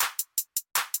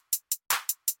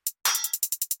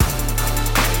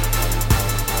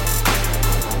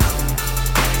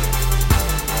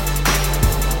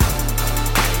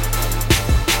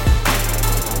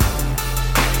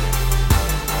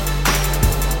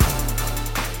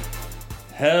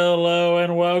Hello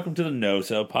and welcome to the No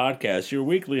Sell Podcast, your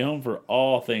weekly home for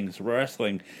all things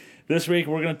wrestling. This week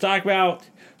we're going to talk about,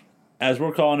 as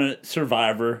we're calling it,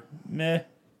 Survivor. Meh.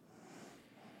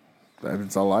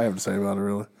 That's all I have to say about it,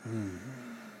 really.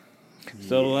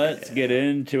 So let's get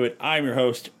into it. I'm your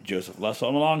host, Joseph Lussell.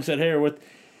 I'm alongside here with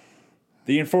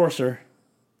the Enforcer,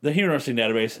 the Human Wrestling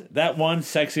Database, that one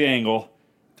sexy angle,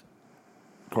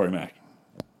 Corey Mack.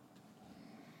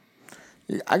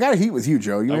 I got a heat with you,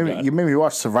 Joe. You God. made me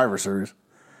watch Survivor Series.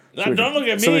 Don't look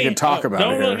at me. So we can talk about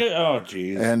don't it look here. at. Oh,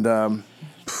 jeez. And,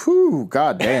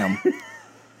 goddamn.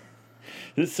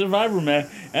 It's Survivor, man.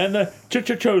 And the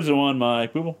chosen one, my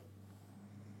people.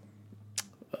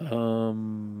 I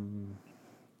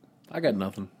got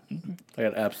nothing. I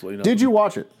got absolutely nothing. Did you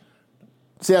watch it?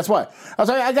 See, that's why. I was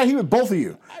like, I got heat with both of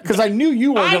you. Because I knew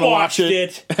you weren't going to watch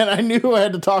it. And I knew I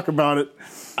had to talk about it.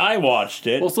 I watched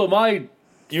it. Well, so my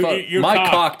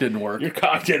cock didn't work. Your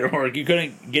cock didn't work. You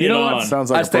couldn't get it on.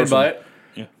 Sounds like I stayed by it.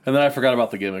 Yeah. And then I forgot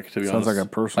about the gimmick, to be honest. Sounds like a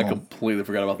personal. I completely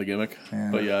forgot about the gimmick. Yeah.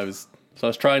 But yeah, I was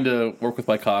trying to work with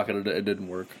my cock and it didn't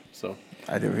work. So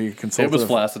I did. You it was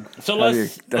flaccid. So Have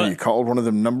let's. you called one of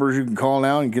them numbers you can call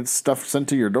now and get stuff sent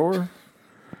to your door?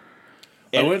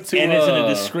 And, I went to, and it's in a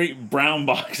discreet brown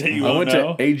box that you I won't went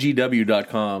know. to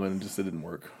agw.com and it didn't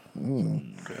work. Well,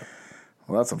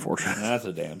 that's unfortunate. That's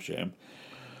a damn shame.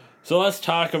 So let's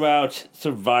talk about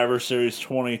Survivor Series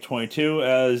 2022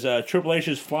 as Triple H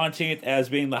is flaunting it as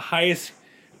being the highest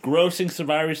grossing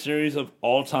Survivor Series of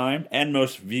all time and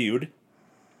most viewed.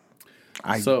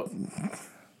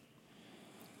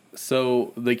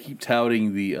 So they keep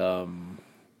touting the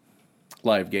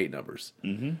live gate numbers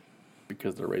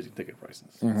because they're raising ticket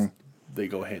prices. They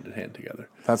go hand in hand together.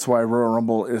 That's why Royal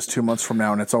Rumble is 2 months from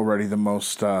now, and it's already the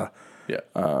most...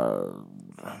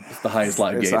 It's the highest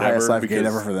live it's gate the highest ever. live gate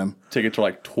ever for them. Tickets are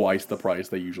like twice the price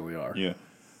they usually are. Yeah.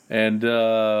 And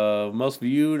most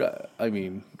viewed, I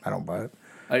mean... I don't buy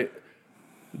it.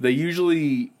 They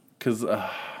usually... Because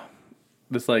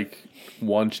this like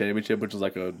one championship, which is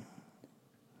like a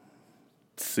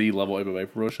C-level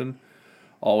MMA promotion,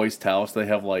 always touts they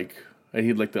have like... And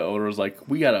he'd like the owner was like,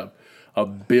 we got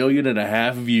 1.5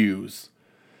 billion views.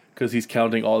 Because he's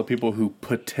counting all the people who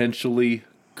potentially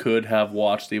could have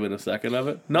watched even a second of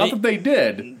it. Not that they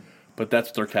did, but that's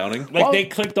what they're counting. Like they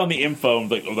clicked on the info and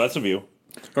like, oh, that's a view.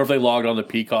 Or if they logged on to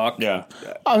Peacock. Yeah.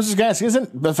 I was just going to ask,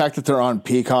 isn't the fact that they're on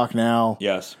Peacock now...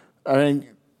 Yes. I mean,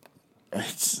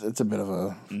 it's a bit of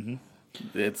a...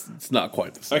 It's not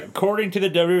quite the same. According to the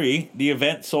WWE, the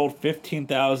event sold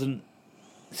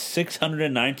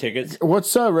 15,609 tickets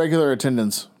What's regular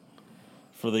attendance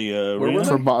for the arena.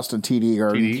 for Boston TD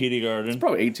Garden? TD Garden.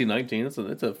 Probably 18, 19. It's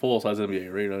a full-size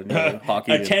NBA arena. You know,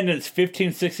 hockey. Attendance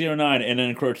 15,609 and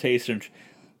in quotation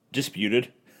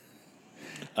disputed.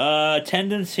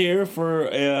 Attendance here for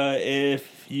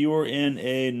if you were in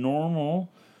a normal...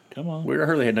 Come on. Weird. I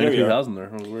heard they had 92,000 there.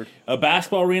 That was weird. A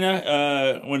basketball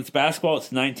arena, when it's basketball,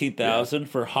 it's 19,000.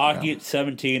 For hockey, it's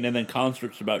 17, and then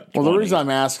concerts about 20. Well, the reason I'm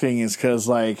asking is because,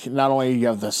 like, not only you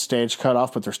have the stage cut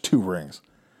off, but there's 2 rings.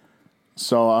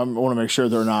 So I want to make sure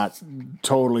they're not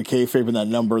totally kayfabing that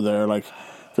number there. Like,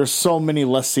 there's so many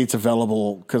less seats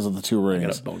available because of the 2 I got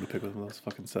rings. a bone to pick with them. That's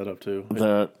fucking setup, too.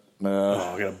 I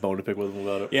I got a bone to pick with them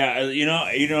about it. Yeah, you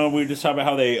know, we just talked about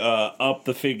how they up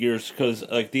the figures because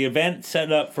like the event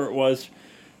set up for it was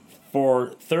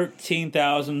for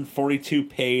 13,042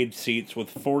 paid seats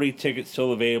with 40 tickets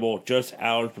still available just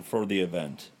hours before the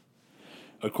event.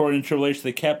 According to Triple H,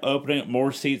 they kept opening up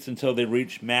more seats until they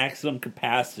reached maximum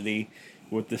capacity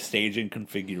with the staging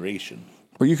configuration.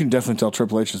 But you can definitely tell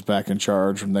Triple H is back in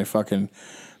charge when they fucking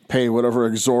pay whatever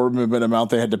exorbitant amount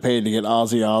they had to pay to get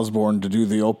Ozzy Osbourne to do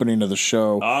the opening of the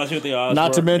show. Ozzy with the Osbourne,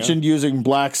 Not to mention using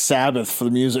Black Sabbath for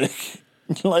the music.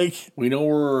 Like, We know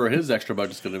where his extra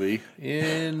budget's going to be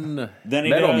in Then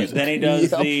he metal does. music. Then he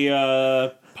does Yep.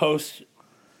 the post,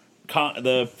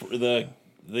 the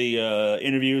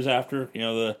interviews after. You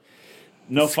know the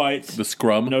no fights, the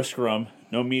scrum. no scrum,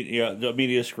 no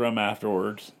media scrum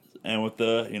afterwards, and with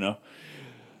the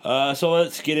So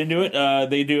let's get into it.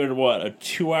 They do a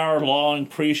 2-hour long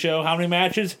pre-show. How many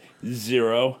matches?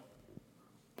 0.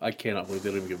 I cannot believe they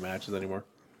don't even give matches anymore.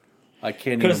 I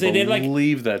can't 'Cause even they did,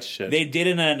 believe that shit. They did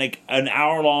an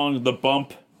hour long the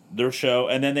bump their show,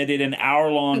 and then they did an hour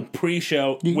long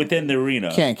pre-show within the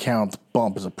arena. can't count the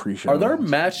bump as a pre-show. Are there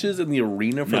matches in the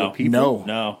arena for No. the people? No.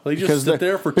 No. They just sit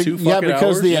there for 2 fucking Yeah,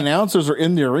 because hours? the announcers are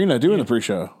in the arena doing the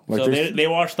pre-show. Like So they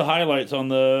watched the highlights on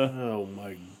the Oh,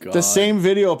 my God. the same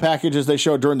video packages they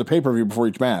showed during the pay-per-view before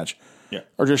each match. Yeah.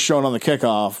 Are just shown on the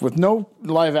kickoff with no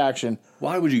live action.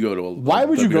 Why would you go to a Why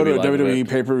would you go to a live WWE event?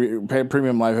 pay-per-view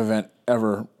premium live event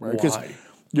ever? Because Why?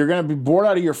 You're going to be bored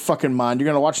out of your fucking mind. You're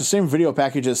going to watch the same video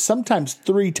packages sometimes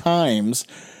 3 times.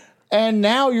 And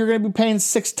now you're going to be paying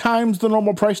 6 times the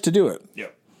normal price to do it.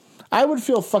 Yep. I would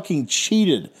feel fucking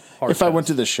cheated if I went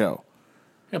to this show.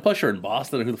 Yeah, plus you're in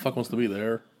Boston. Who the fuck wants to be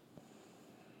there?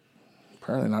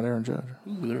 Apparently not Aaron Judge.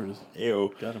 Ooh, there it is.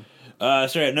 Ew. Got him.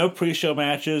 So yeah, no pre-show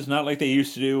matches, not like they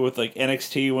used to do with like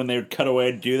NXT when they would cut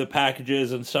away to do the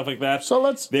packages and stuff like that.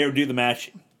 So they would do the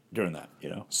match during that,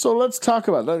 So let's talk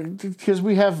about that, because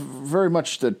we have very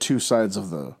much the 2 sides of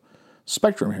the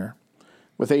spectrum here.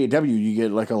 With AEW, you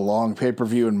get like a long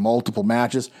pay-per-view and multiple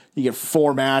matches. You get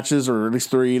 4 matches or at least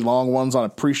 3 long ones on a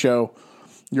pre-show.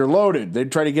 You're loaded. They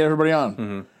try to get everybody on.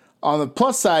 Mm-hmm. On the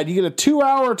plus side, you get a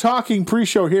 2-hour talking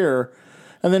pre-show here,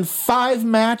 and then 5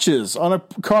 matches on a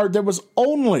card that was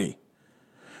only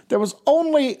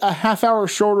a half hour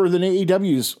shorter than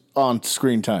AEW's on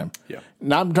screen time. Yeah.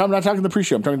 I'm not talking the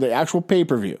pre-show. I'm talking the actual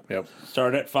pay-per-view. Yep.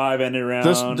 Start at 5, ended around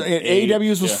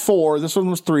AEW's was 4. This one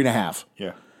was 3.5.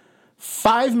 Yeah.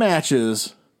 5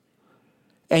 matches,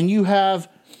 and you have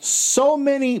so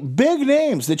many big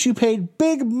names that you paid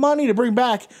big money to bring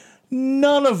back.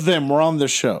 None of them were on this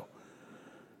show.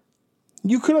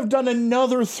 You could have done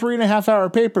another 3.5 hour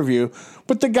pay-per-view,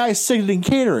 but the guy's sitting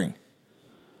catering.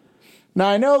 Now,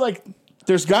 I know, like,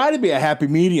 there's got to be a happy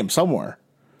medium somewhere.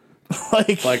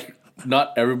 Like,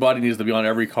 not everybody needs to be on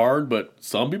every card, but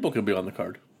some people can be on the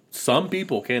card. Some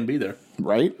people can be there.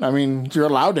 Right? I mean, you're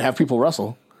allowed to have people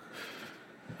wrestle.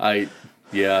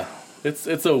 Yeah.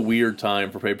 It's a weird time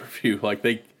for pay-per-view. Like,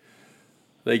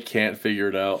 they can't figure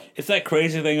it out. It's that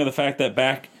crazy thing of the fact that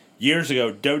back years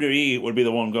ago, WWE would be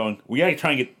the one going, we got to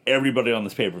try and get everybody on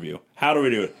this pay-per-view. How do we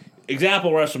do it?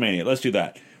 Example, WrestleMania. Let's do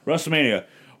that. WrestleMania.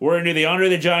 We're going to do the Andre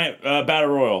the Giant Battle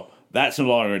Royal. That's no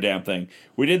longer a damn thing.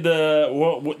 We did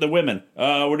the women.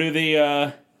 We'll do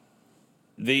the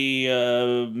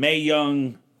Mae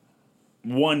Young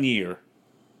 1 year.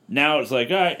 Now it's like,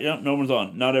 all right, no one's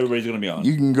on. Not everybody's going to be on.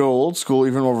 You can go old school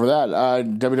even over that.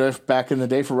 WWF back in the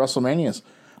day for WrestleManias.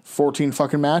 14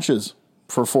 fucking matches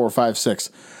for 4, 5, 6.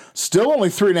 Still only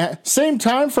 3.5. Same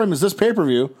time frame as this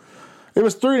pay-per-view. It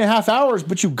was 3.5 hours,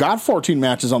 but you got 14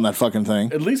 matches on that fucking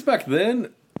thing. At least back then,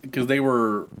 because they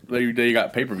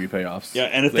got pay-per-view payoffs. Yeah,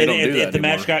 and if the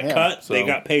match got cut, they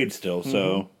got paid still.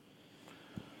 So,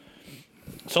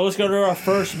 So let's go to our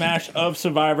first match of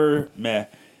Survivor.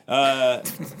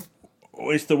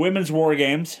 It's the women's War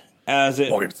Games, as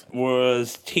it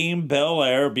was Team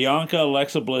Belair, Bianca,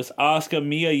 Alexa Bliss, Asuka,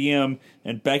 Mia Yim,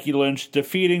 and Becky Lynch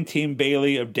defeating Team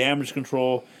Bayley of Damage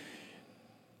Control,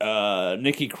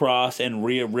 Nikki Cross, and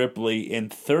Rhea Ripley in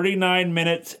 39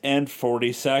 minutes and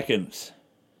 40 seconds.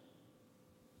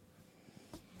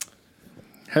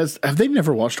 Have they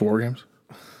never watched War Games?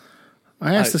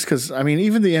 I asked this because, I mean,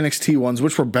 even the NXT ones,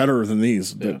 which were better than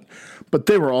these, but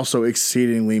they were also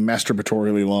exceedingly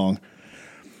masturbatorially long.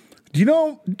 You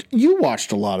know, you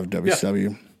watched a lot of WCW.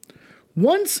 Yeah.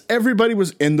 Once everybody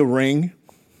was in the ring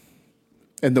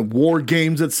and the War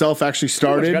Games itself actually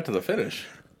started. You got to the finish.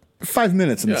 5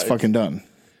 minutes and it's fucking done.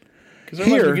 Because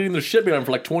everybody's been getting their shit behind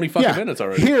for like 20 fucking minutes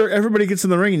already. Here, everybody gets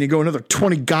in the ring and you go another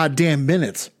 20 goddamn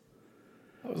minutes.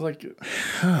 I was like,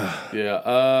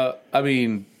 I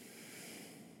mean,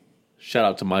 shout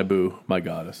out to my boo, my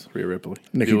goddess, Rhea Ripley.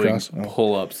 Nikki Cross.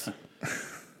 Pull-ups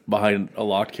behind a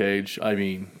locked cage. I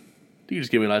mean, you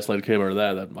just give me an isolated camera of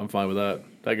that. I'm fine with that.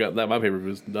 My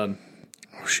pay-per-view is done.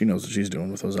 Oh, she knows what she's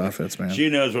doing with those outfits, man. She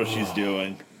knows what she's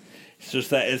doing. It's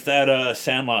just that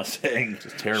Sandlot thing.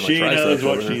 Just tearing my she knows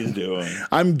what over she's doing.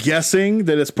 I'm guessing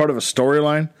that it's part of a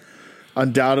storyline,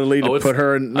 undoubtedly, to put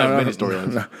her in. I have many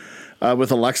storylines.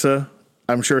 With Alexa,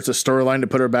 I'm sure it's a storyline to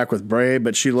put her back with Bray,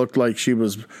 but she looked like she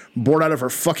was bored out of her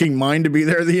fucking mind to be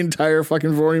there the entire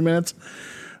fucking 40 minutes.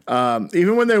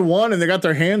 Even when they won and they got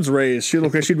their hands raised, she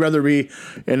looked like she'd rather be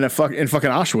in fucking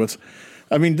Auschwitz.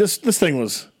 I mean, this thing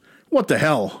was, what the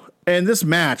hell? And this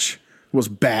match was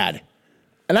bad.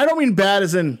 And I don't mean bad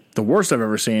as in the worst I've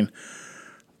ever seen,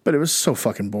 but it was so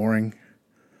fucking boring.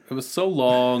 It was so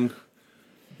long.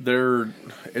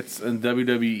 It's in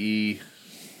WWE.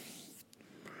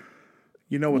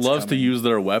 You know what's loves coming. to use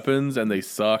their weapons and they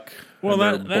suck. Well,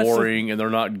 and they're boring and they're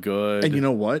not good. And you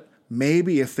know what?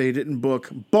 Maybe if they didn't book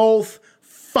both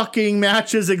fucking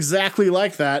matches exactly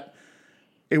like that,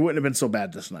 it wouldn't have been so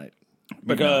bad this night.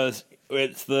 But because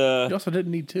it's you also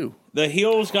didn't need to. The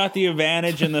heels got the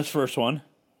advantage in this first one.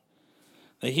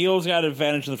 The heels got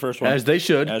advantage in the first one. As they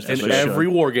should. In every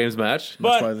War Games match.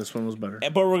 That's why this one was better.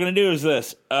 But what we're going to do is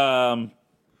this. We're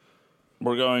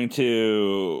going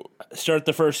to start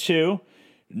the first 2.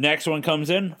 Next one comes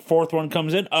in. Fourth one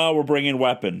comes in. We're bringing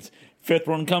weapons. Fifth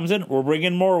one comes in. We're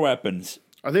bringing more weapons.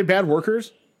 Are they bad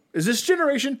workers? Is this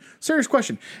generation, serious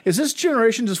question, is this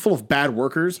generation just full of bad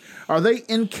workers? Are they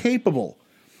incapable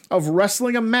of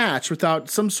wrestling a match without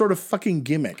some sort of fucking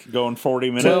gimmick? Going 40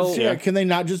 minutes. Well, yeah, can they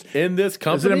not just... In this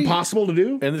company, is it impossible to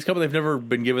do? In this company, they've never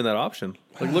been given that option.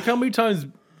 Like, look how many times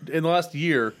in the last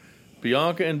year,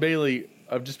 Bianca and Bayley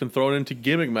have just been thrown into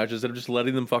gimmick matches instead of just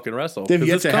letting them fucking wrestle. They've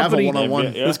yet to have a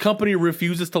one-on-one. This company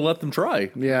refuses to let them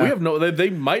try. Yeah. We have no. They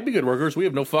might be good workers. We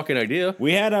have no fucking idea.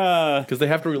 We had because they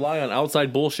have to rely on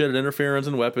outside bullshit and interference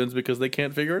and weapons because they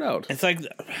can't figure it out. It's like,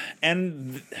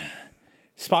 and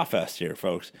Spot Fest here,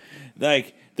 folks.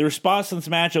 Like the response to this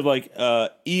match of like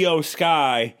Io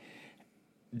Sky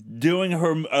doing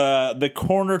her the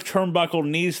corner turnbuckle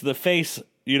knees to the face.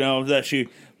 You know, that she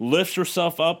lifts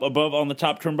herself up above on the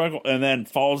top turnbuckle and then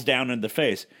falls down in the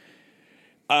face.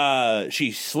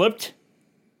 She slipped.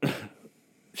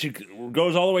 She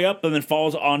goes all the way up and then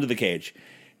falls onto the cage.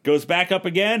 Goes back up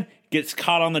again, gets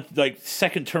caught on the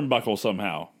second turnbuckle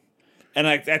somehow. And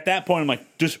at that point, I'm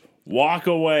like, just walk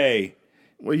away.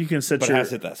 Well, you can set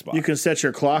hit that spot. You can set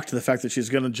your clock to the fact that she's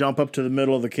going to jump up to the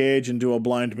middle of the cage and do a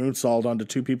blind moonsault onto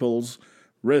two people's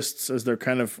wrists as they're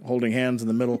kind of holding hands in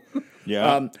the middle.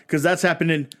 Yeah. Because that's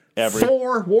happened in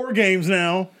 4 War Games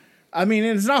now. I mean,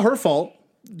 it's not her fault.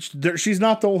 She's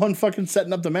not the one fucking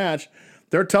setting up the match.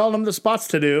 They're telling them the spots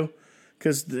to do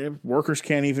because the workers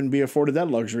can't even be afforded that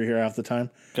luxury here half the time.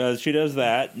 Because she does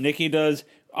that. Nikki does.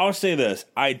 I'll say this.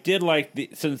 I did like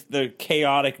since the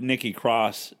chaotic Nikki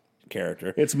Cross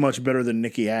character. It's much better than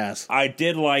Nikki Ass. I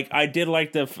did like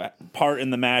the part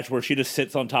in the match where she just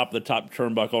sits on top of the top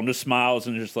turnbuckle and just smiles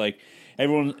and just like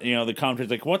everyone, the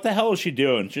commentator's like, what the hell is she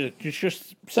doing? She's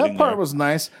just sitting that part there. was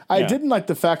nice. I didn't like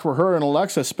the fact where her and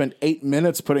Alexa spent 8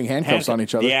 minutes putting handcuffs on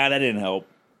each other. Yeah, that didn't help.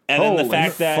 And then the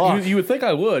fact that you would think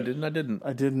I would, and I didn't.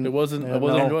 I didn't. It wasn't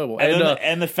enjoyable.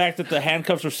 And the fact that the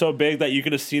handcuffs were so big that you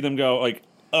could just see them go like,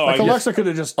 oh, Alexa could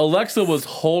have just. Alexa was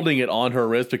holding it on her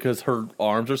wrist because her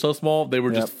arms are so small; they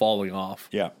were just falling off.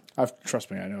 Yeah, trust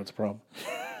me, I know it's a problem.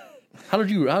 How did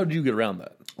you get around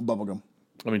that? Bubblegum.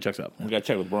 I mean, checks out. We got to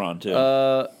check with Braun too.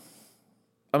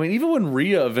 I mean, even when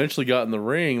Rhea eventually got in the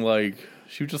ring, like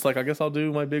she was just like, I guess I'll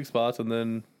do my big spots, and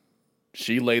then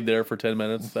she laid there for 10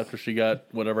 minutes after she got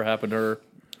whatever happened to her.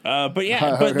 But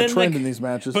yeah, but then trend in these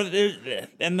matches. But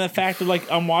and the fact that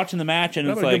like I'm watching the match and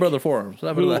it's like brother forearms.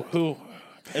 Who?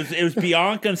 It was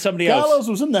Bianca and somebody else. Gallows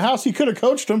was in the house. He could have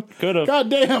coached him. Could have. God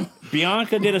damn.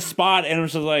 Bianca did a spot and it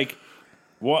was just like.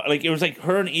 What, like it was like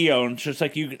her and Io, and it's just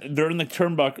like they're in the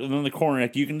turnbuckle in the corner.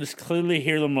 Like you can just clearly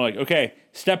hear them like, okay,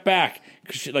 step back.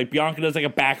 Cause like Bianca does like a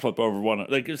backflip over one.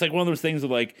 Like it's like one of those things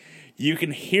of like you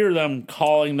can hear them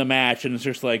calling the match, and it's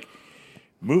just like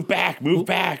move back,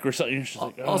 or something. It's just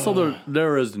like, also,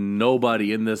 there is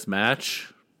nobody in this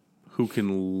match who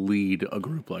can lead a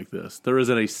group like this. There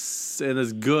isn't and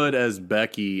as good as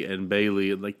Becky and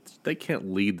Bayley, like they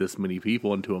can't lead this many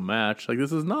people into a match. Like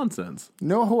this is nonsense. You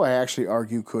know who I actually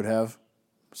argue could have?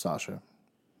 Sasha.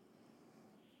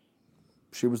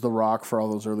 She was the Rock for all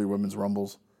those early women's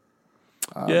rumbles.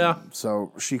 Yeah.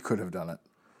 So she could have done it.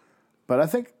 But I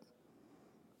think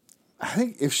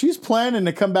if she's planning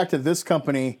to come back to this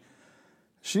company,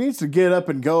 she needs to get up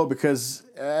and go because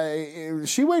if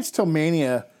she waits till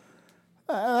Mania.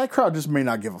 That crowd just may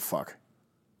not give a fuck.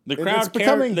 The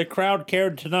crowd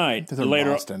cared tonight.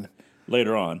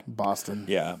 Later on. Boston.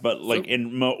 Yeah, but like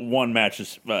in one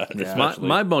match,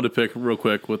 my bone to pick real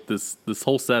quick with this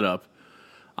whole setup.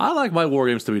 I like my War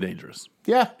Games to be dangerous.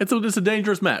 Yeah, it's a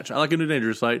dangerous match. I like a new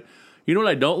dangerous site. You know what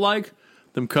I don't like?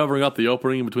 Them covering up the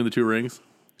opening in between the two rings.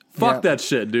 Fuck that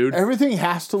shit, dude. Everything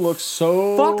has to look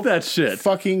so fuck that shit.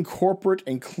 Fucking corporate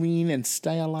and clean and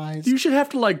stylized. You should have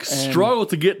to struggle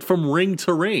to get from ring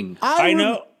to ring. I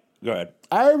know. Go ahead.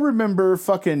 I remember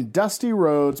fucking Dusty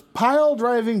Rhodes pile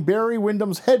driving Barry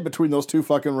Windham's head between those two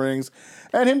fucking rings,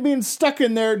 and him being stuck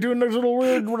in there doing those little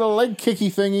weird leg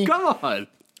kicky thingy. God.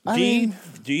 Do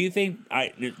you think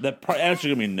the answer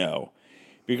is gonna be no?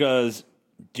 Because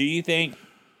do you think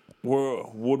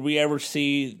would we ever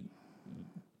see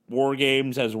War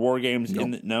Games as War Games?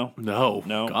 Nope. No.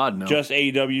 God, no. Just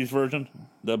AEW's version,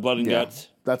 the Blood and Guts.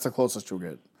 That's the closest you'll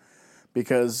get,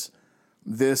 because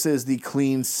this is the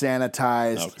clean,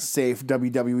 sanitized, safe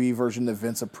WWE version that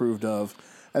Vince approved of,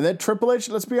 and then Triple H.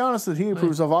 Let's be honest, that he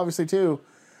approves of, obviously too,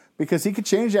 because he could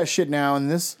change that shit now. And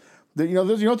this, you know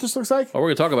what this looks like? Oh, we're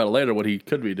gonna talk about it later. What he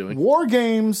could be doing. War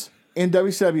Games in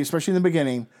WCW, especially in the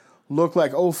beginning, look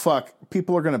like, oh fuck,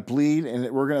 people are gonna bleed,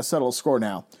 and we're gonna settle a score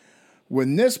now.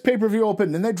 When this pay-per-view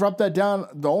opened, and they dropped that down,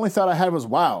 the only thought I had was,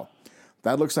 wow,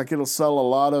 that looks like it'll sell a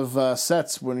lot of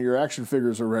sets when your action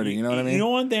figures are ready. You know what I mean? You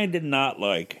know one thing I did not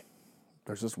like?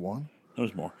 There's just one? It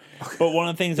was more. But one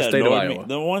of the things that state of annoyed me, Iowa.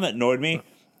 the one that annoyed me,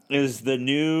 is their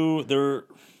new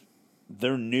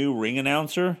ring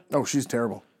announcer. Oh, she's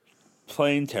terrible.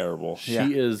 Plain terrible. She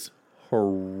is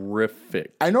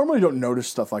horrific. I normally don't notice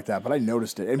stuff like that, but I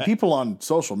noticed it. And people on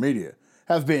social media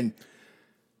have been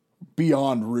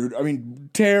beyond rude. I mean,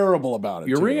 terrible about it.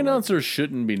 Your too. ring announcers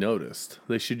shouldn't be noticed.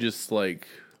 They should just like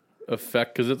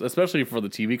affect, because especially for the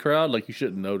TV crowd, like you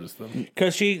shouldn't notice them.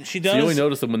 Because she does. You only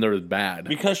notice them when they're bad.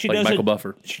 because she like does Michael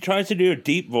Buffer. She tries to do a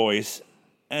deep voice,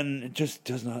 and it just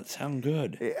does not sound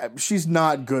good. She's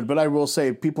not good, but I will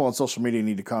say people on social media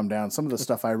need to calm down. Some of the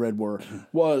stuff I read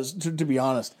was to be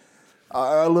honest,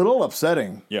 a little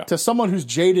upsetting. Yeah. To someone who's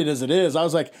jaded as it is, I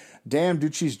was like, damn,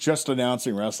 dude, she's just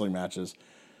announcing wrestling matches.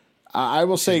 I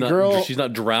will say, girl, she's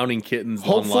not drowning kittens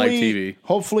on live TV.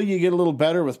 Hopefully you get a little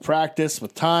better with practice,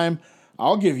 with time.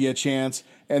 I'll give you a chance.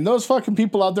 And those fucking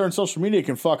people out there on social media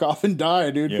can fuck off and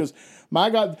die, dude. Because, my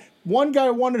God, one guy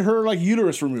wanted her, like,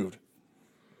 uterus removed.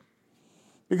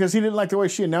 Because he didn't like the way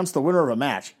she announced the winner of a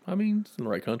match. I mean, it's in the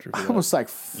right country for I that. was like,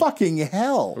 fucking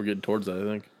hell. We're getting towards that, I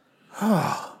think.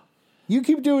 You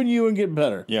keep doing you and get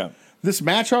better. Yeah. This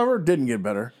match, however, didn't get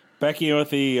better. Becky with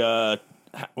the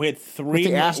we had three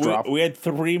With the ass drop. we had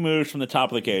three moves from the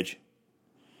top of the cage.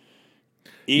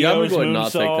 Yeah, I'm going Ego's to go ahead and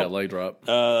not take moonsault, that leg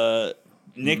drop.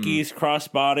 Nikki's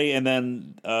crossbody, and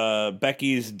then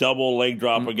Becky's double leg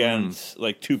drop against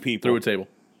like two people Through a table.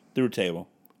 Through a table.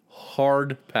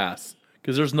 Hard pass.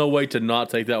 Because there's no way to not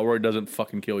take that where it doesn't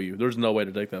fucking kill you. There's no way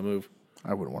to take that move.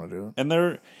 I wouldn't want to do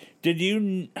it.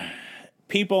 And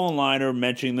people online are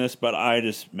mentioning this, but I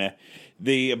just meh.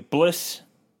 The Bliss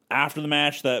after the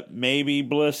match, that maybe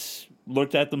Bliss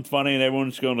looked at them funny and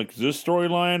everyone's going like, is this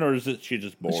storyline or is it she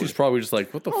just bored? She's probably just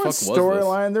like, what the fuck was this?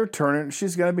 Storyline, they're turning.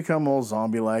 She's going to become all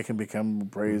zombie-like and become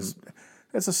braised.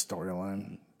 It's a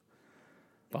storyline.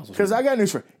 Because I got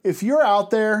news for you. If you're out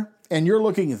there and you're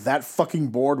looking that fucking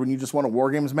bored when you just want a War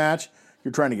Games match,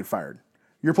 you're trying to get fired.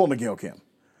 You're pulling a Gail Kim.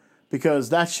 Because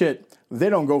that shit, they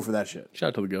don't go for that shit. Shout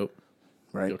out to the GOAT.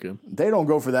 Right? Gail Kim. They don't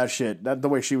go for that shit. The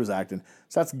way she was acting.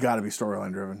 So that's got to be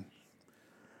storyline driven.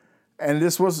 And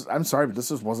this was, I'm sorry, but this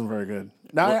just wasn't very good.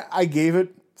 Now, I gave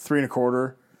it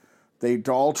 3.25. They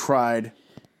all tried.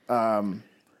 And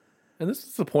this is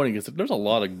disappointing because there's a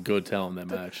lot of good talent in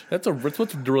that match. That's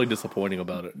what's really disappointing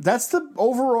about it. That's the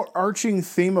overarching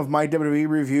theme of my WWE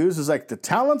reviews is like the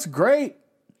talent's great.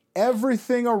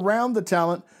 Everything around the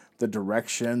talent, the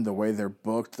direction, the way they're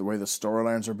booked, the way the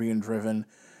storylines are being driven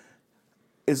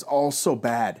is all so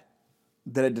bad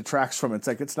that it detracts from it. It's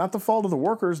like, it's not the fault of the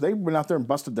workers. They went out there and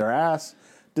busted their ass,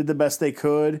 did the best they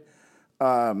could.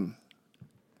 I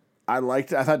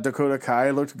thought Dakota Kai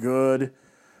looked good.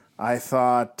 I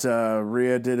thought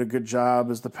Rhea did a good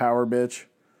job as the power bitch.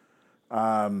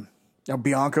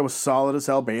 Bianca was solid as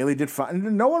hell. Bayley did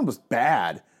fine. No one was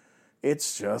bad.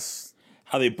 It's just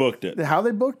how they booked it. how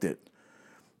they booked it.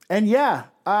 And yeah,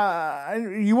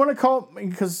 you want to call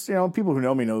because people who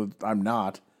know me know I'm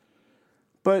not.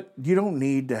 But you don't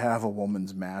need to have a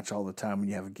women's match all the time when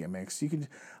you have gimmicks.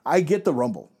 I get the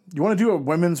Rumble. You want to do a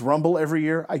women's Rumble every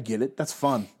year? I get it. That's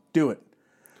fun. Do it.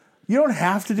 You don't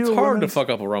have to do It's hard to fuck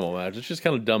up a Rumble match. It's just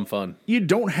kind of dumb fun. You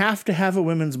don't have to have a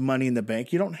women's Money in the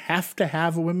Bank. You don't have to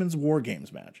have a women's War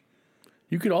Games match.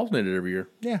 You could alternate it every year.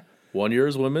 Yeah. 1 year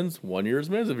is women's, 1 year is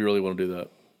men's if you really want to do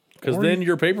that. Because then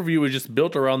your pay-per-view is just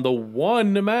built around the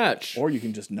one match. Or you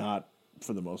can just not,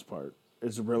 for the most part.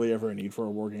 Is there really ever a need for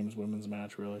a War Games women's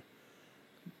match, really?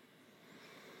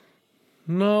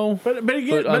 No. But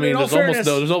again, I mean, in all fairness,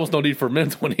 there's almost no need for a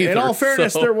men's one either. in all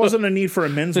fairness, so. there wasn't a need for a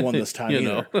men's one this time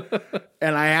either. know.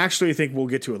 And I actually think we'll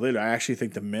get to it later. I actually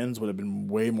think the men's would have been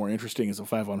way more interesting as a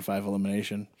 5-on-5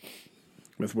 elimination.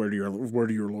 With where do your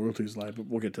loyalties lie? But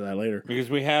we'll get to that later. Because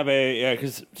we have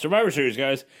because Survivor Series,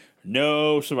 guys,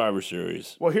 no Survivor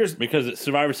Series. Well, because it's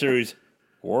Survivor Series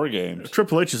War Games.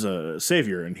 Triple H is a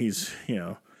savior, and he's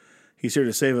here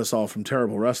to save us all from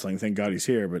terrible wrestling. Thank God he's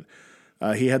here. But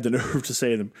he had the nerve to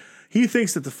say that he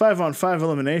thinks that the 5-on-5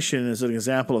 elimination is an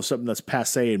example of something that's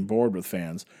passé and bored with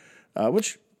fans,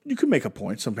 which you could make a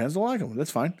point. Some fans don't like them. That's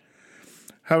fine.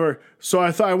 However, so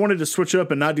I thought I wanted to switch it up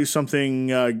and not do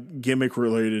something gimmick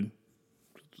related.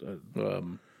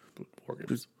 War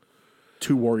Games.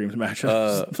 2 War Games matches.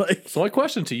 So my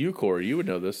question to you, Corey, you would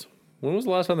know this. When was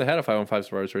the last time they had a 5-on-5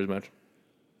 Survivor Series match?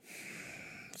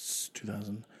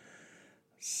 2000.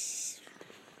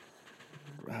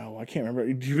 Oh, I can't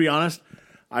remember. To be honest,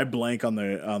 I blank on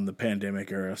the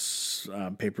pandemic era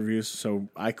pay-per-views, so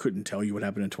I couldn't tell you what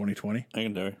happened in 2020. I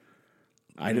can tell you.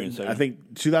 I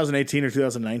think 2018 or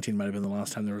 2019 might have been the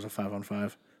last time there was a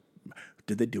 5-on-5.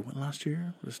 Did they do one last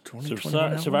year? Was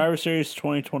 2021 Survivor Series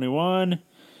 2021.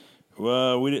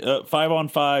 We did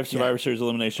 5-on-5 Survivor Series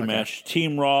elimination match.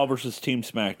 Team Raw versus Team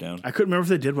SmackDown. I couldn't remember if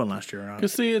they did one last year or not.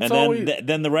 Because see, it's And always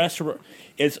then the rest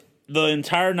is the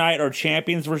entire night are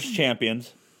champions versus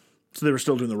champions. So they were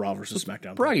still doing the Raw versus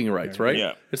SmackDown. bragging rights, right?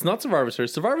 Yeah. It's not Survivor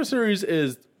Series. Survivor Series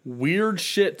is weird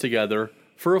shit together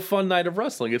for a fun night of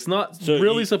wrestling. It's not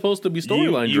really supposed to be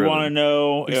storyline You driven. want to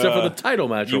know except for the title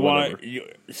match or whatever.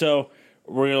 So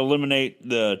we're gonna eliminate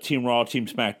the Team Raw, Team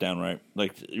SmackDown, right?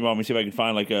 Like, you want me to see if I can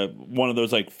find like one of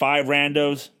those like 5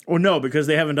 randos? Well, no, because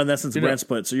they haven't done that since the know- brand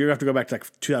split. So you're going to have to go back to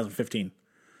like 2015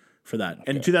 for that.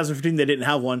 And in 2015, they didn't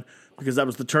have one because that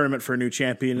was the tournament for a new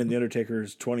champion and the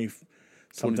Undertaker's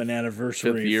 20-something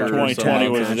anniversary. year or fucking 2020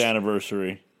 was match. his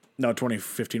anniversary. No,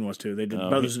 2015 was too. They did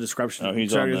Brothers of Destruction. no,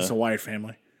 he's Sorry, on it's the- a Wyatt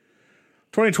family.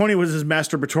 2020 was his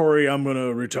masturbatory. I'm going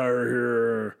to retire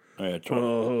here. Oh, yeah,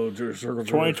 Circle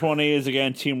 2020 is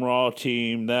again Team Raw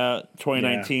team. That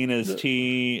 2019 is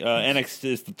Team NXT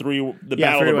is the Battle of the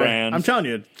freeway. Brands. I'm telling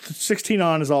you, 16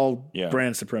 on is all Yeah.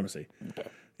 brand supremacy.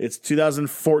 It's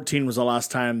 2014 was the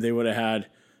last time they would have had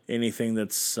anything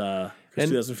that's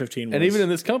 2015 was. And even in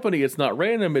this company, it's not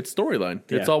random, it's storyline.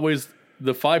 It's Yeah. always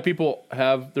the 5 people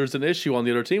there's an issue on the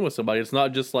other team with somebody. It's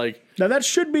not just like now that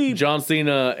should be John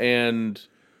Cena and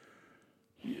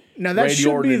Randy should be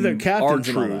Orton the and captains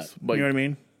and all R-Truth, that. like- You know what I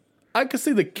mean? I could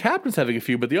see the captains having a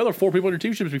few, but the other 4 people on your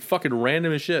team should just be fucking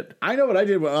random as shit. I know what I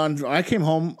did. I came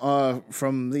home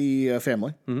from the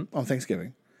family Mm-hmm. on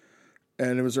Thanksgiving,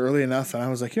 and it was early enough, and I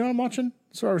was like, I'm watching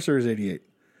Survivor Series 88.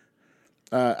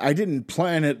 I didn't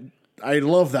plan it. I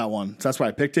love that one, so that's why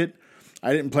I picked it.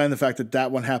 I didn't plan the fact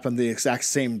that one happened the exact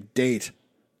same date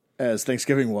as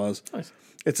Thanksgiving was. Nice.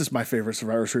 It's just my favorite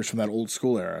Survivor Series from that old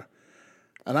school era.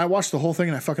 And I watched the whole thing,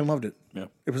 and I fucking loved it. Yeah.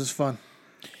 It was just fun.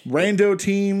 Rando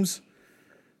teams,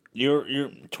 You're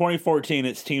 2014.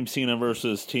 It's Team Cena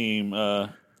versus Team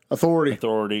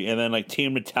Authority. and then like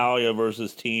Team Natalia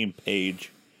versus Team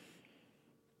Paige.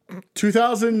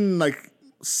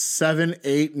 2007,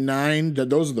 8, 9.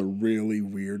 Those are the really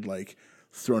weird,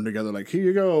 thrown together. Here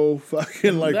you go,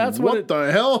 fucking That's what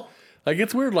the hell? Like,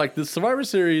 it's weird. Like, the Survivor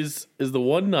Series is the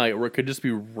one night where it could just be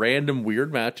random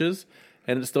weird matches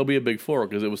and it'd still be a big floor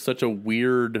because it was such a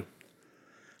weird. I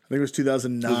think it was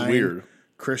 2009. It was weird.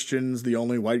 Christian's the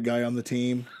only white guy on the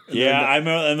team. I remember,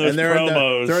 and those And they're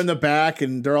promos. they're in the back,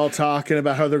 and they're all talking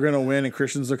about how they're going to win, and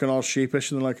Christian's looking all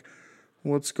sheepish, and they're like,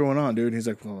 "What's going on, dude?" And he's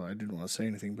like, "Well, I didn't want to say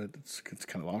anything, but it's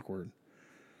kind of awkward."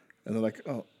 And they're like,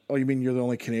 "Oh, you mean you're the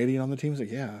only Canadian on the team?" He's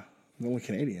like, "Yeah, I'm the only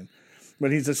Canadian,"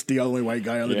 but he's just the only white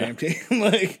guy on the damn team.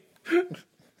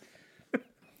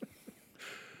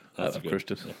 That's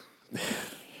Christian.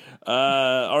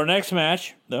 Our next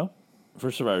match, though, for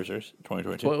Survivor Series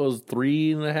 2022. What was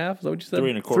 3.5? Is that what you said?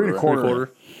 3 1/4. 3 1/4.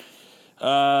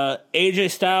 AJ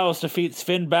Styles defeats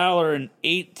Finn Balor in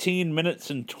 18 minutes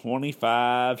and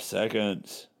 25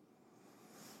 seconds.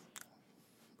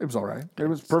 It was all right. It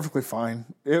was perfectly fine.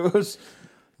 It was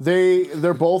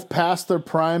they're both past their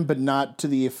prime, but not to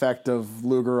the effect of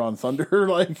Luger on Thunder.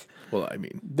 Well, I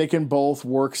mean, They can both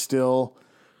work still.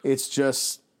 It's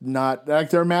just not like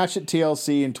their match at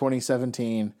TLC in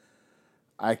 2017.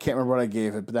 I can't remember what I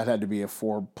gave it, but that had to be a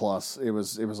 4+. It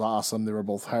was awesome. They were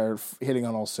both hitting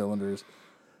on all cylinders.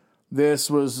 This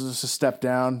was just a step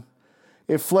down.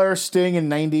 If Flair Sting in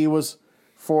 90 was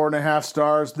 4.5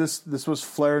 stars, this was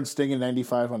Flair and Sting in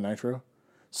 95 on Nitro.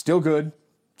 Still good.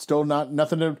 Still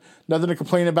nothing to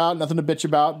complain about, nothing to bitch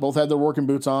about. Both had their working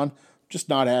boots on. Just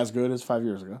not as good as 5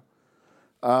 years ago.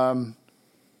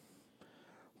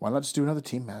 Why not just do another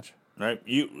team match? Right,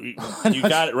 you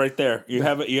got it right there. You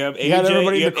have AJ, had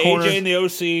everybody in you the have corner. AJ in the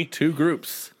OC, 2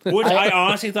 groups. which I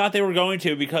honestly thought they were going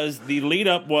to because the lead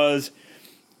up was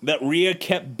that Rhea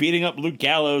kept beating up Luke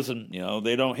Gallows, and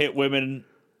they don't hit women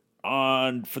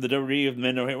for the WWE if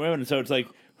men don't hit women, so it's like,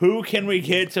 who can we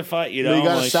get to fight? You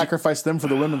got to sacrifice them for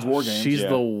the women's war games. She's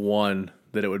the one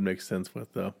that it would make sense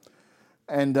with, though.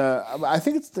 And I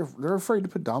think they're afraid to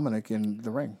put Dominic in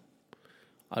the ring.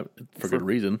 For good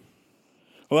reason.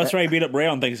 Well, that's right. He beat up Ray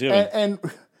on Thanksgiving. And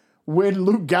when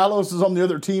Luke Gallows is on the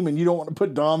other team and you don't want to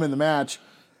put Dom in the match,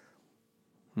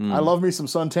 I love me some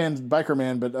suntan biker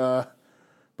man, but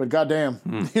goddamn,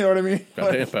 you know what I mean?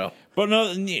 Goddamn, pal. But no,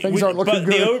 aren't looking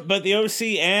good. But the OC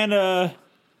and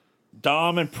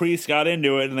Dom and Priest got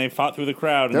into it, and they fought through the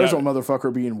crowd. And There's a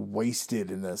motherfucker being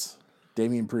wasted in this.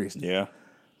 Damian Priest. yeah.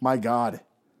 My God.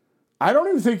 I don't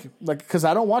even think, because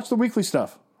I don't watch the weekly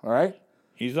stuff, all right?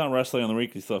 He's not wrestling on the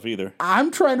weekly stuff either.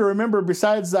 I'm trying to remember,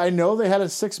 besides I know they had a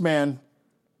 6-man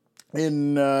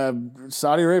in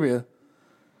Saudi Arabia.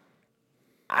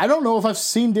 I don't know if I've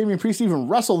seen Damian Priest even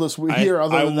wrestle this year.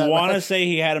 Other than that, I want to say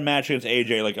he had a match against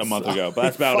AJ like a month ago, but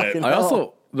that's about it. Fucking- I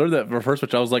also learned that for first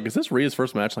match. I was like, "Is this Rhea's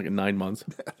first match like in 9 months?"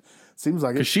 Seems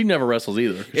like Because it. she never wrestles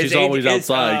either. She's AJ always it's,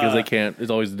 outside because they can't. It's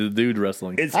always the dude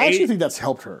wrestling. It's I actually A- think that's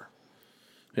helped her.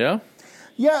 Yeah.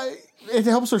 Yeah, it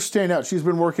helps her stand out. She's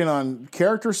been working on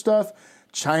character stuff.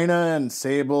 Chyna and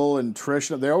Sable and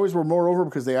Trish, they always were more over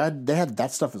because they had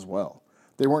that stuff as well.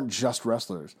 They weren't just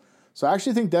wrestlers. So I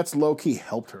actually think that's low key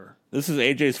helped her. This is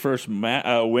AJ's first win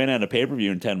at a pay per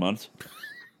view in 10 months.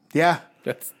 Yeah.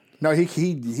 That's No, he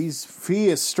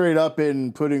is straight up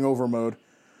in putting over mode.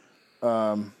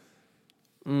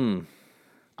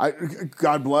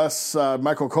 God bless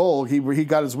Michael Cole. He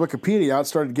got his Wikipedia out,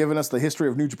 started giving us the history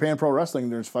of New Japan Pro Wrestling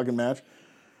during his fucking match.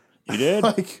 You did?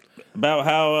 Like About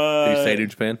how. did you say New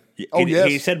Japan? yes.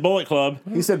 He said Bullet Club,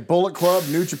 he said, Bullet Club,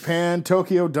 New Japan,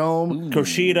 Tokyo Dome,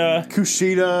 Kushida,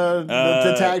 Kushida,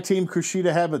 the tag team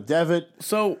Kushida had with Devitt,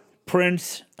 So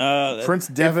Prince, Prince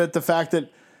Devitt. The fact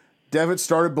that Devitt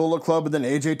started Bullet Club and then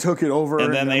AJ took it over,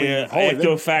 and then they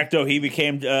ipso facto he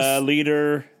became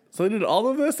leader. they did all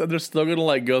of this, and they're still gonna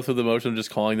like go through the motion of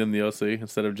just calling them the OC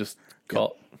instead of just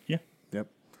call. Yeah. Yep.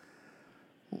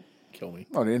 Kill me.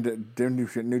 Oh,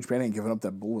 New Japan ain't giving up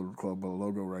that Bullet Club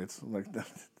logo rights, like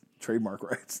trademark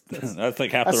rights. That's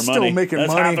like half That's their still money. making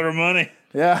That's money. half their money.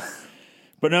 Yeah.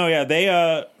 But no, yeah, they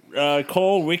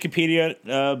Cole, Wikipedia,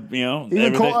 Even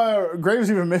everything. Cole,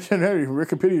 Graves even mentioned, hey,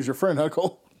 Wikipedia's your friend, huh,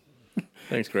 Cole?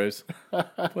 Thanks, Graves.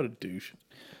 What a douche.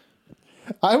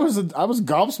 I was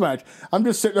gobsmacked. I'm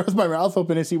just sitting there with my mouth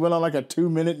open as he went on like a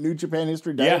 2-minute New Japan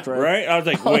history Yeah, diatribe. right. I was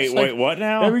like, I was wait, like- what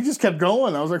now? And we just kept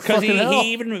going. I was like, Because fucking hell.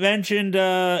 he even mentioned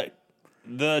the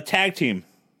tag team.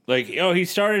 Like, he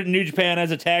started in New Japan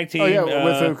as a tag team. Oh yeah,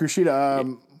 with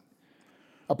Kushida,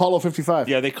 Apollo 55.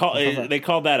 yeah, they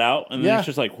called that out, and Yeah. it's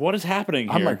just like, what is happening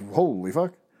here? I'm like, holy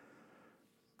fuck,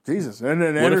 Jesus! And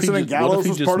then What if he Anderson and just- what if Gallows he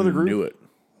was just part of the group. Knew it.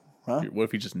 What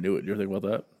if he just knew it? You ever think about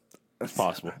that? it's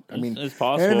possible. I mean, it's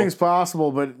possible. anything's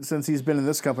possible, but since he's been in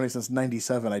this company since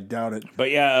 '97, I doubt it. But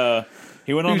yeah,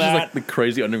 he went on He's just that. like the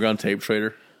crazy underground tape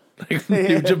trader. Like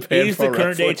New Japan. He's the Pro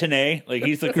current day Wrestling. Tanay. Like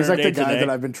he's the current He's like day the guy Tanay. that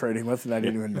I've been trading with, and I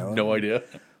didn't even know. No idea.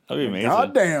 That'd be amazing.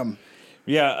 God damn.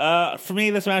 Yeah, for me,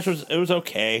 this match was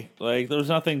okay. Like there was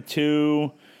nothing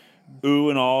too ooh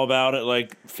and all about it.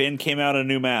 Like Finn came out in a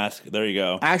new mask. There you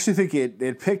go. I actually think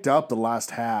it picked up the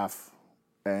last half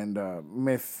and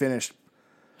may have finished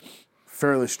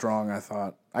fairly strong. I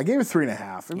thought I gave it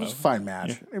 3.5. It was a fine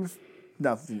match. It was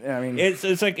nothing. I mean, It's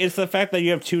the fact that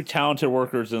you have two talented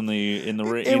workers in the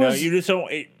ring. It was- You just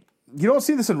don't. you don't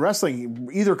see this in wrestling,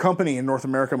 either company in North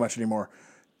America much anymore.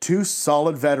 Two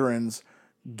solid veterans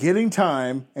getting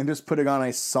time and just putting on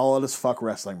a solid as fuck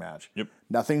wrestling match. Yep.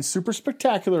 Nothing super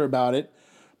spectacular about it,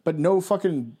 but no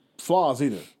fucking flaws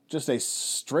either. Just a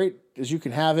straight as you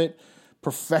can have it,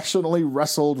 professionally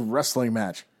wrestled wrestling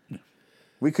match.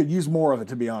 We could use more of it,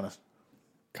 to be honest.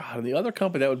 God, in the other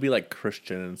company that would be like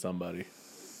Christian and somebody.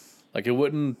 Like it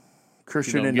wouldn't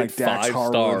Christian and get like Dax 5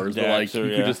 Harwood. stars, but like Dax or-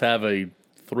 you yeah. could just have a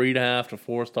 3.5 to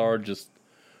 4 star, just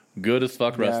good as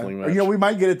fuck wrestling Yeah. match. You know, we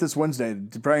might get it this Wednesday.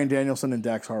 Brian Danielson and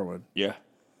Dax Harwood. Yeah.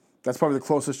 That's probably the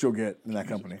closest you'll get in that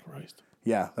company. Christ.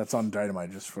 Yeah, that's on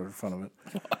Dynamite just for fun of it.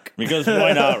 Because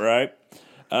why not, right?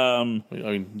 I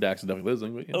mean, Dax is definitely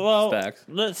listening, but Well, Dax.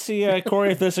 let's see,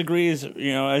 Corey, if this agrees.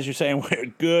 As you're saying, a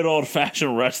good old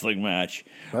fashioned wrestling match.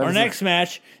 Our is next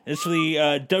match is for the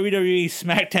WWE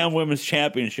SmackDown Women's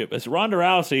Championship. It's Ronda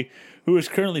Rousey, who is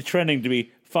currently trending to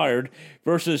be fired,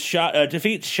 versus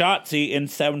defeats Shotzi in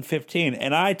 7:15.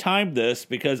 And I timed this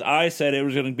because I said it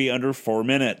was going to be under 4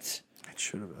 minutes, It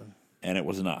should have been. and it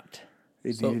was not.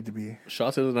 It needed to be.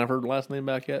 Shotzi doesn't have her last name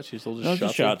back yet. She's still No,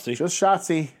 just just Shotzi. Shotzi. Just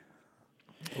Shotzi.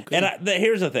 And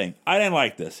here's the thing. I didn't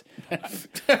like this.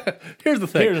 Here's the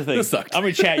thing. Here's the thing. This sucked. I'm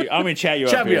gonna chat you.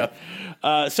 Chat up me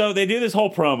here. So they do this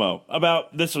whole promo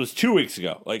about this was 2 weeks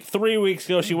ago, like 3 weeks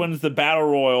ago. She wins the Battle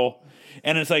Royal,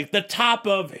 and it's like the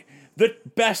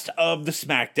best of the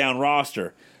SmackDown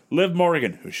roster. Liv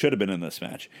Morgan, who should have been in this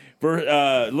match,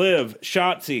 Liv,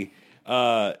 Shotzi,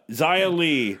 Xia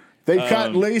Li, They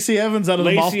cut Lacey Evans out of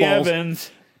the Lacey mothballs.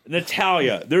 Evans,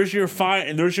 Natalia. There's your 5,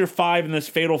 and there's your 5 in this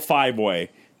fatal 5-way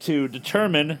to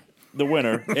determine the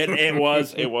winner. It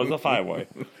was a 5-way,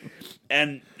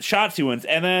 and Shotzi wins,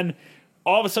 and then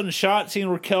all of a sudden Shotzi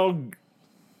and Raquel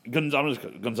Gonzalez,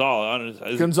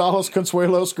 Gonzalez,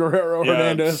 Consuelos, Guerrero,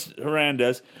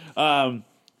 Hernandez.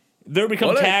 They become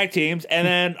What? tag teams, and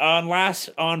then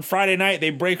on Friday night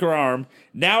they break her arm.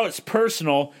 Now it's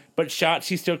personal, but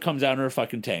Shotzi still comes out in her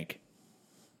fucking tank.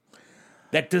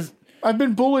 That does. I've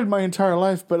been bullied my entire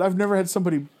life, but I've never had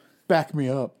somebody back me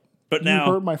up. But now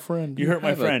you hurt my friend. You hurt my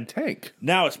Have a friend. tank.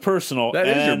 Now it's personal. That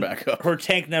is your and backup. Her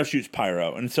tank now shoots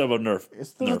pyro instead of a Nerf.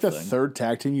 It's like the thing. third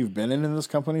tag team you've been in this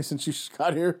company since you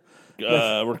got here.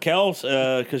 Raquel's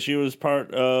because she was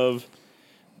part of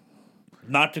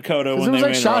not Dakota when It was they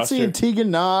like made Shotzi roster. and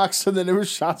Tegan Knox, and then it was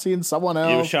Shotzi and someone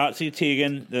It was else. Shotzi,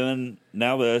 Tegan, and then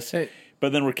now this. Hey.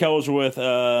 But then Raquel was with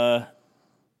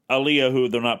Aaliyah, who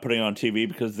they're not putting on TV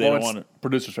because they don't want to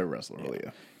producer's favorite wrestler,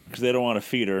 Aaliyah. because they don't want to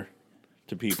feed her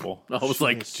to people. I was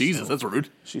like, Jesus, that's rude.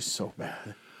 She's so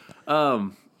bad.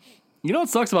 You know what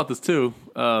sucks about this too?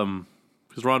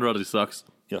 Because Ronda Rousey sucks.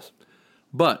 Yes.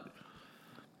 But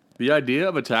the idea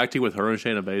of a tag team with her and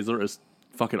Shayna Baszler is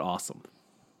fucking awesome.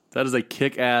 That is a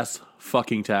kick-ass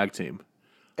fucking tag team.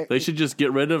 They should just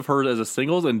get rid of her as a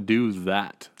singles and do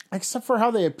that. Except for how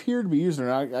they appear to be using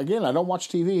her. Again, I don't watch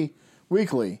TV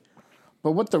weekly,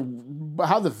 but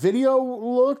how the video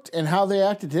looked and how they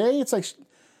acted today, it's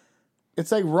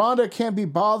like Ronda can't be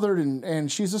bothered,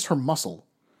 and she's just her muscle.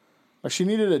 Like she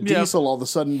needed a diesel all of a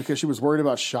sudden because she was worried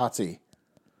about Shotzi.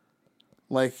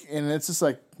 Like, and it's just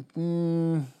like,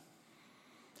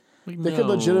 they could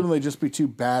legitimately just be two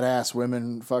badass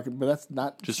women, fucking. But that's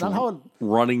not Just not how it.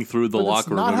 running through the But locker it's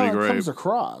room not would how be it great. comes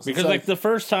across. Because It's like the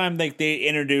first time they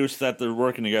introduced that they're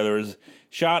working together is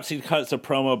Shotzi cuts a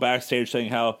promo backstage saying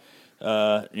how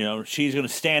she's going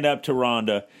to stand up to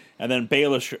Ronda, and then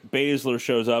Baszler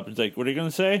shows up and is like, "What are you going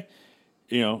to say?"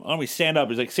 Let me stand up.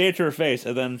 He's like, "Say it to her face,"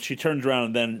 and then she turns around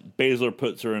and then Baszler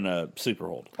puts her in a sleeper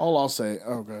hold. all I'll say.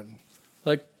 Oh, good.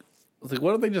 Like,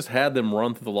 what if they just had them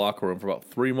run through the locker room for about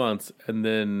 3 months, and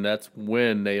then that's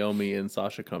when Naomi and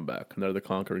Sasha come back, and they're the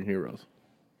conquering heroes.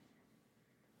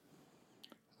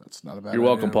 That's not a bad. You're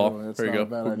welcome, idea, Paul. really. That's There you not go. a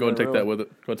bad Go idea, and take really. that with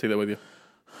it. Go and take that with you.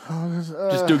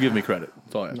 Just do give me credit.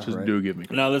 That's all I ask. Just right. do give me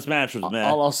credit. No, this match was mad.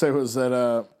 All I'll say was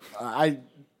that I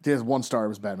did 1 star. It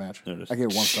was a bad match. It is. I gave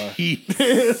it 1 star.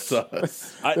 Jesus.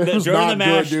 was During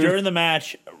not good, dude. the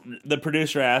match, the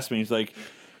producer asked me, he's like,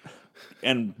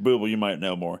 and Booble, you might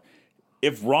know more.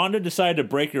 If Ronda decided to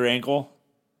break your ankle,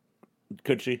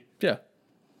 could she? Yeah.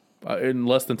 In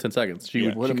less than 10 seconds. She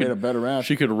Would have could- made a better match.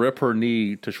 She could rip her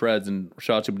knee to shreds and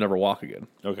Shotzi would never walk again.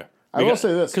 Okay. I will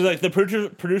say this. because like the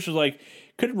producer's like,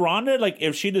 could Ronda, like,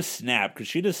 if she just snapped, could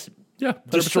she just Yeah.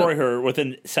 destroy her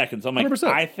within seconds? I'm like, 100%.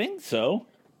 I think so.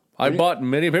 I bought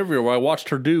many of everywhere where I watched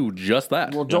her do just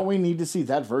that. Well, don't we need to see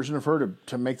that version of her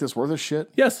to make this worth a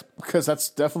shit? Yes. Because that's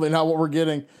definitely not what we're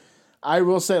getting. I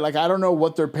will say, I don't know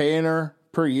what they're paying her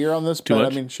per year on this, but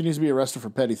much. I mean, she needs to be arrested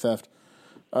for petty theft.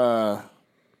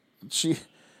 She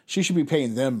should be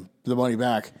paying them the money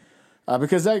back.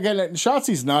 Because, again,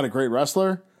 Shotzi's not a great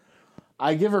wrestler.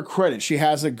 I give her credit. She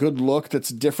has a good look that's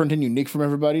different and unique from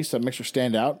everybody, so it makes her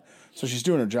stand out. So she's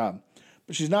doing her job.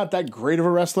 But she's not that great of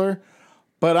a wrestler.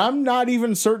 But I'm not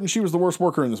even certain she was the worst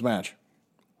worker in this match.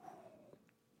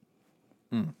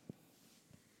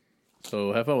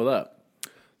 So have fun with that.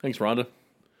 Thanks, Rhonda.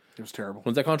 It was terrible.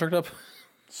 When's that contract up?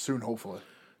 Soon, hopefully.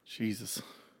 Jesus.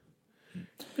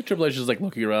 Triple H is like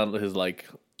looking around at his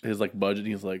budget. And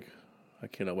he's like, I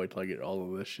cannot wait till I get all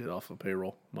of this shit off the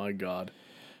payroll. My God.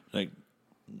 Like,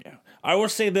 yeah. I will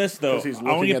say this though. I want to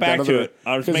looking get at back that to other- it.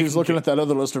 I was Because making he's looking at that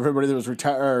other list of everybody that was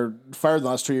fired in the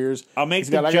last 2 years. I'll make He's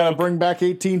the I got to joke. bring back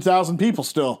 18,000 people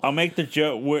still. I'll make the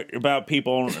joke about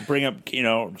people bring up,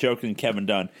 joking Kevin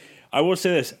Dunn. I will say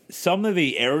this: some of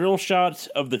the aerial shots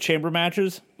of the chamber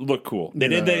matches look cool. They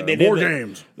did War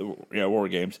Games. War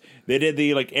Games. They did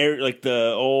the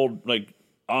the old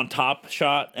on top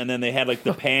shot, and then they had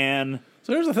the pan.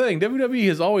 So here's the thing: WWE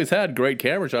has always had great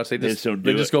camera shots. They just don't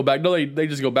do they just it. go back. No, they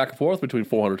just go back and forth between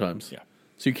 400 times. Yeah.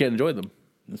 So you can't enjoy them.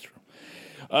 That's true.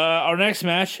 Our next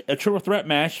match, a triple threat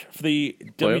match for the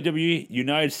WWE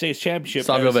United States Championship.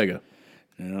 Savio Vega.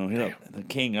 The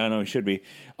king. I know he should be.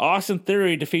 Austin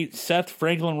Theory defeats Seth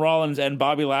Franklin Rollins and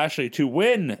Bobby Lashley to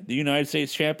win the United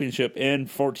States Championship in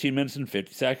 14 minutes and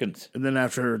 50 seconds. And then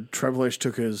after Triple H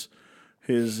took his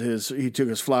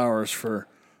flowers for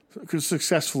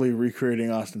successfully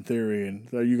recreating Austin Theory, and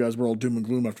you guys were all doom and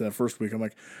gloom after that first week. I'm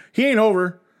like, he ain't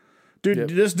over, dude.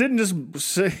 This didn't just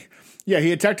say, yeah,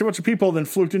 he attacked a bunch of people, then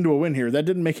fluked into a win here. That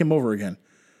didn't make him over again.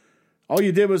 All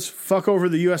you did was fuck over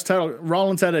the U.S. title.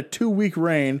 Rollins had a 2-week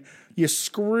reign. You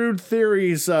screwed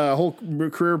Theory's whole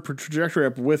career trajectory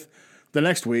up with the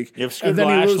next week. You've screwed and then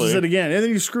he loses Lashley. it again. And then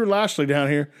you screwed Lashley down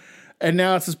here. And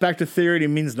now it's just back to Theory and he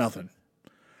means nothing.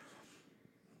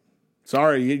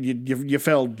 Sorry, you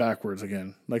failed backwards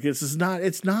again. It's not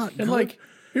And good.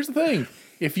 here's the thing: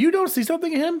 if you don't see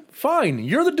something in him, fine.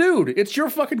 You're the dude. It's your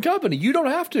fucking company. You don't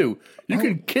have to. You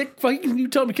can kick. You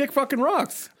tell him to kick fucking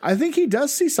rocks. I think he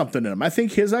does see something in him. I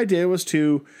think his idea was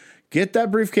to get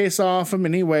that briefcase off him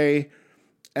anyway.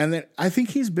 And then I think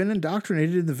he's been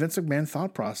indoctrinated in the Vince McMahon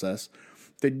thought process.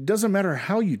 That it doesn't matter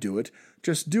how you do it,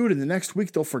 just do it, and the next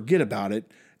week they'll forget about it,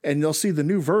 and they'll see the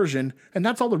new version, and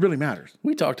that's all that really matters.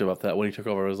 We talked about that when he took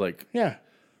over. I was like, Yeah.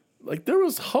 like there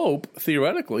was hope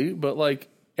theoretically, but like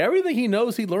everything he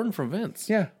knows, he learned from Vince.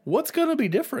 Yeah. What's gonna be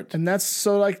different? And that's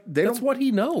so like That's what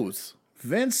he knows.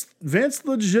 Vince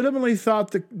legitimately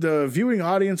thought the viewing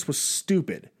audience was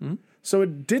stupid. So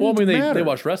it didn't Well, I mean, matter. they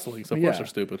watch wrestling, so of course Yeah. they're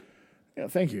stupid. Yeah,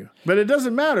 thank you. But it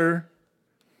doesn't matter.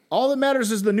 All that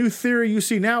matters is the new theory you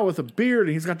see now with a beard,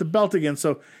 and he's got the belt again,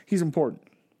 so he's important.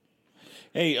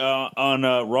 Hey, on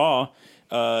Raw,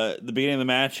 the beginning of the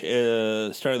match,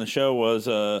 starting the show was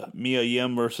Mia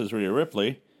Yim versus Rhea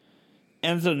Ripley.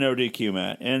 Ends in a no DQ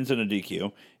match. Ends in a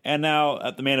DQ. And now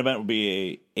at the main event will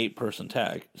be a 8-person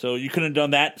tag. So you couldn't have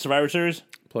done that Survivor Series,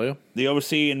 Player. the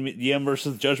OC and Yim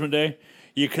versus Judgment Day.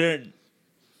 You couldn't.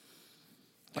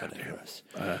 God, damn us.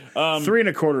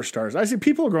 3.25 stars. I see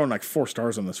people are going like 4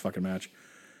 stars on this fucking match.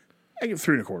 I give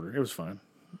 3.25. It was fine.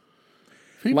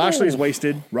 Lashley's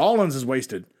wasted. Rollins is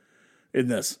wasted in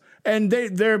this. And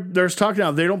there's talk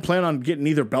now they don't plan on getting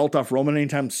either belt off Roman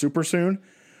anytime super soon.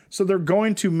 So they're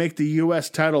going to make the U.S.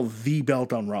 title the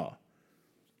belt on Raw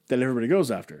that everybody goes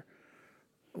after.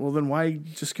 Well, then why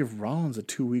just give Rollins a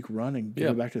 2-week run and give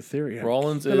it back to Theory?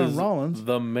 Rollins Put it on is Rollins.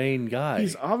 the main guy.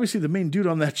 He's obviously the main dude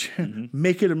on that channel.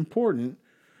 Make it important.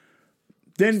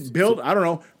 Then build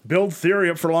Theory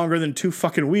up for longer than 2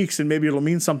 fucking weeks, and maybe it'll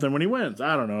mean something when he wins.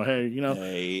 I don't know. Hey,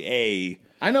 Hey.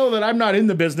 I know that I'm not in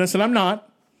the business, and I'm not.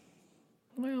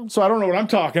 Well, So I don't know what I'm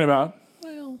talking about.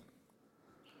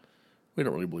 we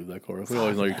don't really believe that, Corey. We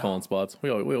always know you're calling spots. We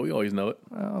always know it.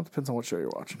 Well, it depends on what show you're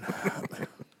watching.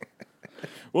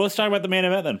 Well, let's talk about the main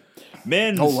event then.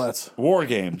 Men's let's. War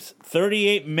Games.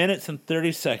 38 minutes and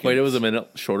 30 seconds. Wait, it was a minute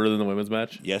shorter than the women's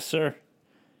match? Yes, sir.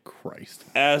 Christ.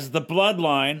 As the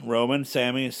Bloodline, Roman,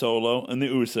 Sammy, Solo, and the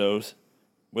Usos,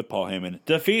 with Paul Heyman,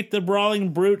 defeat the Brawling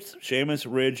Brutes, Sheamus,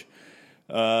 Ridge,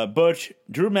 Butch,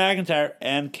 Drew McIntyre,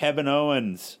 and Kevin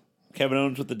Owens. Kevin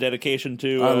Owens with the dedication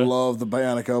to I love the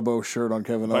Bionic Elbow shirt on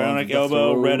Kevin Owens. Bionic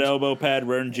Elbow, red elbow pad,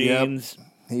 wearing jeans. Yep.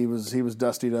 He was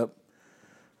dustied up.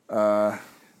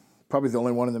 Probably the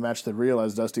only one in the match that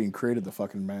realized Dusty and created the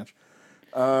fucking match.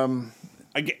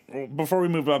 Before we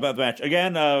move about that match,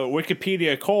 again,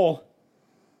 Wikipedia Cole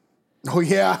Oh,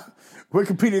 yeah.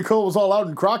 Wikipedia Cole was all out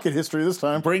in Crockett history this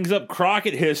time. brings up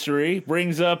Crockett history,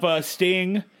 brings up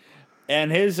Sting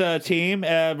and his team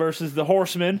versus the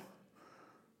Horsemen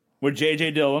with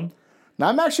J.J. Dillon. Now,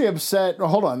 I'm actually upset. Oh,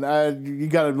 hold on. You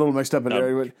got a little mixed up in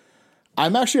there. But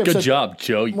I'm actually upset. Good job,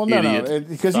 Joe, you idiot. No,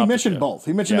 because he Stop mentioned it, both.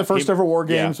 He mentioned Yeah, the first ever War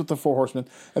Games yeah. with the Four Horsemen,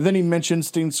 and then he mentioned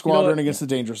Sting's Squadron what? against the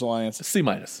Dangerous Alliance. C-.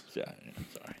 Yeah,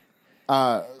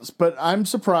 sorry. But I'm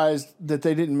surprised that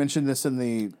they didn't mention this in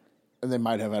the, and they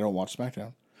might have. I don't watch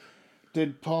SmackDown.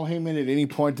 Did Paul Heyman at any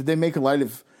point, did they make light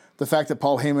of the fact that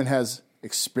Paul Heyman has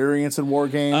experience in War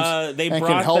Games They and brought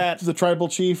can help that- the tribal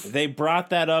chief? They brought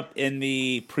that up in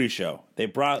the pre-show. They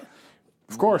brought,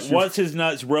 Of course. what's his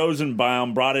nuts,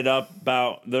 Rosenbaum brought it up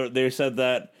about, they said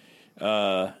that,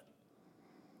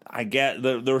 I get,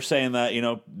 they were saying that,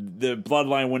 the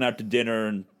Bloodline went out to dinner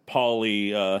and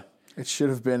Paulie, It should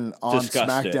have been on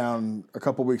discussed it. SmackDown a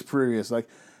couple weeks previous. Like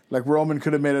Roman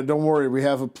could have made it. Don't worry, we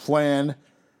have a plan.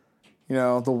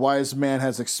 The wise man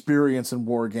has experience in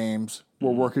War Games.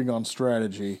 We're working on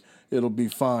strategy. It'll be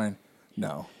fine.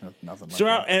 No, nothing like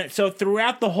that. So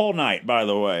throughout the whole night, by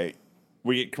the way,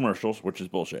 we get commercials, which is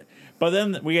bullshit. But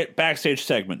then we get backstage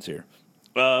segments here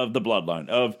of the Bloodline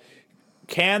of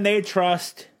can they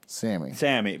trust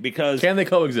Sammy? Because Can they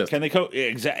coexist?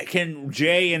 Can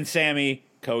Jay and Sammy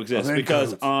coexist? Are they in Because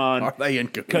cahoots? Are they in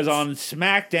cahoots? because on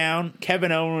SmackDown,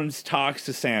 Kevin Owens talks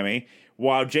to Sammy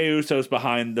while Jey Uso's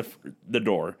behind the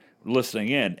door listening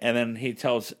in, and then he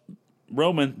tells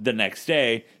Roman the next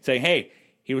day saying, "Hey,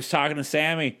 he was talking to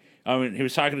Sammy. He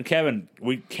was talking to Kevin.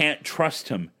 We can't trust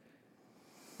him.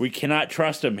 We cannot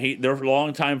trust him. They're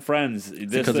longtime friends.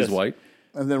 because he's white.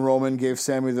 And then Roman gave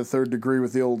Sammy the third degree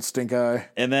with the old stink eye.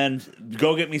 And then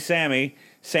go get me Sammy.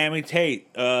 Sammy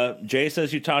Tate. Jay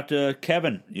says you talked to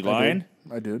Kevin. You lying?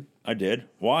 I did. I did.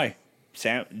 Why?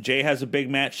 Jay has a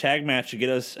big tag match to get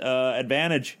us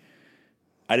advantage.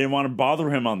 I didn't want to bother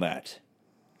him on that.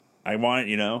 I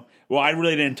wanted, Well, I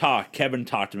really didn't talk. Kevin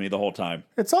talked to me the whole time.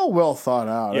 It's all well thought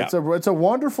out. Yeah. It's a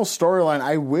wonderful storyline.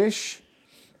 I wish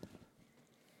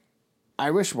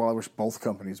both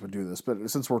companies would do this, but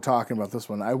since we're talking about this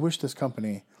one, I wish this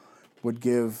company would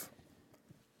give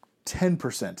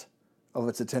 10% of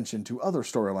its attention to other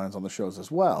storylines on the shows as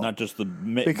well. Not just the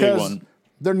big because one.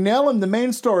 they're nailing the main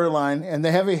storyline, and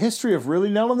they have a history of really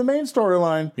nailing the main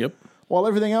storyline. Yep. While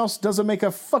everything else doesn't make a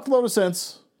fuckload of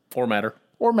sense Or matter.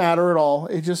 or matter at all.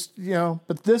 It just,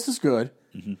 but this is good.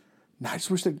 Now I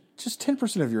just wish that just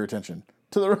 10% of your attention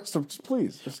to the rest of just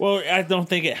please. Just, Well, I don't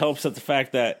think it helps that the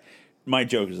fact that my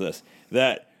joke is this: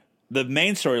 that the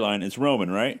main storyline is Roman,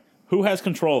 right? Who has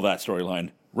control of that storyline?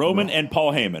 Roman and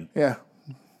Paul Heyman. yeah.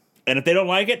 And if they don't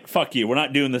like it, fuck you. We're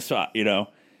not doing this. While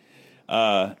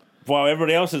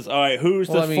everybody else is all right. Who's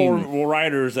Well, the I four mean-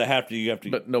 writers that have to? You have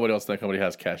to. But nobody else in that company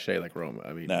has cachet like Roman.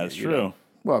 I mean, That's you true. know.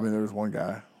 Well, I mean, there's one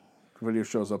guy. Video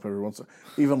shows up every once,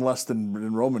 even less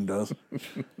than Roman does.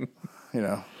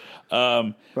 But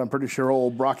I'm pretty sure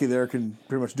old Brocky there can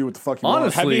pretty much do what the fuck he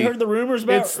wants. Have you Honestly, heard the rumors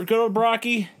about it's- good old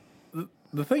Brocky?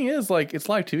 The thing is, like, it's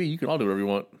live TV. You can all do whatever you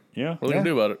want. Yeah. What are they going to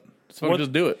do about it? So What-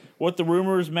 just do it. What the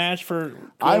rumors match for? good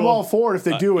I'm old- all for it if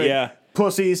they do it. yeah.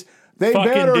 Pussies. They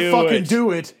Fucking better do fucking it.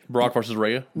 do it. Brock versus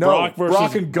Rhea. No, Brock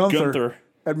versus and Gunther, Gunther.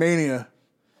 at Mania.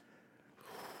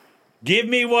 Give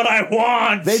me what I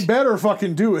want. They better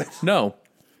fucking do it. No.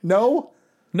 No?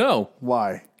 No.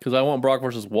 Why? Because I want Brock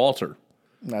versus Walter.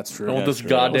 That's true. I want That's this true.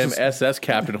 goddamn This is- SS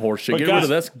captain horse shit. But Get guys- rid of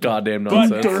this goddamn But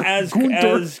nonsense. Gunther.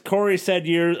 as Corey said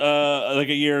like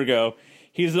a year ago,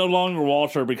 he's no longer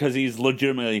Walter because he's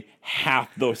legitimately half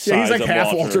the size. Yeah, he's like of half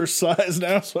Walter. Walter's size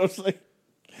now, so it's like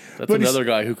That's but he's- another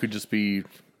guy who could just be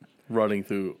running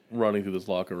through this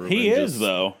locker room. He and is just-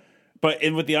 though, but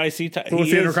with the IC title, with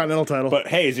the Intercontinental title. But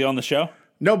hey, is he on the show?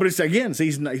 no, but it's again, see,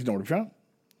 he's nowhere to be found.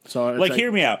 So it's Like,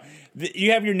 hear me out.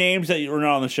 You have your names that are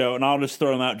not on the show, and I'll just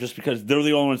throw them out just because they're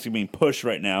the only ones being pushed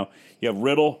right now. You have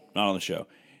Riddle, not on the show.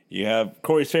 You have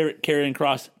Corey's favorite, Karrion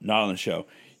Kross, not on the show.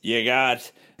 You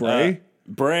got Bray?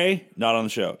 Bray, not on the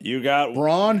show. You got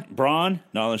Braun,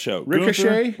 not on the show.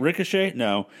 Ricochet? Gunther, Ricochet,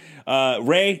 no.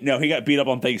 Ray, no, he got beat up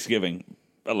on Thanksgiving,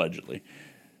 allegedly.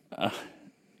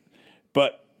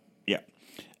 But, yeah.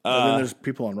 and then there's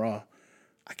people on Raw.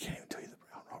 I can't even tell you the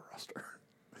Raw roster.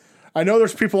 I know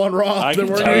there's people on Raw. I that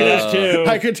can were tell you in this, it. too.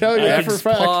 I can tell you that for a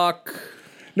fact. Pac.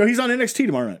 No, he's on NXT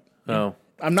tomorrow night. No.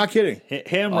 I'm not kidding.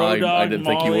 Him, I Road Dogg, didn't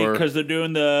think you Molly, were. because they're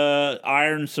doing the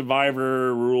Iron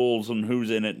Survivor rules and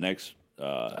who's in it next.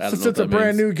 I don't Since know it's what a that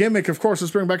brand means. new gimmick, of course,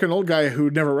 let's bring back an old guy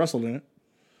who never wrestled in it.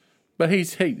 But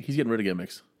he's getting rid of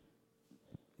gimmicks.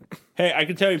 Hey, I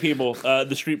can tell you people,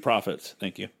 the Street Profits.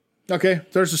 Thank you. Okay,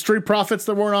 there's the Street Profits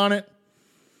that weren't on it.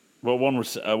 Well, one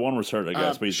was hurt, I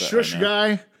guess. But he's Shush right now.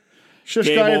 guy. Shush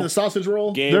Gable. guy in the sausage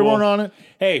roll. They Gable. weren't on it.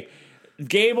 Hey,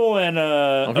 Gable and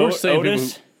we're saying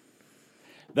Otis. people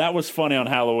That was funny on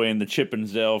Halloween. The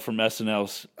Chippensdale from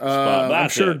SNL's spot. I'm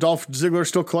That's sure it. Dolph Ziggler's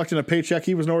still collecting a paycheck.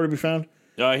 He was nowhere to be found.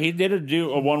 He did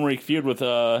do a 1 week feud with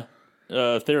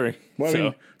Theory. Well, I So,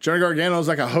 mean, Johnny Gargano's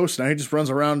like a host now. He just runs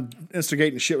around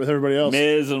instigating shit with everybody else.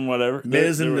 Miz and whatever.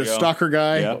 Miz There and we the go. stalker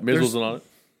guy. Yeah. Miz There's- wasn't on it.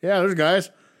 Yeah, there's guys.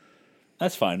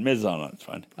 That's fine. Miz is on it. It's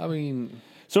fine. I mean,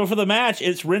 So for the match,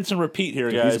 it's rinse and repeat here,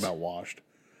 He's guys. about washed.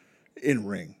 In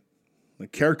ring.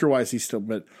 Like character wise, he's still,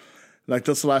 but like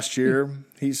this last year,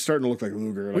 he's starting to look like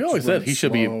Luger. we Like, always just said running he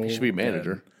should slow. be a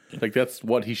manager. Like that's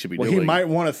what he should be Well, doing. he might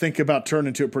want to think about turning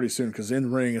into it pretty soon because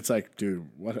in ring, it's like, dude,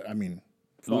 what? I mean,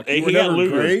 fuck, He you were got never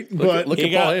Luger. great, Look, but look he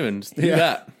at got- Paul Heyman. Just do Yeah.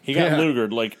 that. He got Yeah.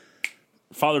 Lugered like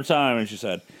Father Time, as you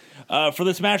said. For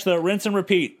this match, though, rinse and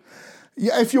repeat.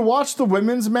 yeah, if you watch the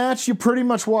women's match, you pretty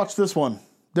much watch this one.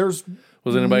 There's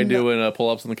Was anybody doing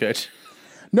pull-ups in the cage?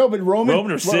 no, but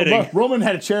Roman was sitting. Roman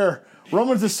had a chair.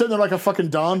 Roman's just sitting there like a fucking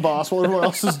Don boss while everyone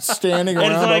else is standing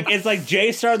And around. it's like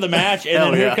Jay started the match, and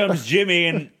Hell then here yeah. comes Jimmy,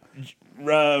 and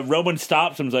Roman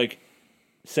stops him. He's like,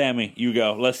 "Sammy, you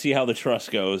go. Let's see how the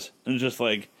trust goes." And just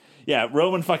like, yeah,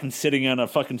 Roman fucking sitting on a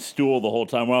fucking stool the whole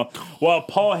time. While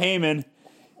Paul Heyman's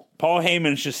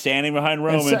just standing behind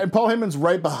Roman And Paul Heyman's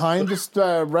right behind this,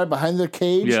 right behind the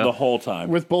cage, Yeah. the whole time.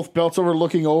 with both belts over,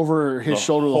 looking over his The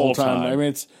shoulder the whole whole time. time. I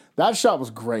mean, that shot was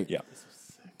great. Yeah.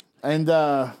 And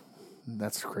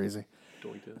that's crazy.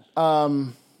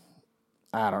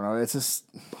 I don't know. It's just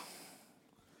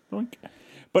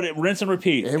But it rinse and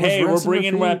repeat. It was Hey, we're rinse and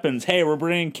bringing repeat. weapons. Hey, we're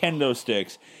bringing kendo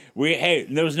sticks.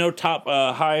 There was no top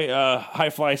high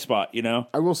fly spot. You know,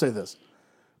 I will say this: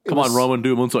 Come on, Roman,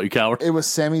 do a moonsault, you coward. it was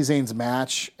Sami Zayn's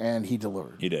match, and he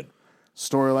delivered. he did.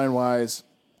 Storyline wise,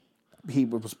 he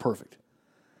was perfect.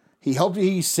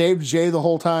 He saved Jay the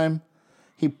whole time.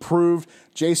 He proved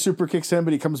Jay super kicks him,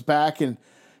 but he comes back and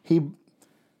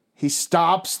he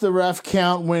stops the ref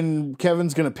count when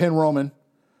Kevin's going to pin Roman.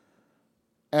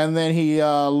 And then he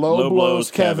low blows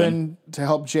Kevin to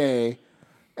help Jay.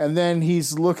 And then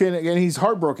he's looking again. He's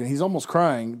heartbroken. He's almost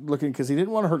crying, looking because he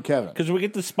didn't want to hurt Kevin. Because we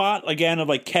get the spot again of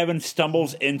like Kevin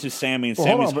stumbles into Sammy and Well,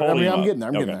 hold Sammy's on, but holding him I'm up. getting there.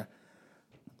 I'm getting Okay. there.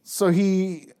 So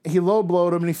he low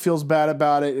blowed him and he feels bad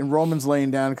about it. And Roman's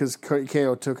laying down because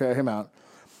KO took him out.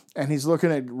 And he's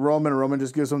looking at Roman, and Roman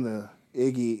just gives him the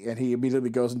Iggy, and he immediately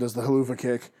goes and does the haluva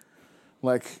kick.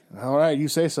 Like, all right, you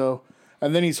say so.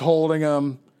 And then he's holding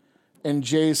him, and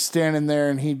Jay's standing there,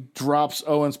 and he drops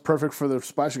Owens perfect for the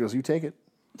splash. He goes, you take it.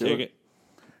 Take it.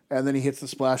 And then he hits the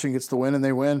splash and gets the win, and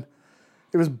they win.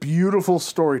 It was beautiful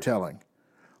storytelling.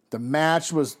 The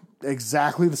match was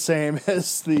exactly the same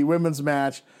as the women's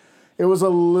match. It was a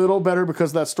little better because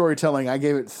of that storytelling. I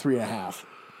gave it 3.5.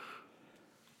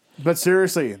 But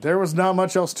seriously, there was not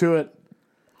much else to it.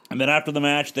 And then after the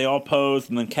match, they all pose,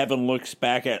 and then Kevin looks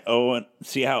back at Owen,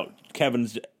 see how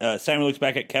Sammy looks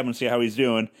back at Kevin, see how he's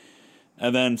doing,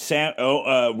 and then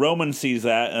Roman sees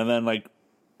that, and then like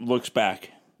looks back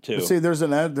too. But see, there's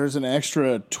an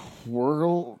extra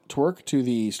twerk to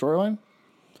the storyline,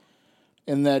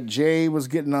 in that Jay was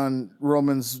getting on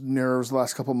Roman's nerves the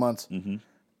last couple months,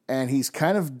 and he's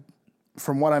kind of,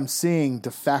 from what I'm seeing,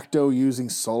 de facto using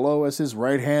Solo as his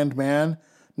right-hand man.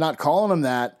 Not calling him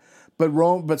that,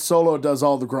 but Solo does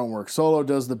all the grunt work. Solo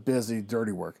does the busy,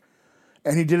 dirty work.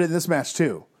 And he did it in this match,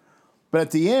 too. But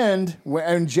at the end,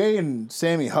 when Jay and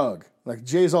Sammy hug, like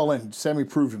Jay's all in, Sammy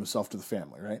proved himself to the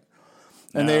family, right?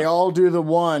 And they all do the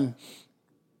one,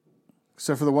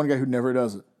 except for the one guy who never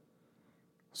does it.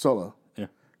 Solo. Yeah.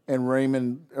 And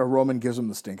Roman gives him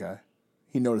the stink eye.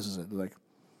 He notices it. Like,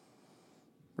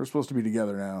 we're supposed to be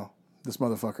together now. This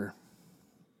motherfucker.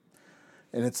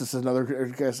 And it's just another.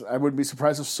 I guess I wouldn't be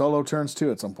surprised if Solo turns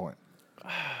too at some point.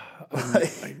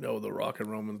 I know the Rock and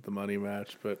Roman's the money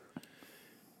match, but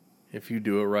if you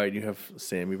do it right, you have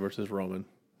Sammy versus Roman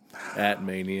at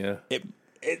Mania.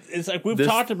 It's like we've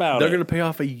talked about They're it. going to pay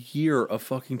off a year of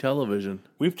fucking television.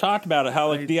 We've talked about it. How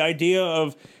like the idea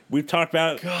of we've talked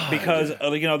about it because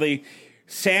the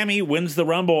Sammy wins the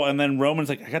Rumble, and then Roman's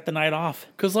like, I got the night off.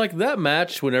 Because, like, that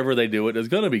match, whenever they do it, is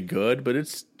going to be good, but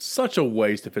it's such a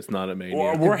waste if it's not at Mania.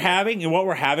 What we're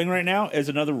having right now is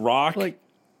another Rock.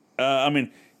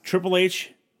 Triple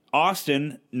H,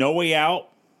 Austin, No Way Out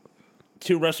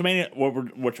to WrestleMania.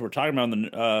 What we're talking about in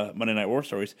the Monday Night War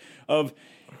Stories of.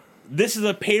 This is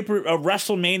a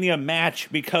WrestleMania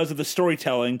match because of the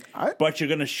storytelling, but you're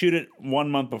going to shoot it 1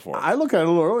 month before. I look at it a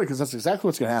little early because that's exactly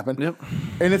what's going to happen. Yep.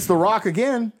 And it's The Rock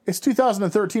again. It's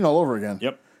 2013 all over again.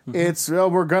 Yep. It's,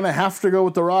 we're going to have to go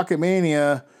with The Rock at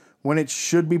Mania when it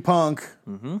should be Punk.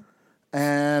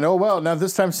 And, now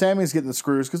this time Sammy's getting the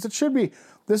screws because it should be.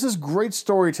 This is great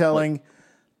storytelling,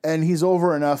 and he's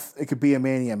over enough. It could be a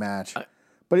Mania match.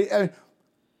 But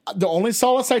the only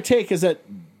solace I take is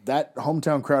that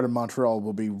hometown crowd in Montreal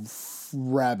will be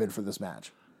rabid for this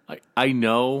match. I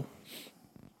know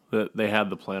that they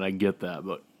have the plan. I get that.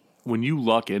 But when you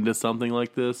luck into something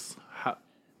like this, how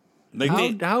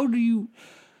do you...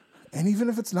 And even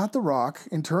if it's not The Rock,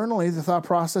 internally the thought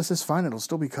process is fine. It'll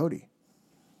still be Cody.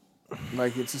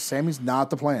 Like, it's just, Sammy's not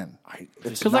the plan.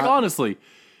 Because, honestly,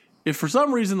 if for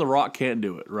some reason The Rock can't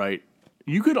do it, right,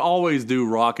 you could always do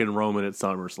Rock and Roman at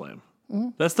SummerSlam.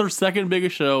 That's their second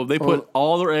biggest show. They put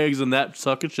all their eggs in that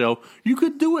second show. You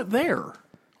could do it there.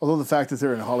 Although the fact that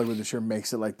they're in Hollywood this year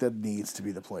makes it like that needs to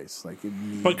be the place. Like it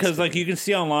needs. Because you can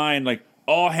see online, like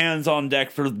all hands on deck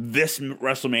for this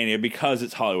WrestleMania because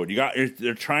it's Hollywood.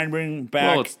 They're trying to bring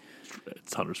back. Well,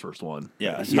 it's Hunter's first one.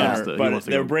 Yeah, it's Hunter, but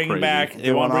they're bringing back.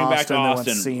 They want to bring back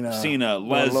Austin, Cena,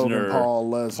 Lesnar,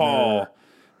 Logan Paul.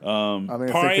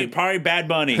 probably Bad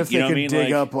Bunny. If they could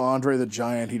dig up Andre the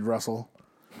Giant, he'd wrestle.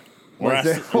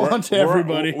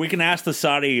 Everybody. We can ask the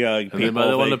Saudi people.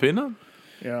 Anybody want a peanut?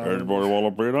 Yeah, everybody want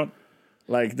a peanut?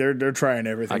 Like they're trying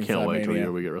everything. I can't wait till the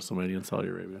year we get WrestleMania in Saudi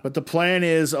Arabia. But the plan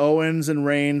is Owens and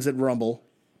Reigns at Rumble.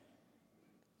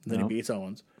 Then he beats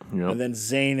Owens. Yep. And then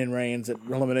Zayn and Reigns at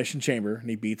Elimination Chamber, and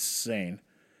he beats Zayn.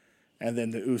 And then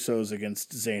the Usos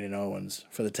against Zayn and Owens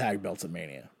for the tag belts at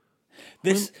Mania.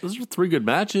 Those are 3 good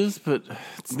matches, but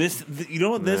you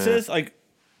know what this is? Like,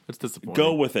 it's disappointing.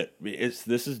 Go with it.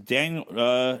 This is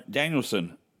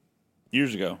Danielson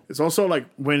years ago. It's also like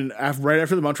right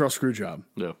after the Montreal Screwjob.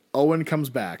 Yeah. Owen comes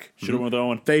back. Shoot him with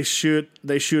Owen. They shoot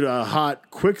a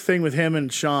hot, quick thing with him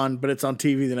and Sean, but it's on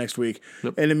TV the next week,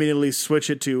 and immediately switch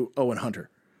it to Owen Hunter.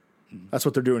 That's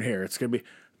what they're doing here.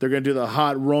 They're gonna do the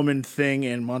hot Roman thing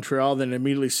in Montreal, then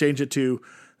immediately change it to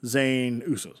Zayn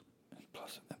Usos.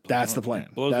 That's the plan.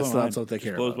 That's what they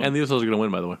care about. And the Usos are gonna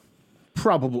win, by the way.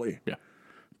 Probably. Yeah.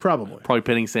 Probably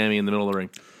pinning Sammy in the middle of the ring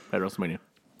at WrestleMania.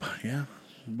 Yeah,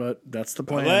 but that's the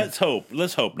plan. Let's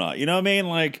hope not. You know what I mean?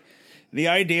 Like the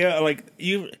idea,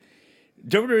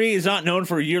 WWE is not known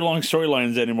for year-long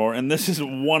storylines anymore, and this is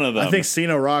one of them. I think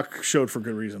Cena Rock showed for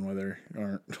good reason why they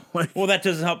aren't. Well, that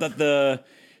doesn't help that the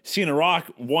Cena Rock,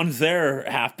 one's there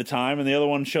half the time, and the other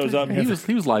one shows up.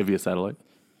 He was live via satellite.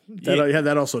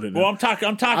 That also didn't. Well, I'm talking.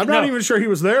 I'm not even sure he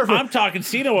was there. I'm talking.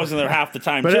 Cena wasn't there half the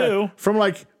time but too. From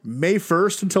like May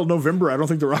 1st until November, I don't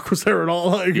think The Rock was there at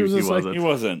all. Like, He just wasn't. He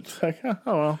wasn't. like, oh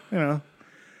well, you know.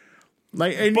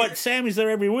 Like, and, But Sammy's there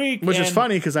every week, which is and-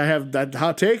 funny because I have that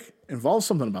hot take involves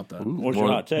something about that. What's your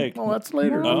hot take? Oh, that's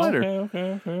later. Oh, later.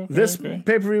 okay. This pay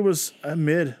per view was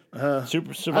mid.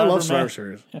 Super I Survivor love Survivor match.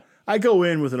 Series. I go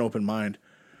in with an open mind.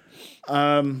 It's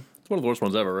one of the worst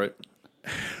ones ever, right?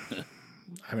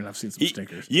 I mean, I've seen some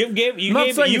stinkers. You gave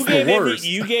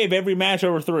every match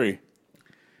over 3.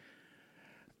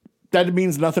 That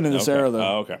means nothing in this Okay. era, though.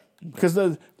 Oh, okay. Because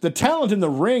the talent in the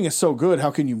ring is so good.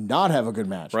 How can you not have a good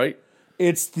match? Right?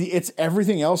 It's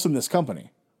everything else in this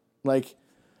company. Like,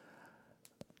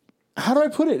 how do I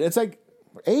put it? It's like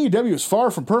AEW is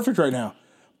far from perfect right now,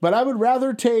 but I would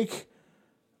rather take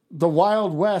the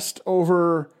Wild West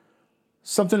over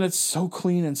something that's so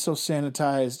clean and so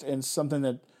sanitized and something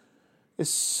that is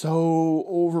so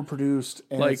overproduced.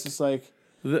 And Like- it's just like,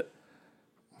 The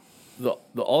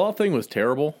All Out thing was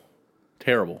terrible.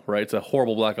 Terrible, right? It's a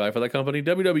horrible black eye for that company.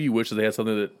 WWE wishes they had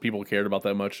something that people cared about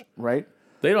that much. right?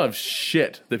 They don't have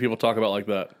shit that people talk about like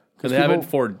that. Because they people- haven't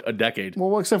for a decade.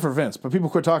 Well, except for Vince. But people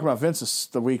quit talking about Vince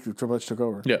the week that Triple H took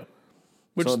over. Yeah.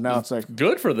 Which So now is it's like,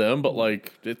 good for them, but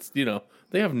like it's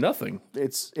they have nothing.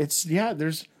 there's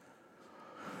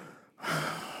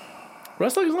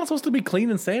Wrestling is not supposed to be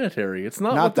clean and sanitary. It's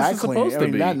not, not what this that is clean. supposed I to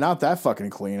mean, be. not that fucking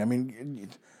clean. I mean,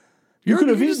 you could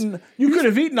have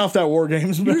eaten off that War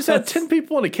Games. You just had 10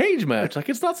 people in a cage match. Like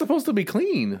it's not supposed to be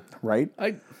clean. right?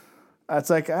 That's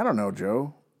like, I don't know,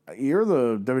 Joe. You're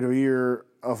the WWE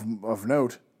of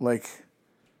note. Like,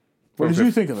 what did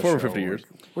you think of the show? For 50 years.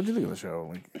 What did you think of the show?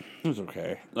 Like, It was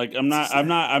okay. Like I'm not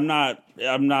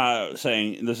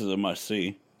saying this is a must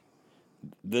see.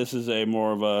 This is a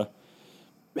more of a,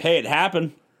 hey, it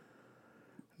happened.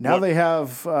 now they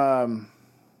have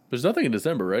There's nothing in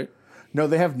December, right?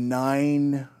 they have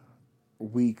 9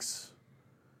 weeks.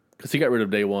 Because he got rid of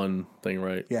day one thing,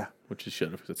 right? Yeah. Which he should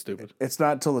have, because it's stupid. It's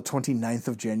not till the 29th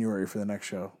of January for the next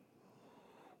show.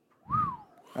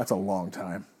 That's a long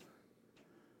time.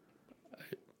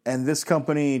 And this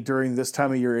company, during this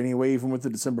time of year anyway, even with the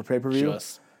December pay-per-view,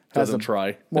 Just doesn't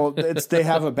try. well, they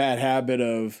have a bad habit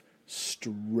of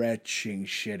stretching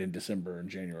shit in December and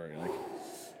January.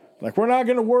 Like we're not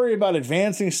going to worry about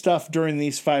advancing stuff during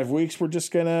these 5 weeks. We're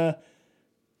just going to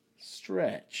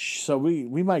stretch. So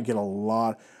we might get a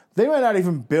lot. They might not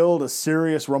even build a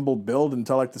serious Rumble build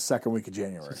until like the second week of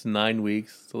January. It's 9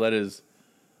 weeks. So that is.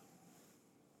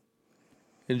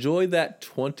 Enjoy that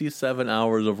 27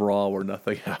 hours of Raw where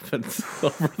nothing happens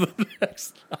over the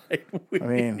next 9 weeks. I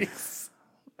mean,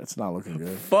 it's not looking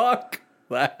good. Fuck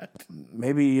that.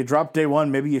 Maybe you dropped day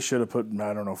one. Maybe you should have put,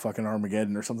 I don't know, fucking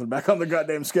Armageddon or something back on the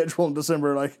goddamn schedule in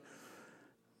December. Like,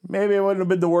 maybe it wouldn't have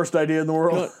been the worst idea in the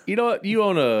world. You know what? You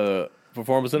own a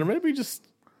performance center. Maybe just,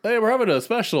 hey, we're having a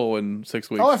special in 6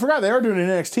 weeks. Oh, I forgot. They are doing an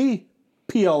NXT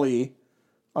PLE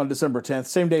on December 10th.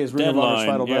 Same day as Ring of Honor's Deadline.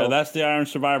 Final Yeah, Bell. that's the Iron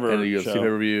Survivor and the UFC show.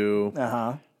 pay-per-view.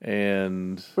 Uh-huh.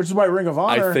 And Which is why Ring of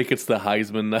Honor, I think it's the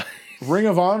Heisman night. Ring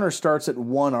of Honor starts at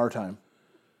 1 our time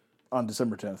on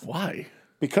December 10th. Why?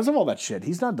 Because of all that shit.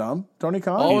 He's not dumb. Tony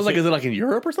Khan. Oh, is it like in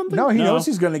Europe or something? No, he No. knows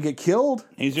he's going to get killed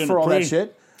He's doing for it all that pretty-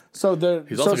 shit. So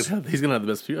He's also he's gonna have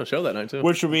the best show that night too.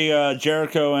 Which would be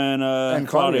Jericho and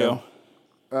Claudio.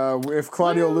 If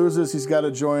Claudio loses, he's got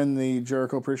to join the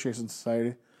Jericho Appreciation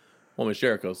Society. Well, it's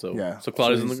Jericho, so Yeah. So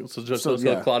Claudio's So in he's- the so,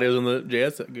 yeah. Claudio's in the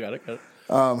JS. Got it.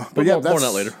 But yeah, more on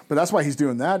that later. But that's why he's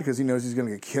doing that, because he knows he's going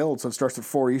to get killed. So it starts at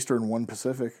 4 Eastern, 1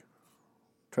 Pacific.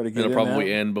 Try to get It'll in probably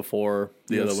now. end before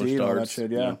the other one UFC and all that starts.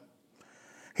 shit, yeah.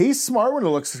 He's smart when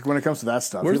it comes to that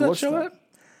stuff. Where's He that looks show smart. at?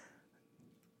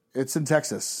 It's in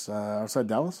Texas, outside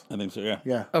Dallas. I think so, yeah.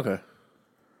 Yeah, Okay.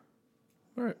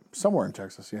 All right. somewhere in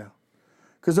Texas. Yeah,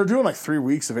 because they're doing like 3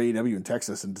 weeks of AEW in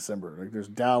Texas in December. Like there's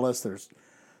Dallas, there's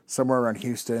somewhere around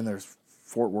Houston, there's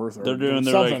Fort Worth. Or They're doing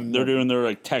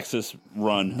their Texas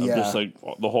run of Yeah. just like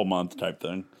the whole month type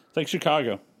thing. It's like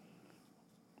Chicago.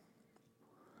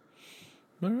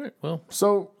 All right. Well,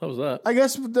 So that was that. I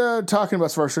guess talking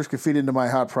about Survivor Series could feed into my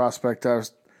hot prospect. A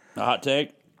hot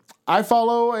take. I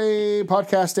follow a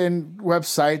podcast and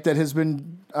website that has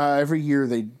been every year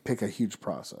they pick a huge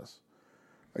process,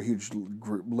 a huge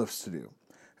group list to do,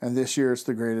 and this year it's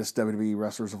the greatest WWE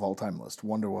wrestlers of all time list,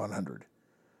 1 to 100.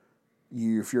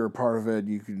 If you're a part of it,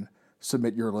 you can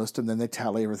submit your list, and then they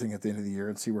tally everything at the end of the year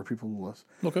and see where people list.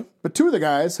 Okay. But 2 of the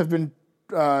guys have been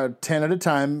 10 at a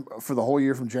time for the whole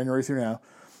year from January through now,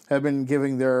 have been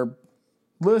giving their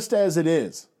list as it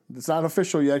is. It's not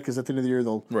official yet because at the end of the year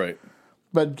they'll. Right.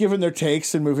 But given their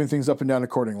takes and moving things up and down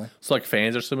accordingly. So like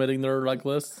fans are submitting their like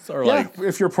lists, or Yeah, like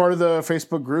if you're part of the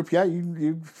Facebook group,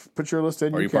 you put your list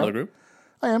in. are you part of the group?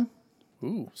 I am.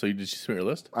 Ooh, so you just submit your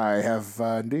list? I have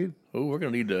indeed. Ooh, we're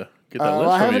gonna need to get that list.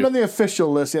 I from haven't you. done the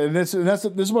official list yet, and this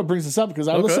is what brings this up because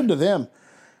I listened to them,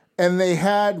 and they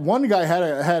had one guy had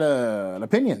an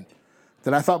opinion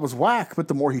that I thought was whack, but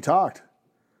the more he talked,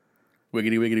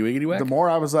 Wiggity wiggity wiggity whack. the more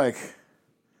I was like,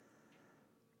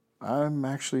 I'm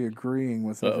actually agreeing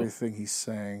with everything he's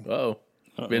saying. Oh,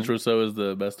 Vince Russo is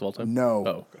the best of all time. No. Oh,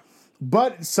 okay.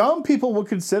 But some people would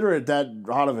consider it that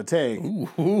hot of a take.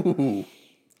 Ooh.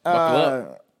 Buckle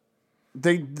up.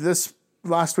 This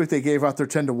last week they gave out their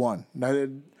 10-1. Now,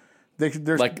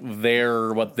 there's Like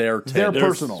their 10. Their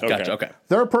personal. Gotcha. Okay.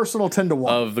 Their personal 10-1.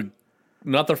 Of the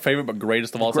not their favorite but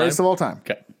greatest of all Greatest time. of all time.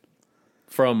 Okay.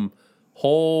 From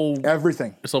whole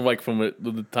Everything. so like from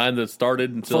the time that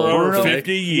started until For over today?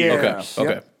 50 years. Okay.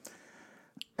 Okay. Yep.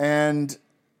 And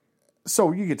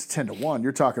so you get to 10-1.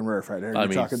 You're talking rarefied air. You're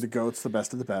mean, talking the GOATs, the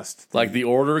best of the best. Like the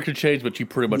order could change, but you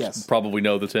pretty much Yes. probably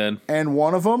know the 10 And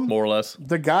one of them, more or less.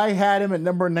 the guy had him at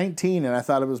number 19, and I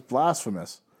thought it was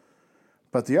blasphemous.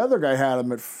 But the other guy had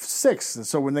him at 6. And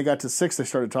so when they got to 6, they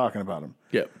started talking about him.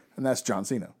 Yep. And that's John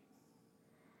Cena.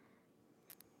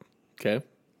 Okay.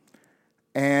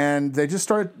 And they just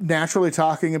start naturally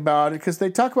talking about it because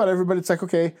they talk about everybody. It's like,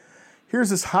 okay, here's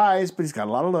his highs, but he's got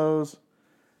a lot of lows.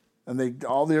 And they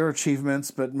all their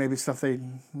achievements, but maybe stuff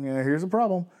here's a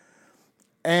problem.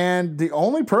 And the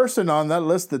only person on that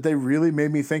list that they really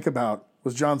made me think about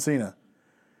was John Cena.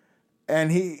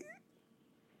 And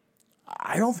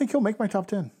I don't think he'll make my top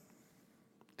 10.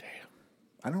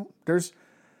 Damn.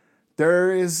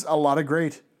 There is a lot of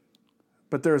great,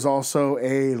 but there's also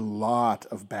a lot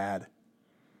of bad.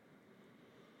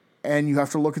 And you have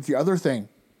to look at the other thing.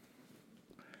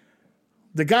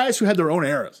 The guys who had their own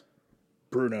eras,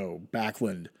 Bruno,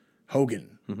 Backlund,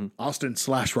 Hogan, Austin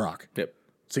 / Rock, Yep.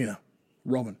 Cena,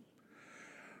 Roman.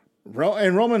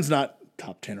 And Roman's not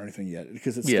top 10 or anything yet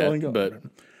because it's still in go. But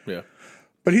yeah.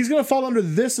 But he's going to fall under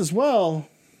this as well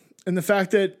in the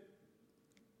fact that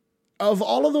of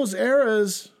all of those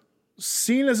eras,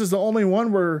 Cena's is the only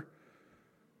one where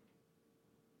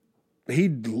he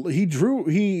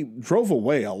drove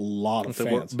away a lot of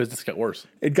fans. Business got worse.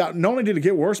 It got not only did it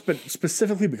get worse, but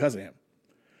specifically because of him.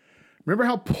 Remember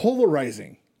how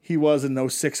polarizing he was in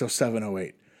 06, 07,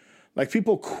 08? Like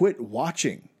people quit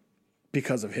watching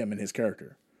because of him and his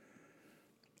character.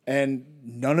 And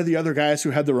none of the other guys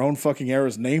who had their own fucking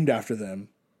eras named after them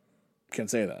can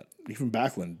say that. Even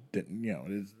Backlund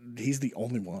didn't, he's the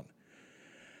only one.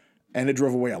 And it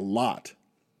drove away a lot.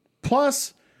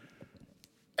 Plus,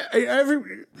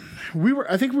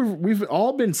 we've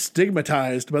all been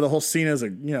stigmatized by the whole scene as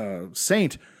a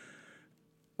saint.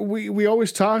 We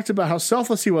always talked about how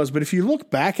selfless he was, but if you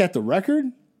look back at the record,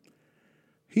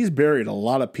 he's buried a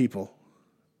lot of people.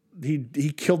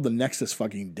 He killed the Nexus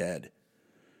fucking dead.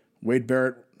 Wade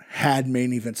Barrett had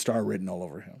main event star written all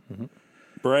over him. Mm-hmm.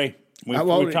 Bray, we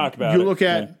talked about you it. look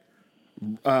at,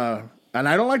 and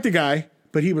I don't like the guy,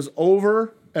 but he was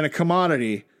over and a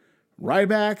commodity.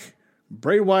 Ryback,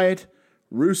 Bray Wyatt,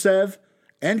 Rusev,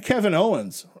 and Kevin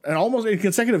Owens, and almost in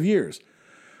consecutive years,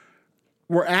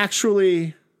 were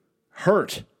actually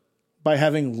hurt by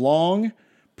having long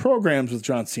programs with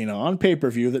John Cena on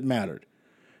pay-per-view that mattered.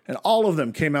 And all of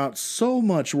them came out so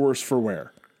much worse for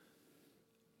wear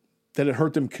that it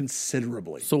hurt them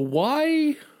considerably. So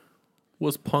why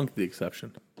was Punk the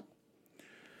exception?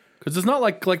 Because it's not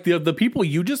like the people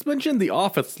you just mentioned, The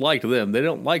Office liked them. They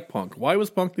don't like Punk. Why was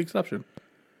Punk the exception?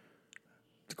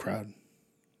 The crowd.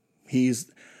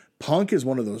 Punk is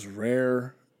one of those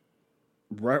rare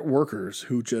workers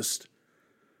who just,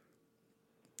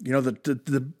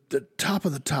 the top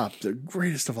of the top, the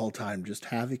greatest of all time, just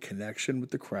have a connection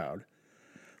with the crowd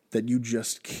that you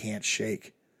just can't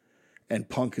shake. And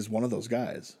Punk is one of those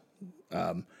guys.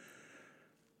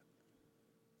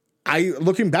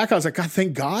 Looking back, I was like, God,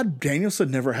 thank God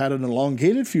Danielson never had an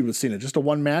elongated feud with Cena. Just a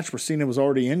one match where Cena was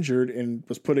already injured and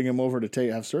was putting him over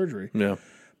to have surgery. Yeah.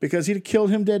 Because he'd have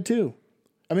killed him dead too.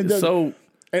 I mean, So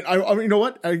and I mean, you know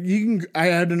what? I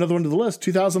add another one to the list.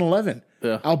 2011.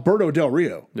 Yeah. Alberto Del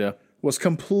Rio. Yeah. Was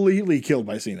completely killed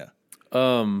by Cena.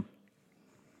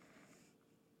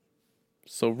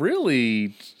 So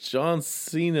really, John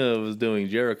Cena was doing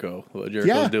Jericho. What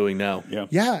Jericho's doing now. Yeah.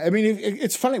 Yeah, I mean,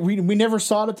 it's funny. We never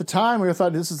saw it at the time. We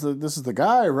thought this is the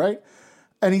guy, right?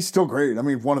 And he's still great. I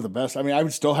mean, one of the best. I mean, I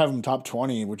would still have him top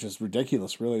 20, which is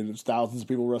ridiculous. Really, there's thousands of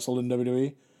people wrestled in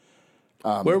WWE.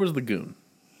 Where was the Goon?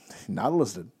 Not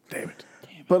listed. Damn it.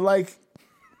 But like,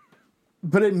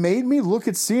 but it made me look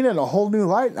at Cena in a whole new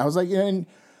light. I was like, and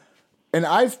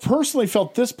I've personally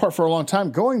felt this part for a long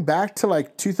time. Going back to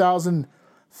like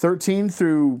 2013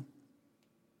 through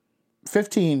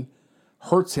 15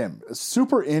 hurts him.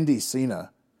 Super indie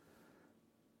Cena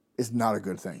is not a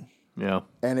good thing. Yeah.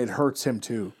 And it hurts him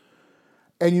too.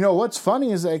 And you know what's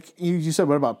funny is like you said,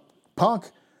 what about Punk?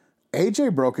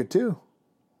 AJ broke it too.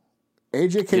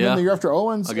 AJ came in the year after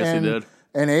Owens. I guess he did.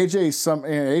 And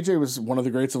AJ was one of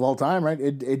the greats of all time, right?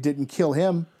 It didn't kill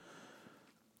him.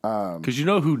 Because you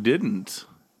know who didn't?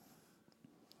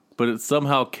 But it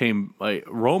somehow came like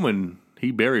Roman.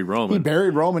 He buried Roman. He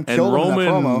buried Roman, and killed him in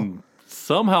that promo. Roman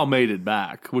somehow made it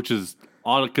back, which is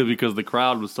odd because the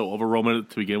crowd was so over Roman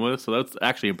to begin with. So that's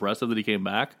actually impressive that he came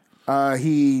back.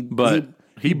 He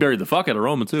buried the fuck out of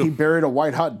Roman too. He buried a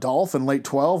white hot Dolph in late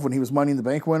 12 when he was Money in the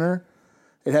Bank winner.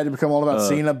 It had to become all about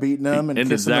Cena beating him and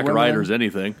into kissing Zack the women. Ryder's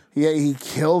anything. Yeah, he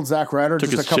killed Zack Ryder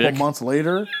just a couple months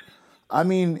later. I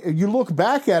mean, you look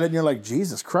back at it and you're like,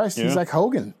 Jesus Christ, he's like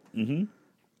Hogan. Mm-hmm.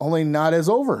 Only not as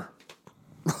over.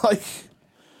 Like,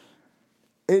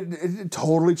 it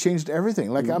totally changed everything.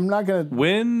 Like, I'm not going to...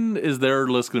 When is their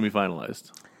list going to be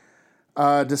finalized?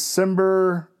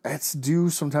 December. It's due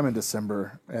sometime in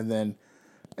December. And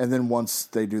then once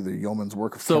they do the yeoman's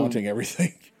work of counting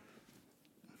everything.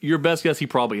 Your best guess, he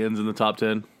probably ends in the top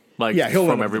 10. Like, yeah, he'll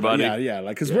from everybody. Yeah.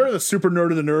 Like, because we're the super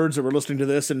nerd of the nerds that were listening to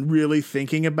this and really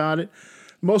thinking about it.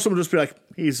 Most of them will just be like,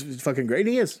 he's fucking great. And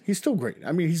he is. He's still great.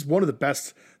 I mean, he's one of the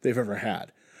best they've ever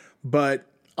had. But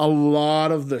a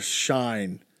lot of the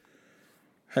shine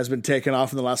has been taken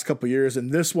off in the last couple of years.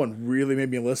 And this one really made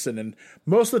me listen. And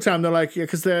most of the time they're like, yeah,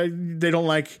 because they don't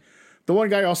like, the one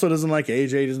guy also doesn't like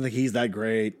AJ, doesn't think he's that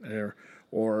great.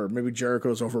 Or maybe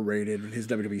Jericho's overrated in his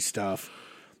WWE stuff.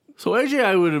 So AJ,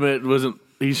 I would admit,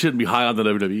 he shouldn't be high on the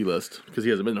WWE list because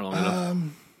he hasn't been there long enough.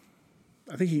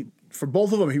 I think for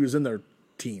both of them, he was in their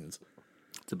teens.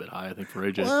 It's a bit high, I think, for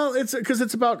AJ. Well, it's because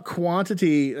it's about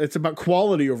quantity. It's about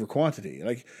quality over quantity.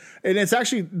 Like, and it's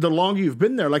actually the longer you've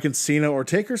been there, like in Cena or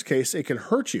Taker's case, it can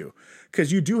hurt you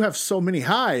because you do have so many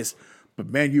highs, but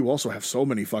man, you also have so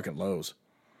many fucking lows.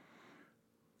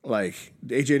 Like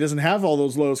AJ doesn't have all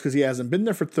those lows because he hasn't been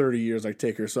there for 30 years like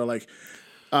Taker. So like.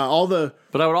 But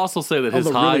I would also say that his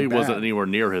high wasn't anywhere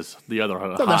near the other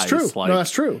highs. That's true. Like, no,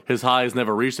 that's true. His highs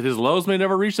never reached it. His lows may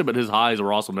never reach it, but his highs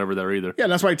were also never there either. Yeah,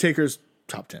 and that's why Taker's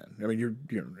top 10. I mean,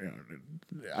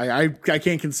 I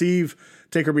can't conceive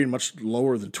Taker being much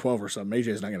lower than 12 or something.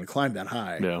 AJ's not going to climb that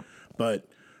high. Yeah. But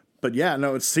yeah,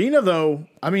 no, it's Cena though.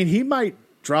 I mean, he might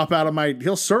drop out of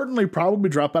he'll certainly probably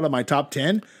drop out of my top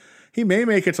 10. He may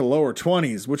make it to lower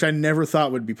 20s, which I never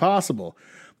thought would be possible.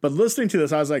 But listening to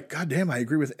this, I was like, God damn, I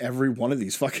agree with every one of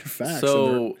these fucking facts.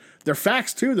 So they're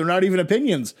facts too. They're not even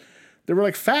opinions. They were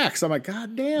like facts. I'm like,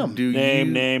 God damn.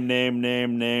 Name.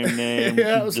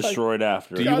 Yeah, destroyed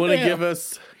after. Do you want to give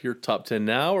us your top 10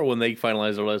 now, or when they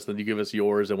finalize their list, then you give us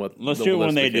yours and what? Let's do it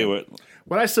when they do it.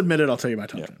 When I submit it, I'll tell you my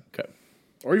top 10. Okay.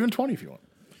 Or even 20 if you want.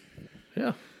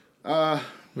 Yeah.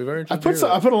 We're very I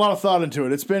put a lot of thought into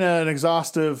it. It's been an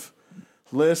exhaustive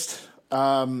list.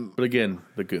 But again,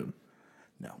 the Goon.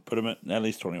 No. Put him at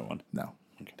least 21. No.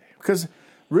 Because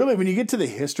really, when you get to the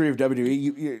history of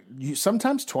WWE, you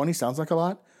sometimes 20 sounds like a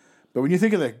lot. But when you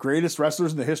think of the greatest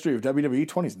wrestlers in the history of WWE,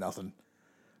 20 is nothing.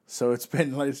 So it's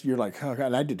been like, you're like, oh,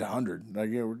 God, I did 100.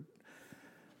 Like,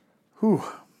 who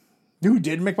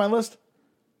did make my list?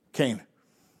 Kane.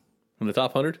 In the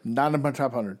top 100? Not in my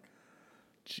top 100.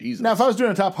 Jesus. Now, if I was doing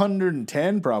a top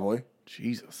 110, probably.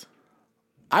 Jesus.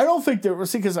 I don't think there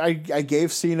was, because I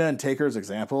gave Cena and Taker as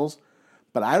examples.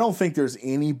 But I don't think there's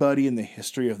anybody in the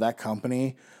history of that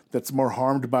company that's more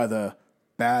harmed by the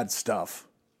bad stuff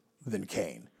than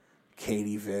Kane.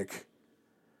 Katie Vick,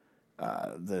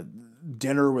 the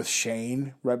dinner with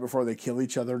Shane right before they kill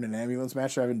each other in an ambulance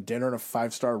match. They're having dinner in a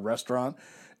 5-star restaurant,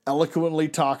 eloquently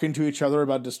talking to each other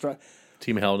about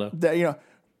Team Hell No. that,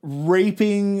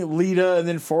 raping Lita and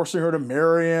then forcing her to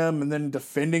marry him and then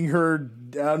defending her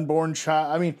unborn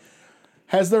child. I mean,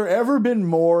 has there ever been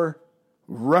more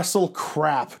wrestle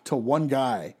crap to one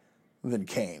guy than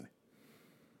Kane?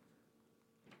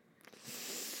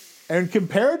 And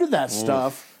compared to that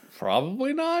stuff,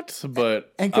 probably not,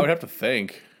 but I would have to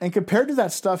think. And compared to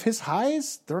that stuff, his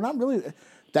highs, they're not really.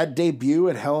 That debut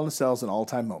at Hell in a Cell is an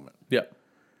all-time moment. Yeah.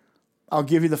 I'll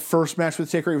give you the first match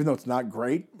with Taker, even though it's not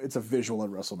great. It's a visual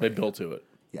in WrestleMania. They built to it.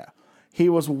 Yeah. He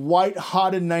was white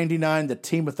hot in 99, the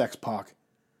team with X-Pac.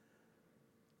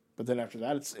 But then after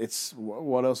that, it's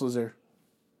what else was there?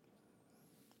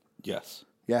 Yes.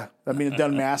 Yeah. I mean, the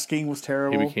unmasking was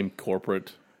terrible. He became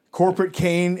corporate. Corporate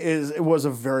Kane was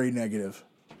a very negative.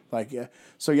 Like, yeah.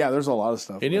 So yeah, there's a lot of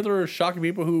stuff. Any other shocking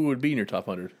people who would be in your top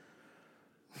 100?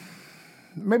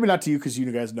 Maybe not to you because you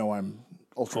guys know I'm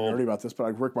ultra nerdy about this, but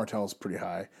like Rick Martel is pretty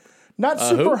high. Not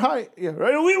super who? high. Yeah,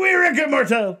 right. We Rick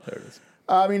Martel. There it is.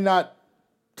 I mean, not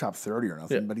top 30 or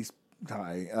nothing, Yeah. but he's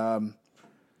high.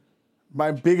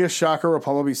 My biggest shocker will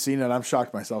probably be Cena, and I'm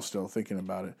shocked myself still thinking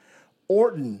about it.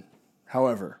 Orton,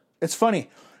 however, it's funny.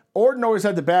 Orton always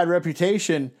had the bad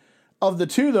reputation. Of the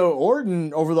two, though,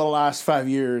 Orton over the last 5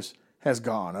 years has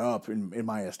gone up in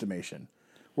my estimation,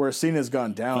 whereas Cena's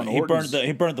gone down. He burnt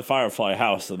the Firefly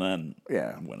house and then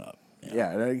went up.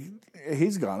 Yeah,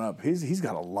 he's gone up. He's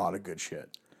got a lot of good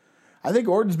shit. I think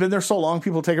Orton's been there so long,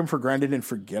 people take him for granted and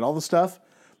forget all the stuff.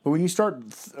 But when you start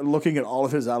looking at all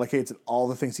of his allocates and all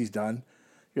the things he's done,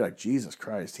 you're like, Jesus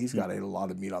Christ, he's got a lot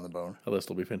of meat on the bone. That list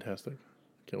will be fantastic.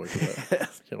 Can't wait for that.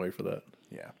 Can't wait for that.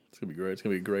 Yeah. It's going to be great. It's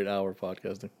going to be a great hour of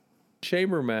podcasting.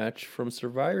 Chamber match from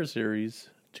Survivor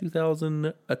Series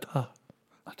 2000.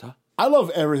 I love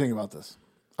everything about this.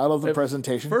 I love the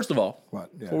presentation. First of all,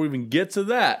 What? Yeah. before we even get to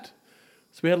that,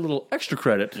 so we had a little extra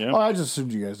credit. Yeah. Oh, I just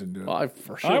assumed you guys didn't do it. I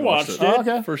for sure I watched watched it. it. Oh,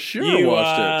 okay. For sure You,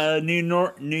 watched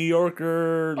it. New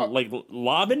Yorker, like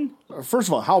lobbing? First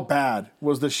of all, how bad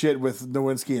was the shit with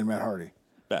Nowinski and Matt Hardy?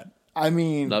 Bad. I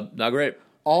mean, Not great.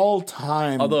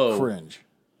 all-time Although- cringe.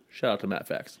 Shout out to Matt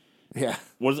Fax. Yeah.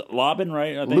 Was it lobbing,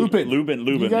 right? I think Lupin. Lupin.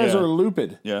 You guys yeah. are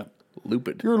lupid. Yeah.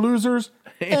 Lupid. You're losers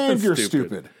and you're Stupid.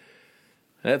 stupid.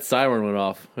 That siren went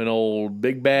off. An old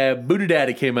big bad booty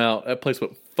daddy came out. That place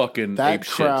went fucking That ape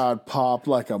crowd popped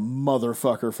like a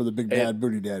motherfucker for the big bad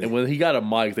booty daddy. shit. And when he got a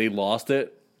mic, they lost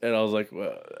it. And I was like,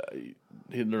 well,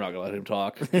 they're not going to let him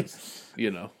talk. 'Cause,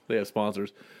 they have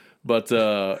sponsors. But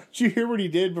Did you hear what he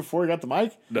did before he got the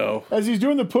mic? no, As he's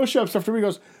doing the push-ups after he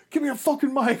goes, give me a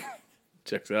fucking mic.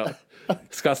 checks out.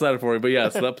 Scott Snyder for me. But yeah,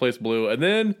 so that place blew. And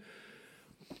then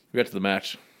we got to the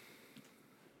match.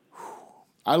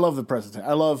 I love the presentation.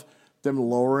 I love them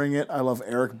lowering it. I love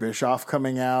Eric Bischoff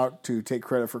coming out to take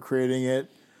credit for creating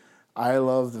it. I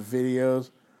love the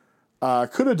videos.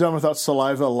 Could have done without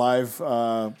Saliva live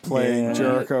playing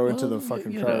Jericho into the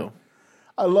fucking you card. know.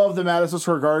 I love the Madison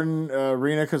Square Garden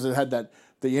arena because it had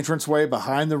the entranceway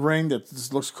behind the ring that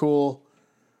just looks cool.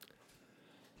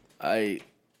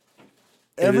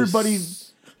 Everybody,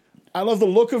 I love the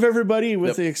look of everybody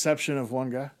with the exception of one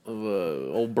guy.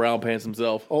 Old brown pants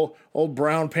himself. Old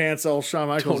brown pants, old Shawn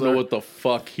Michaels. Don't know what the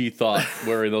fuck he thought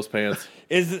wearing those pants.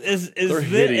 Is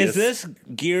hideous. this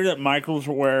gear that Michaels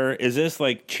wear? Is this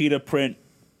like cheetah print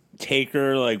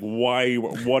taker? Like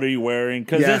what are you wearing?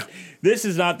 Because Yeah. this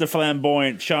is not the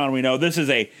flamboyant Sean we know. This is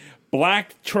a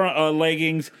black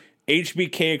leggings,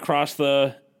 HBK across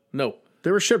the. No. They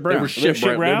were shit brown. They were shit shit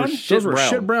brown. brown? Those were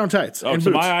shit brown tights. Oh, and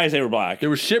to boots. my eyes they were black. They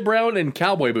were shit brown and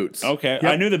cowboy boots. Okay, Yep.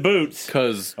 I knew the boots.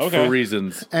 Because Okay. for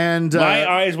reasons. And My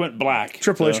eyes went black.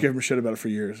 Triple H so- gave him shit about it for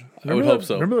years. I would hope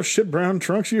so. Remember those shit brown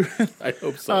trunks you had? I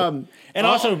hope so. And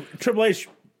also Triple H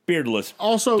beardless.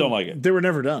 Also, Don't like it. They were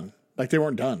never done. Like, they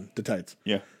weren't done, the tights.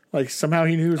 Yeah. Like, somehow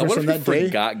he knew he was I wonder wrestling if that he day.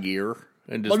 forgot gear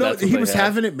and just Oh, no, that's what he they was had.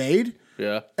 having it made,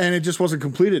 Yeah. and it just wasn't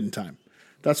completed in time.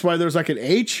 That's why there's like an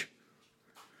H.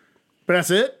 But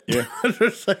that's it. Yeah.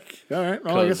 It's like, all right.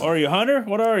 Well, I guess. Are you Hunter?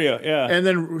 What are you? Yeah. And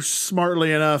then,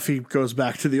 smartly enough, he goes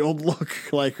back to the old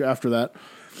look. Like after that,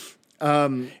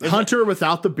 Hunter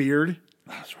without the beard.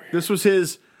 That's weird. This was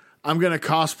his. I'm going to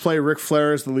cosplay Ric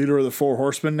Flair as the leader of the Four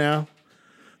Horsemen now.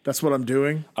 That's what I'm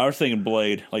doing. I was thinking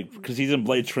Blade, like because he's in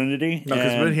Blade Trinity. No,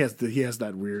 because and he has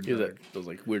that weird. He has those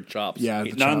like weird chops. Yeah,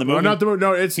 He's the not in the chop. movie? No, not the movie.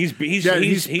 No, it's he's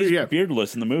yeah.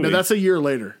 beardless in the movie. No, that's a year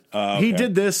later. okay. He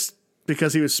did this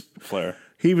because he was Flair.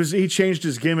 he changed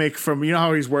his gimmick from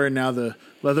how he's wearing now the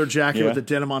leather jacket Yeah. with the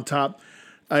denim on top.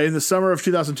 In the summer of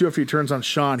 2002, after he turns on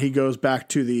Shawn, he goes back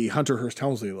to the Hunter Hearst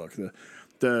Helmsley look,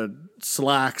 the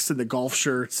slacks and the golf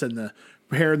shirts and the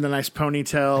hair in the nice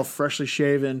ponytail, freshly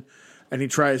shaven, and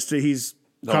he's Don't like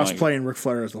cosplaying Ric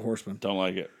Flair as the Horseman. Don't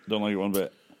like it. Don't like it one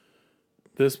bit.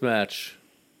 This match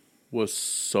was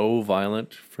so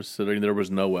violent for considering there was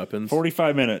no weapons.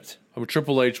 45 minutes. I mean,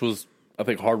 Triple H was, I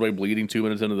think, hard way bleeding 2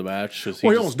 minutes into the match. Well,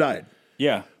 he almost died.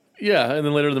 Yeah. Yeah, and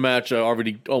then later in the match,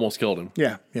 RVD almost killed him.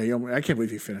 Yeah. I can't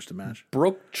believe he finished the match.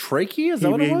 Broke trachea? Is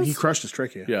that what it was? He crushed his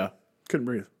trachea. Yeah. Couldn't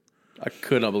breathe. I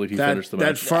could not believe he That finished the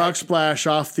match. frog splash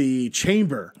off the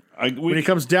chamber. When he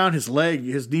comes down, his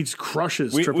knee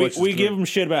crushes Triple H's we give throat. him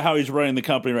shit about how he's running the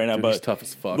company right now, but he's tough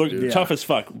as fuck, Look, dude. tough as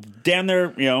fuck. Down there,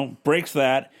 breaks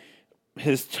that.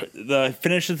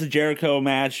 Finishes the Jericho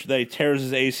match. They tears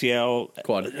his ACL,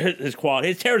 Quad. his quad.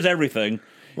 He tears everything.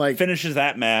 Like, finishes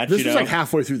that match. This was like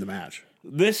halfway through the match.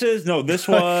 This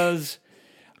was.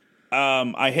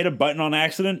 I hit a button on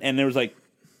accident, and there was like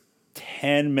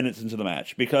 10 minutes into the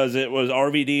match because it was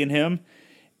RVD and him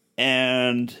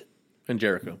and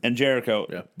Jericho.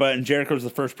 Yeah. But Jericho was the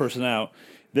first person out.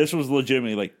 This was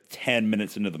legitimately like 10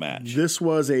 minutes into the match. This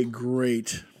was a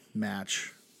great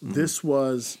match.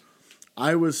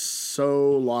 I was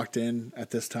so locked in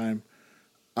at this time.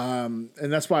 And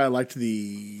that's why I liked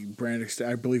the brand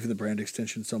I believe in the brand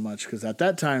extension so much, because at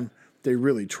that time they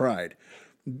really tried.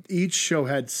 Each show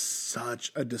had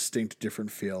such a distinct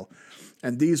different feel.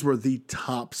 And these were the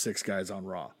top 6 guys on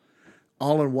Raw.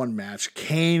 All in one match.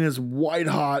 Kane is white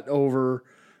hot over.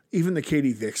 Even the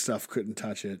Katie Vick stuff couldn't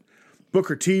touch it.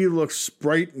 Booker T looks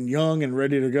bright and young and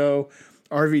ready to go.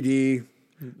 RVD,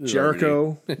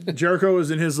 Jericho. Jericho is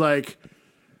in his like,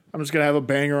 I'm just going to have a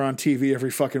banger on TV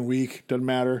every fucking week. Doesn't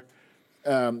matter.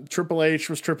 Triple H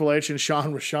was Triple H and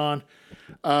Shawn was Shawn.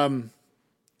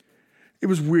 It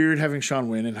was weird having Shawn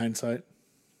win in hindsight.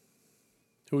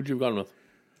 Who would you have gone with?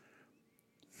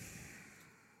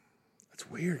 That's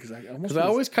weird because I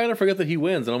always kind of forget that he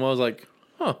wins, and I'm always like,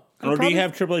 huh. Or do you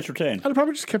have Triple H retain? I'd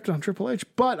probably just kept it on Triple H,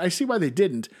 but I see why they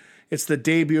didn't. It's the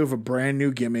debut of a brand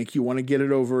new gimmick. You want to get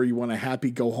it over. You want a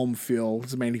happy go home feel.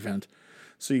 It's a main event,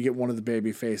 so you get one of the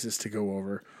baby faces to go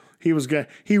over. He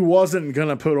wasn't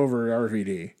gonna put over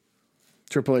RVD.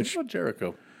 Triple H. What about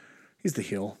Jericho? He's the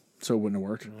heel, so it wouldn't have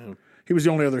worked. Yeah. He was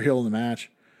the only other heel in the match.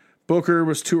 Booker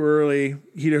was too early.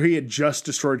 He had just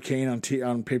destroyed Kane on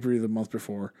pay-per-view the month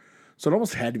before, so it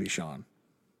almost had to be Shawn.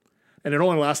 And it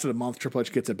only lasted a month. Triple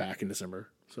H gets it back in December.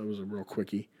 So it was a real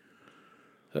quickie.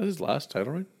 Is that his last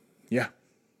title reign? Yeah.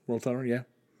 World title reign, yeah.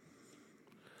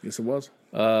 Yes, it was.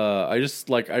 I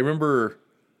remember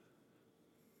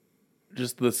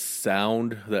just the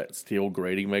sound that steel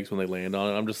grating makes when they land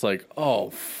on it. I'm just like, oh,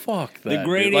 fuck that. The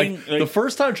grating. Like, the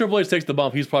first time Triple H takes the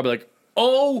bump, he's probably like,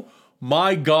 oh,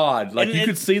 my God. Like, you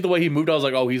could see the way he moved. I was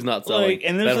like, oh, he's not selling.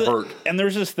 That hurt. And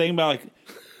there's this thing about,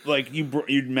 like you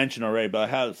mentioned already about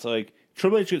how it's like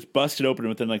Triple H gets busted open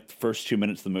within like the first 2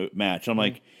 minutes of the match. I'm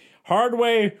like, hard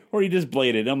way or he just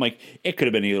bladed. I'm like, it could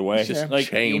have been either way. Just like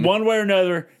chain. One way or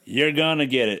another, you're gonna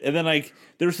get it. And then like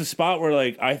there's a spot where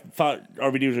like I thought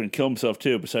RVD was gonna kill himself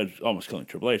too, besides almost killing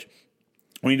Triple H.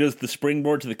 When he does the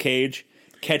springboard to the cage,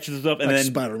 catches it up, and like then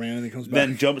Spider-Man, and he comes back.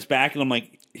 Then jumps back, and I'm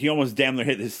like, he almost damn near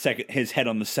hit his head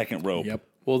on the second rope. Yep.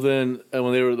 Well, then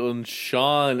when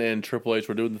Shawn and Triple H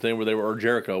were doing the thing where or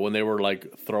Jericho, when they were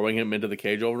like throwing him into the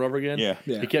cage over and over again, yeah.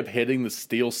 He kept hitting the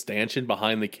steel stanchion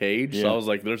behind the cage. Yeah. So I was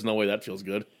like, "There's no way that feels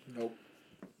good." Nope.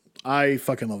 I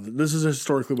fucking love it. This is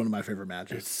historically one of my favorite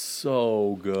matches. It's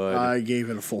so good. I gave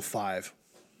it a full 5.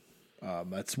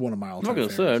 That's one of my all-time I'm not gonna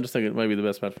favorites. say. I'm just thinking it might be the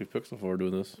best match we've picked so far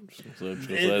doing this. I'm just gonna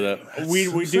say that.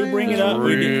 We do bring it up.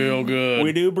 Real good.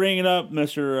 We do bring it up,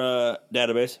 Mr.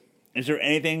 Database. Is there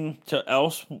anything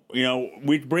else? You know,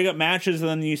 we bring up matches and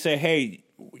then you say, hey,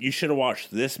 you should have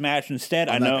watched this match instead.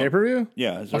 On I know. that pay-per-view?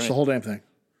 Yeah. Watch the whole damn thing.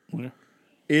 Okay.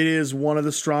 It is one of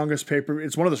the strongest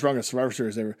It's one of the strongest Survivor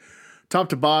Series ever. Top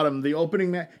to bottom, the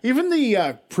opening match, even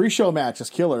the pre-show match is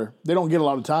killer. They don't get a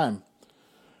lot of time.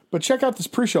 But check out this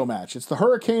pre-show match. It's the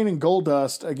Hurricane and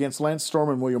Goldust against Lance Storm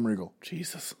and William Regal.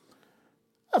 Jesus.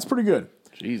 That's pretty good.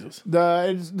 Jesus.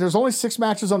 There's only 6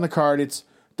 matches on the card. It's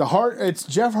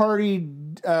Jeff Hardy,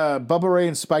 Bubba Ray,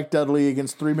 and Spike Dudley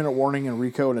against 3 Minute Warning and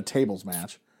Rico in a tables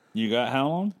match. You got how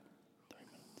long?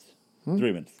 3 minutes.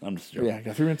 3 minutes. I'm just joking. Yeah, I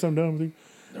got 3 minutes. I'm done with you.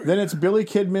 Then it's Billy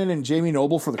Kidman and Jamie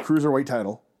Noble for the Cruiserweight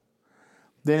title.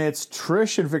 Then it's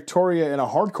Trish and Victoria in a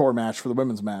hardcore match for the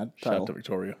women's title. Shout out to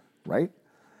Victoria. Right?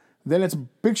 Then it's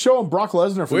Big Show and Brock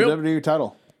Lesnar for the WWE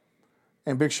title.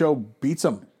 And Big Show beats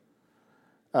him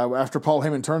after Paul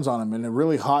Heyman turns on him in a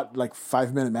really hot,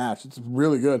 5-minute match. It's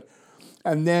really good.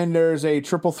 And then there's a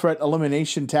triple threat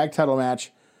elimination tag title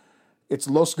match. It's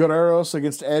Los Guerreros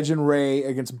against Edge and Ray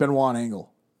against Benoit and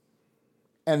Angle.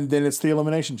 And then it's the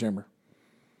Elimination Chamber.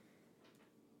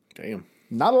 Damn.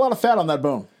 Not a lot of fat on that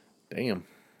bone. Damn.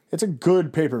 It's a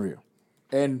good pay-per-view.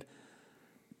 And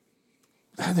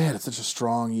they had such a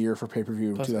strong year for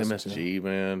pay-per-view. Plus MSG,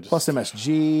 man. Plus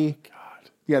MSG. God.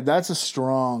 Yeah, that's a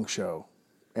strong show.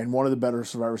 And one of the better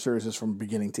Survivor Series is from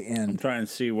beginning to end. I'm trying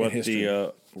to see what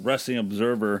the Wrestling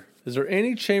Observer. Is there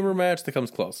any chamber match that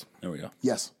comes close? There we go.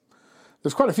 Yes.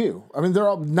 There's quite a few. I mean, they're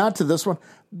all not to this one.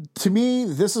 To me,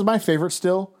 this is my favorite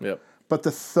still. Yep. But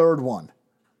the third one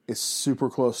is super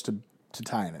close to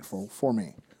tying it for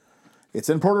me. It's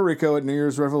in Puerto Rico at New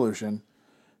Year's Revolution.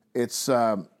 It's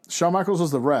Shawn Michaels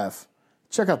was the ref.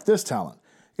 Check out this talent.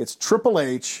 It's Triple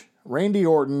H, Randy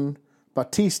Orton,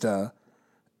 Batista,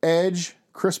 Edge,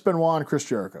 Chris Benoit, and Chris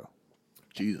Jericho.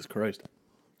 Jesus Christ.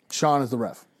 Shawn is the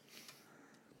ref.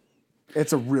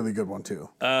 It's a really good one, too.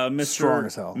 Strong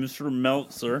as hell. Mr.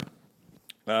 Meltzer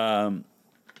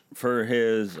for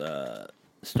his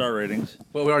star ratings.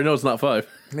 Well, we already know it's not 5.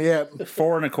 Yeah.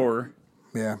 4.25.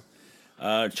 Yeah.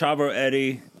 Chavo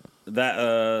Eddie, that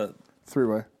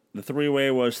 3-way. the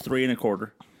 3-way was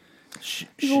 3.25.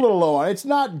 He's a little low on it. It's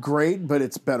not great, but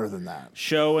it's better than that.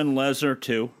 Show and Lesnar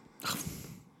 2.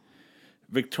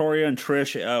 Victoria and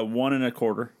Trish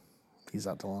 1.25. He's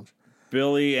out to lunch.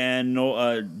 Billy and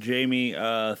Jamie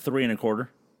 3.25.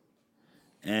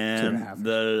 And 2.5.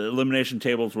 the elimination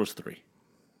tables was 3.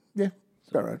 Yeah.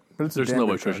 It's all right. But it's a There's damn no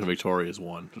way good Trish card. and Victoria is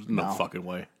 1. There's no fucking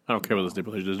way. I don't care what the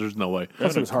stipulation is. There's no way.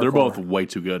 Plus it was They're hardcore. both way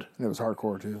too good. It was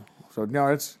hardcore too. So no,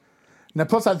 it's now.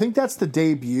 Plus, I think that's the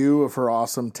debut of her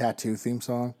awesome tattoo theme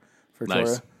song, Victoria.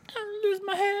 Nice. I lose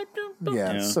my head.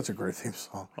 Yeah, it's such a great theme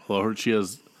song. Although she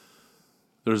has,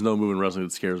 there's no move in wrestling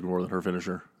that scares me more than her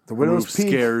finisher. The Widow's move Peak.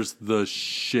 scares the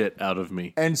shit out of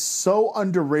me. And so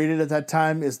underrated at that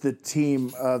time is the team,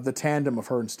 the tandem of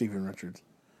her and Steven Richards.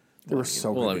 They were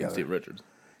so Well, good I mean, together. Steve Richards.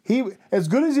 He, as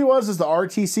good as he was as the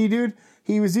RTC dude,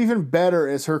 he was even better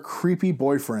as her creepy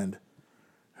boyfriend,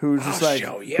 who's just like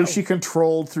show you. who she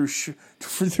controlled through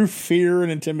through fear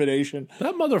and intimidation.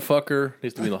 That motherfucker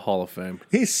needs to be in the Hall of Fame.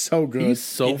 He's so good. He's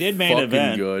so He did main fucking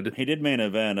event. good. He did main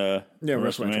event.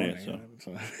 WrestleMania. So.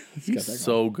 So, He's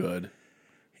so good.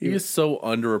 He is so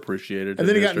underappreciated. and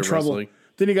then he got in history of trouble. wrestling.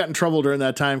 Then he got in trouble during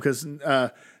that time because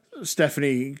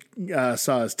Stephanie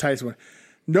saw his tights. Went.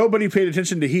 Nobody paid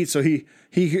attention to Heat, so he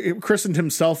christened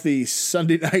himself the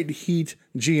Sunday Night Heat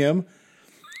GM,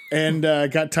 and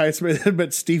got tights,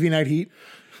 but Stevie Night Heat.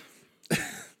 And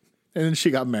then she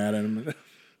got mad at him.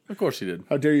 Of course he did.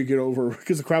 How dare you get over?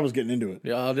 Because the crowd was getting into it.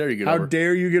 Yeah, how dare you get How over?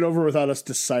 dare you get over without us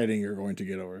deciding you're going to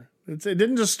get over? It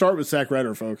didn't just start with Zack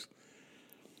Ryder, folks.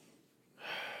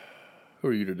 Who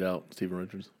are you to doubt, Steven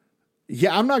Richards?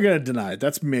 Yeah, I'm not going to deny it.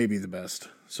 That's maybe the best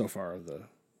so far of the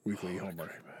weekly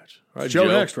homework. All right, Joe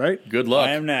next, right? Good luck.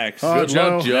 I am next. Oh, Good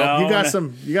luck, Joe. No, You got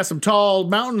no. some tall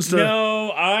mountains to. No,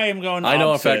 I am going. I know.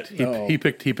 In opposite. fact, he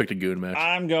picked a goon match.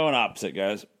 I'm going opposite,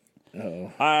 guys.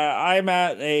 I'm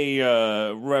at a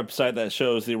website that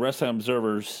shows the Wrestling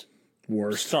Observer's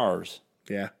Worst. stars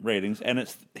Yeah. ratings,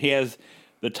 and he has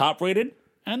the top rated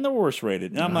and the worst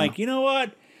rated. And I'm like, you know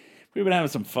what? We've been having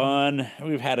some fun.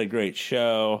 We've had a great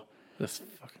show. This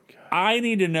fucking guy. I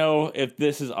need to know if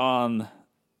this is on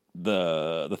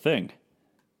the thing.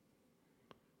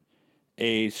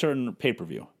 A certain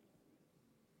pay-per-view.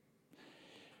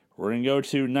 We're going to go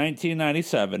to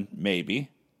 1997, maybe.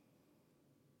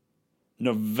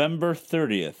 November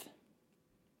 30th.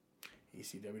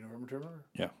 ECW November Terminator?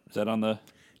 Yeah. Is that on the...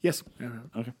 Yes.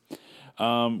 Okay.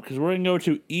 Because we're going to go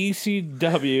to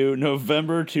ECW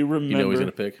November to Remember. You know he's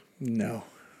gonna pick. No.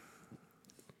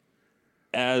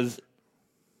 As...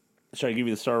 Should I give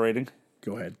you the star rating?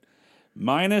 Go ahead.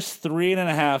 Minus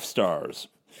 3.5 stars.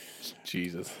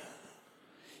 Jesus.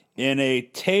 In a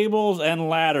tables and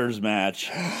ladders match,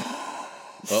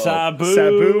 Sabu,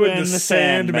 Sabu and the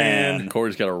Sandman.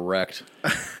 Corey's got a wrecked.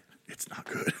 It's not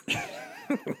good.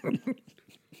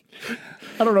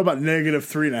 I don't know about negative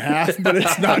 3.5, but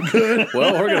it's not good.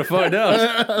 Well, we're gonna find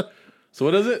out. So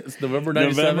what is it? It's November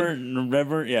 97.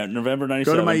 November 97.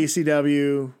 Go to my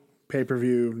ECW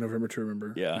pay-per-view November to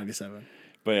Remember. Yeah. 97.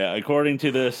 But yeah, according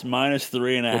to this, minus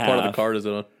 3.5. What part of the card is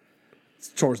it on? It's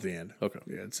towards the end. Okay.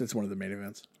 Yeah, it's one of the main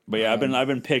events. But yeah, I've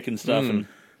been picking stuff and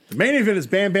The main event is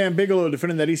Bam Bam Bigelow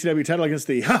defending that ECW title against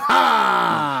the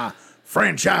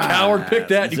franchise. Coward, pick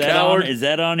that, is you that coward. is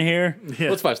that on here?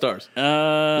 What's 5 stars?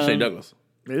 Shane Douglas.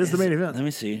 It is the main event. Let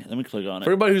me see. Let me click on For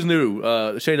it. everybody who's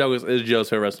new, Shane Douglas is Joe's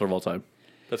favorite wrestler of all time.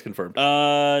 That's confirmed.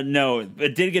 No,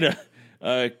 it did get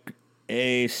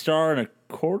a star and a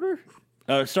quarter.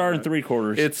 Star and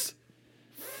 3/4. It's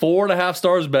 4.5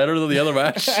 stars better than the other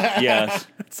match. Yes.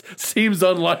 Seems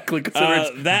unlikely considering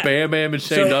it's that- Bam Bam and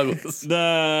Shane Douglas.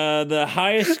 The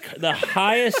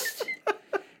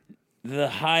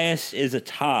highest is a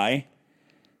tie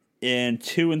in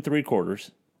 2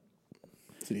 3/4.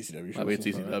 It's an ECW show. I mean, it's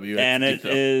ECW. And it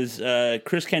It's is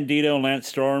Chris Candido and Lance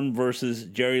Storm versus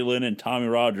Jerry Lynn and Tommy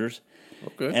Rogers.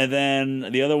 okay. And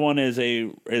then the other one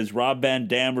is Rob Van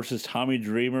Dam versus Tommy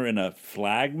Dreamer in a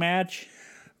flag match.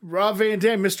 Rob Van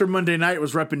Dam, Mr. Monday Night,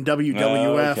 was repping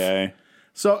WWF. Okay.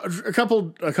 So a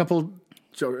couple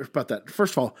jokes about that.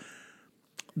 First of all,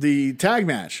 the tag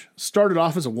match started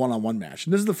off as a one-on-one match,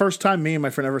 and this is the first time me and my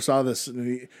friend ever saw this.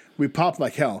 And we popped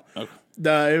like hell. Okay.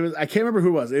 I can't remember who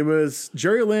it was. It was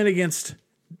Jerry Lynn against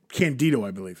Candido,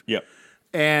 I believe. Yep.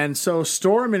 And so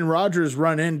Storm and Rogers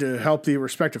run in to help the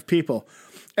respective people,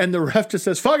 and the ref just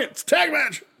says, "Fuck it, it's a tag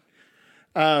match."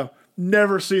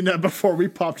 Never seen that before. We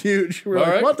popped huge. We're All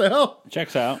like, right. "What the hell?"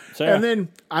 Checks out. So, yeah. And then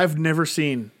I've never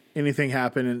seen anything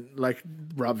happen like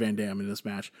Rob Van Dam in this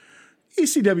match.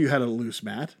 ECW had a loose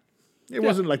mat. It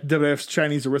wasn't like WWF's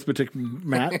Chinese arithmetic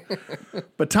mat.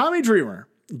 But Tommy Dreamer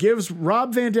gives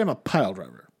Rob Van Dam a pile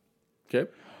driver.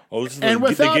 Okay. Oh, this is And the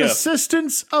without gift.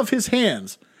 assistance of his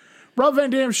hands, Rob Van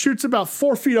Dam shoots about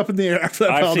 4 feet up in the air after that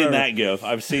pile I've seen driver. that gif.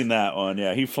 I've seen that one.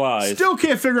 Yeah, he flies. Still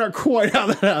can't figure out quite how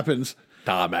that happens.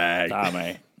 Tommy.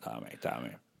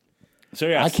 Tommy. So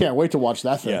yeah, I can't wait to watch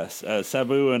that thing. Yes,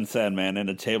 Sabu and Sandman in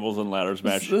a tables and ladders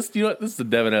match. This is the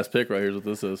Devin S pick right here. Is what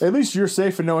this is. At least you're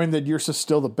safe in knowing that yours is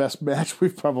still the best match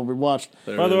we've probably watched.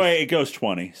 There By it the is. way, it goes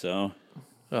 20. So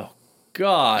Oh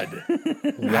God!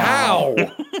 Wow!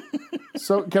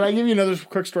 So, can I give you another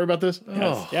quick story about this?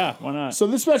 yeah, why not? So,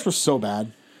 this match was so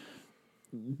bad.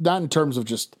 Not in terms of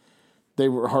just they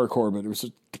were hardcore, but it was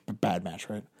a bad match,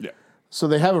 right? Yeah. So,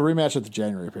 they have a rematch at the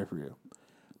January pay per view.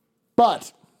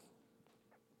 But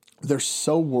they're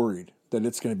so worried that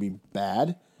it's going to be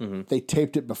bad, they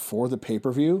taped it before the pay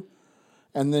per view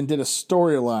and then did a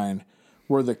storyline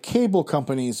where the cable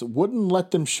companies wouldn't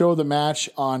let them show the match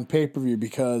on pay per view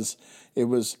because it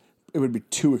would be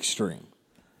too extreme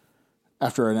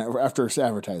after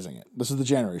advertising it. This is the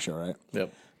January show, right?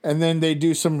 Yep. And then they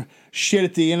do some shit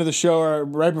at the end of the show or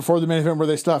right before the main event where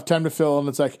they still have time to fill, and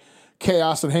it's like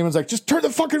chaos, and Heyman's like, just turn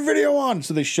the fucking video on.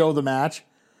 So they show the match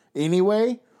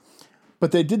anyway.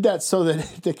 But they did that so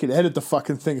that they could edit the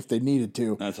fucking thing if they needed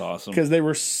to. That's awesome. Because they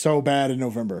were so bad in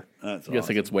November. That's I guess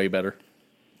it gets way better.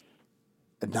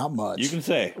 And not much. You can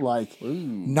say. Like,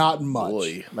 not much.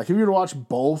 boy. Like, if you were to watch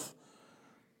both,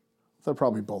 they're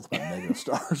probably both about negative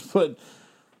stars. But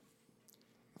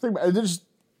think about it, there's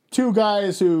two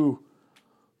guys who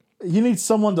you need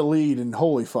someone to lead, and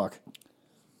holy fuck.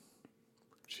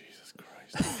 Jesus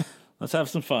Christ! Let's have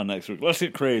some fun next week. Let's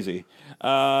get crazy.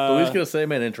 At least get a same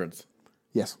man entrance.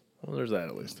 Yes. Well, there's that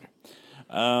at least.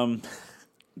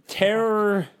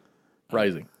 Terror.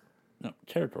 Rising. No,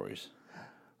 territories.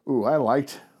 Ooh, I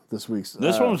liked this week's.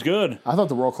 This one was good. I thought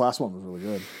the world class one was really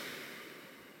good.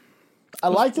 I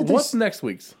liked it. What's next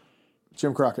week's?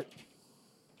 Jim Crockett.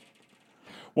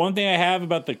 One thing I have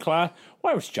about the class.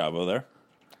 Why was Chavo there?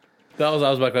 That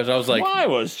was my question. I was like, Why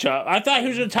was Chavo? I thought he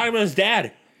was going to talk about his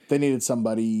dad. They needed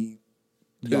somebody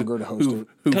younger to host it.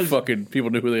 who 'Cause fucking people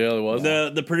knew who the other was?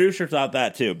 The producer thought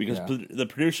that too because Yeah. the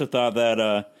producer thought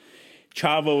that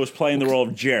Chavo was playing the role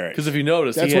of Jarrett. Because if you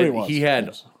notice, That's what he was. he had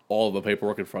Yes. all the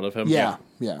paperwork in front of him. Yeah.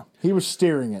 He was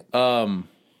steering it. That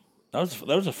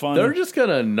was a fun. They're just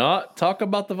gonna not talk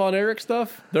about the Von Erich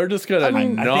stuff. They're just gonna I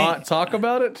think- talk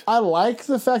about it. I like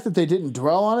the fact that they didn't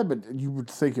dwell on it, but you would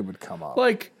think it would come up.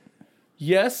 Like,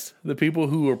 yes, the people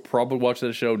who are probably watching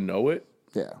the show know it,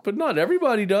 Yeah. but not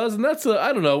everybody does, and that's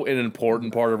I don't know, an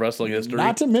important part of wrestling history.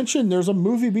 Not to mention, there's a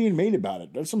movie being made about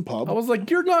it. There's some pub. I was like,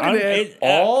 you're not gonna I'm-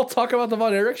 all talk about the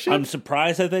Von Erich shit. I'm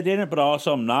surprised that they didn't, but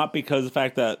also I'm not because of the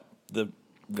fact that the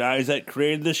guys that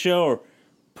created the show or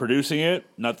producing it,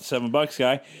 not the $7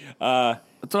 guy,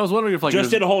 so I was wondering if like just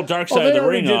did a whole Dark Side they of the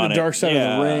already Ring did on the it. Dark Side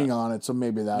Yeah. of the Ring on it, so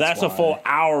maybe That's why. a full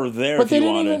hour there But if they you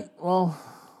didn't wanted. even. Well,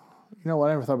 you know what?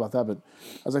 I never thought about that, but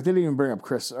I was like, they didn't even bring up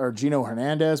Chris or Gino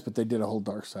Hernandez, but they did a whole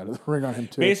Dark Side of the Ring on him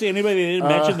too. Basically, anybody they didn't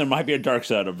mention, there might be a Dark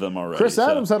Side of them already. Chris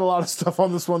so. Adams had a lot of stuff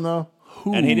on this one though.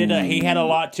 and he had a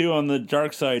lot too on the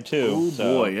Dark Side too.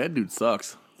 so. that dude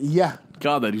sucks. Yeah.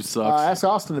 God, that dude sucks. Ask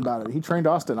Austin about it. He trained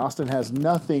Austin. Austin has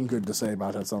nothing good to say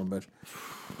about that son of a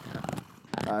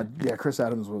bitch. Yeah, Chris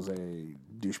Adams was a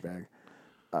douchebag.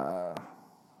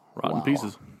 Rotten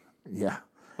pieces. Yeah.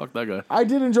 Fuck that guy. I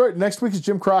did enjoy it. Next week is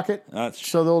Jim Crockett. That's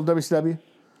So the old WCW.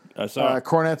 I saw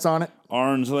Cornette's on it.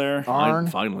 Arn's there. Arn.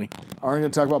 Finally. Arn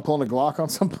going to talk about pulling a Glock on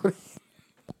somebody.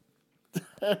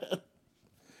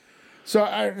 So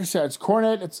I said it's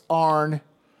Cornette, it's Arn,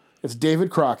 it's David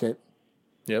Crockett.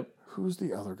 Yep. Who's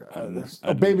the other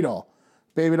guy? Baby Doll.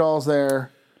 Baby Doll's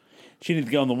there. She needs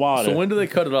to go in the water. So when do they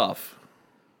cut it off?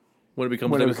 When it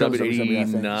becomes When it becomes WCW? WCW, I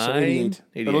think. 89? So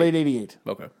 88. The late 88.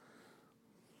 Okay.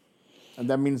 And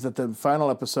that means that the final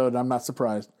episode, I'm not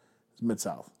surprised, is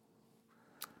Mid-South.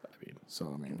 mean-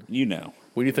 So, I mean, you know.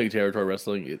 When you think territory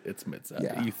wrestling, it's Mid-South.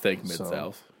 Yeah. You think So-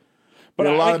 Mid-South. But be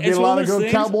a lot of, it's one of those good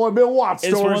things- Cowboy Bill Watts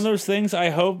It's one of stories. those things. I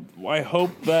hope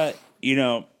that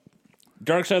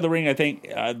Dark Side of the Ring. I think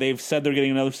they've said they're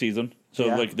getting another season, so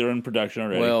Yeah. like they're in production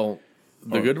already. Well,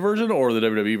 the good version or the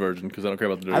WWE version? Because I don't care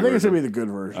about the WWE I think it's version. going to be the good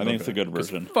version. I think it's the good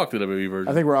version. Fuck the WWE version.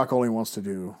 I think Rock only wants to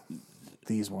do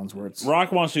these ones where it's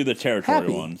Rock wants to do the territory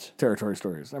happy ones, territory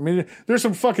stories. I mean, there's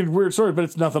some fucking weird stories, but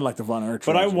it's nothing like the Von Erich.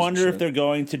 but I trilogies and wonder if shit. they're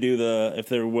going to do if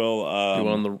there will. You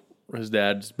want his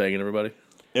dad just banging everybody?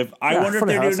 I wonder if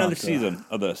funny they how do that's another not, season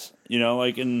of this. You know,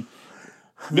 like in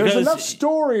There's Because- enough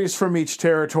stories from each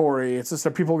territory. It's just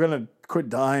that people are going to quit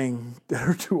dying that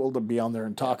are too old to be on there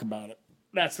and talk about it.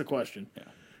 That's the question.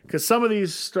 Because some of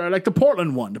these, like the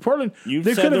Portland one, You've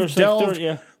they said could have there's like delved. 30,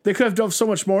 yeah. They could have delved so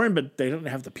much more in, but they didn't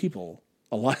have the people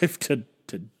alive to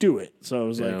do it. So it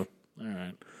was like, all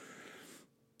right.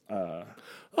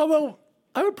 Although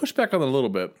I would push back on it a little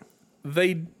bit.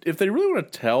 If they really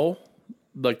want to tell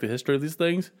like the history of these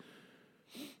things,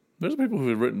 there's people who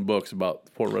have written books about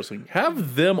sport wrestling.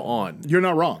 Have them on You're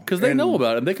not wrong. because they And- know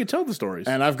about it and they can tell the stories.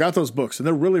 And I've got those books, and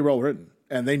they're really well written,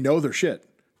 and they know their shit.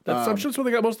 I'm sure that's where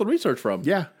they got most of the research from.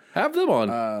 Yeah. Have them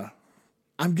on.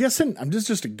 I'm guessing. I'm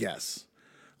just a guess.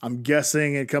 I'm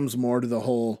guessing it comes more to the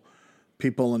whole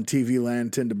people in TV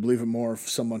land tend to believe it more if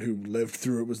someone who lived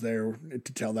through it was there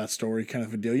to tell that story, kind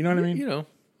of a deal. You know what I mean? You know,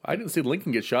 I didn't see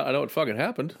Lincoln get shot. I know what fucking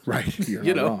happened. Right. You're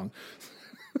You not know. wrong.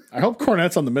 I hope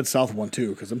Cornette's on the Mid South one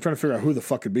too, because I'm trying to figure out who the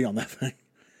fuck could be on that thing.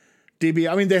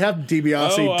 I mean, they have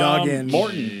DiBiase, Duggan,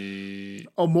 Morton.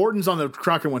 Oh, Morton's on the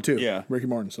Crockett one too. Yeah. Ricky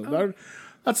Morton. So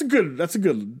that's a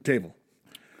good table.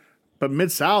 But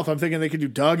Mid South, I'm thinking they could do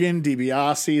Duggan,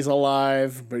 DiBiase's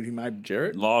alive, but he might.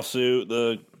 Jarrett? Lawsuit.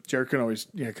 Jared can always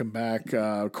come back.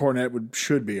 Cornette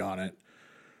should be on it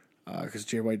because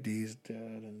JYD's dead.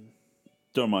 And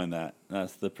Don't mind that.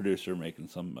 That's the producer making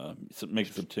some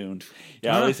tune.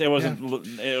 Yeah, at least it wasn't.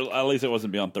 At least it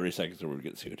wasn't beyond 30 seconds or we would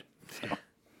get sued.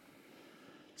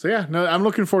 so yeah, no, I'm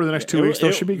looking forward to the next 2 weeks.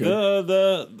 Those should be good.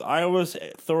 I was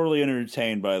thoroughly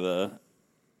entertained by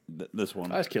this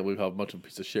one. I just can't believe how much of a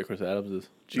piece of shit Chris Adams is.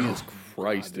 Jesus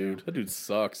Christ, dude. That dude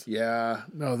sucks. Yeah,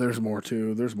 no, there's more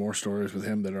too. There's more stories with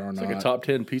him that are not Like a top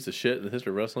 10 piece of shit in the history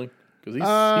of wrestling. Because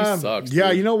he sucks. Yeah,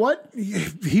 dude. you know what?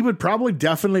 He would probably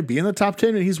definitely be in the top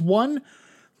 10, and he's one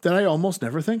that I almost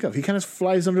never think of. He kind of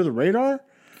flies under the radar,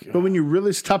 but when you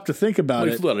really stop to think about Well,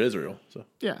 he it, flew out of Israel. So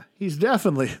yeah, he's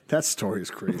definitely, that story is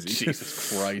crazy.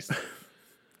 Jesus Christ.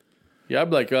 Yeah,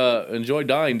 I'd be like, enjoy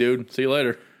dying, dude. See you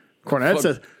later.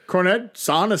 Cornette's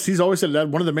honest. He's always said that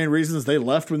one of the main reasons they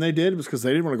left when they did was because they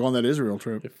didn't want to go on that Israel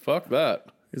trip. Yeah, fuck that.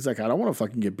 He's like, I don't want to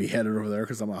fucking get beheaded over there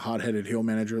because I'm a hot-headed heel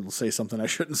manager that'll say something I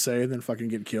shouldn't say and then fucking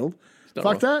get killed. Not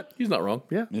Fuck wrong. that. He's not wrong.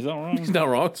 Yeah. Is that wrong? He's not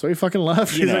wrong. So he fucking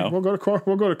left. He's know. like,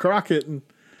 we'll go to Crockett and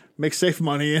make safe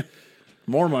money and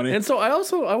more money. And so I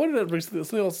wanted to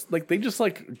something else. Like they just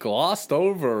like glossed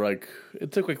over. Like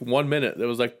it took like 1 minute. There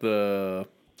was like the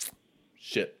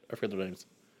shit. I forget their names.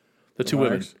 The two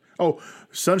women. Oh,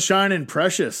 Sunshine and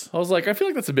Precious. I was like, I feel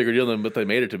like that's a bigger deal than what they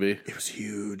made it to be. It was a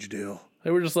huge deal. They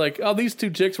were just like, oh, these two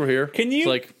chicks were here. Can you It's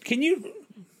like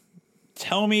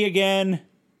tell me again?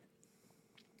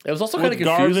 it was also kind of with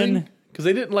confusing Garvin? because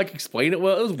they didn't like explain it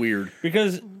well. It was weird.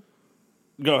 Because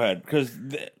go ahead. Because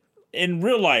in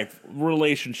real life,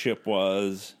 relationship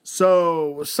was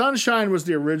So Sunshine was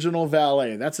the original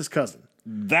valet. That's his cousin.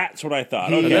 that's what I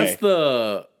thought. And Okay, that's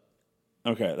the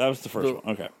okay, that was the first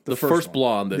one. Okay, the first first one.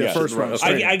 blonde. That The yeah. first one.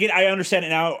 Okay. I understand it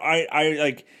now. I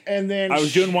like. And then I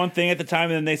was doing one thing at the time,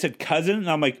 and then they said cousin, and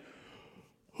I'm like,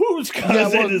 whose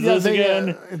cousin is this again?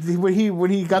 When he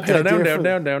got the idea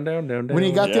down. when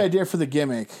he got the Yeah. idea for the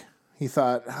gimmick, he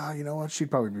thought, oh, you know what, she'd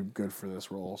probably be good for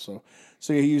this role. So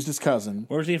he used his cousin.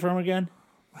 Where's he from again?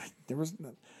 There was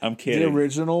I'm the kidding.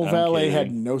 original I'm valet kidding.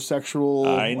 had no sexual.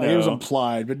 I Like, it was know.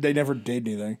 implied, but they never did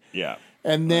anything. Yeah,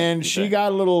 And then she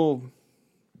got a little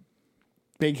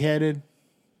big headed,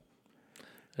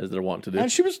 As they're wanting to do.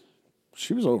 and she was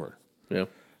over.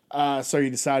 Yeah. So he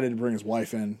decided to bring his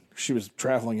wife in. She was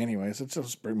traveling anyway, so let's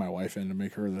just bring my wife in to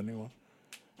make her the new one.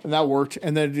 And that worked.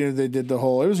 And then they did the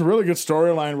whole. It was a really good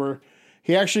storyline where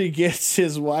he actually gets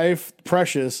his wife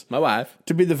Precious My wife.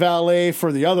 to be the valet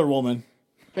for the other woman,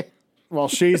 while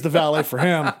she's the valet for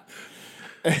him.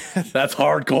 That's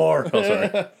hardcore. Oh,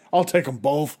 sorry. I'll take them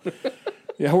both.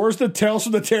 Yeah, where's the Tales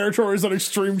from the Territories on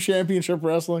Extreme Championship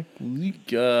Wrestling? Let's bring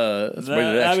it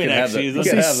that'd be can have next that. season. You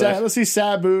can have that. Let's see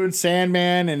Sabu and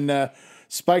Sandman and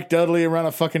Spike Dudley around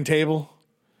a fucking table.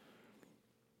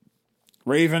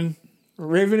 Raven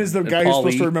is the guy who's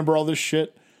supposed to Paulie. remember all this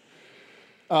shit.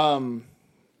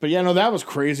 But yeah, no, that was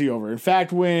crazy over. In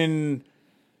fact, when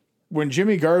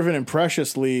Jimmy Garvin and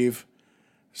Precious leave,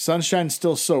 Sunshine's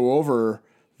still so over.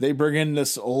 They bring in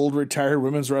this old retired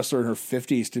women's wrestler in her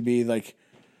 50s to be like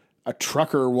a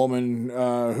trucker woman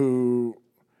who.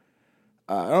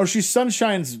 She's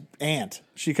Sunshine's aunt.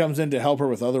 She comes in to help her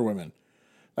with other women.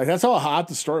 Like, that's how hot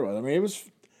the story was. I mean, it was.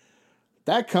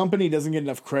 That company doesn't get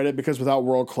enough credit because without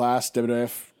world class,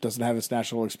 WWF doesn't have its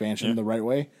national expansion the right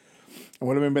way. And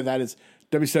what I mean by that is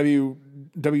WCCW,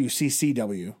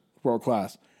 world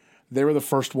class. They were the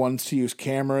first ones to use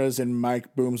cameras and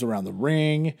mic booms around the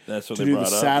ring. That's what to they do brought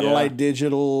the up, satellite yeah.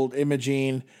 digital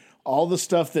imaging. all the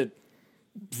stuff that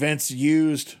Vince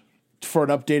used for an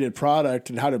updated product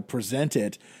and how to present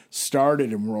it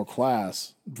started in World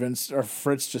Class. Vince or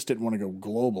Fritz just didn't want to go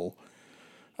global,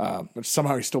 but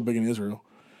somehow he's still big in Israel.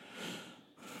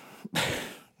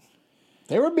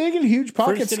 They were big in huge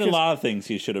pockets. Fritz did a lot of things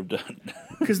he should have done.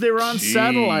 Because they were on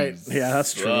satellite. Yeah,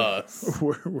 that's true. Sus.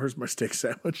 Where's my steak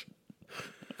sandwich?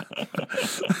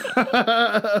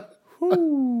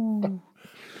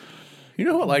 You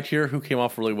know who I liked here? Who came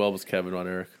off really well was Kevin Von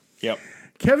Erich. Yep.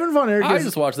 Kevin Von Erich I is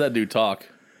just watched that dude talk.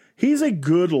 he's a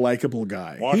good, likable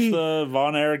guy. Watch the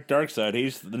Von Erich Dark Side.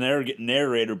 He's the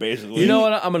narrator, basically. You know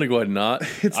what? I'm going to go ahead and not.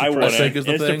 I wouldn't. think is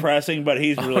the It's thing. depressing, but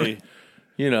he's really...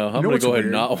 I'm going to what's go ahead weird?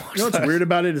 and not watch You know what's that. weird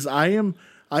about it is I am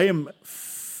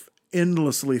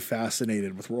endlessly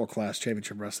fascinated with World Class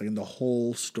Championship Wrestling and the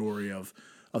whole story of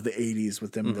the 80s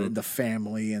with them, the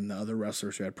family and the other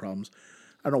wrestlers who had problems.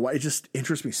 I don't know why. It just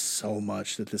interests me so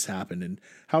much that this happened and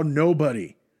how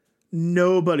nobody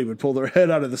would pull their head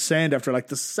out of the sand after like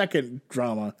the second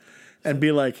drama and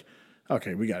be like,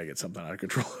 okay, we got to get something out of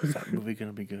control. Is that movie going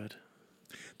to be good?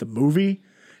 The movie,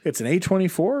 it's an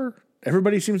A24.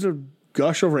 Everybody seems to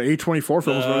gush over A24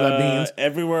 films, whatever that means.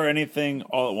 Everywhere, Anything,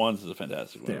 All at Once is a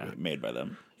fantastic movie made by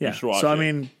them. You Yeah. should watch So, I it.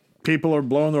 mean, people are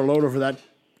blowing their load over that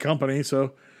company,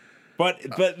 so... But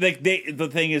like the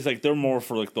thing is, like, they're more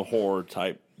for like the horror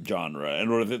type genre,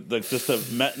 and or like just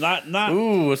not.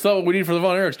 Ooh, that's not what we need for the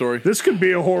Von Erich story. This could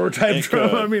be a horror type It drama.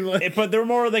 could. I mean, like, But they're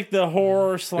more like the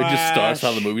horror It slash. just starts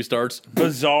how the movie starts.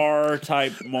 Bizarre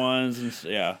type ones, and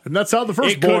yeah. and that's how the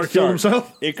first It boy could killed start.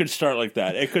 himself. It could start like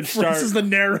that. It could start. This is the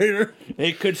narrator.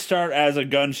 It could start as a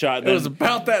gunshot. It was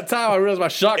about that time I realized my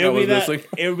shotgun was missing.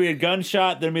 It would be a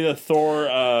gunshot. Then be the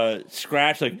Thor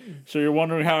scratch. Like, so you're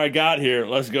wondering how I got here?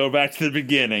 Let's go back to the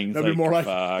beginning. It's That'd be more like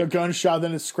fuck. a gunshot,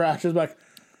 then it scratches back.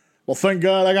 Well, thank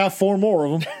God I got 4 more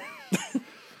of them.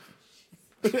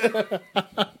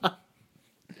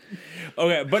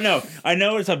 Okay, but no, I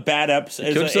know it's a bad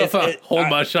episode. Kill yourself out. Hold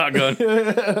my shotgun.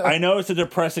 I know it's a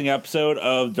depressing episode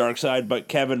of Dark Side, but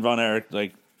Kevin Von Erich,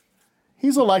 like,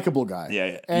 He's a likable guy.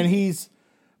 Yeah. And he's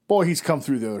come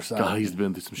through the other side. God, he's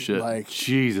been through some shit. Like-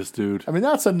 Jesus, dude. I mean,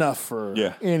 that's enough for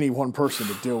Yeah. any one person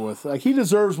to deal with. Like, he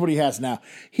deserves what he has now.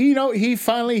 He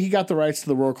finally got the rights to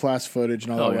the World Class footage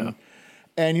and all Oh, that. yeah.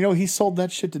 And he sold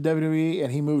that shit to WWE,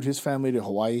 and he moved his family to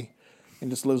Hawaii, and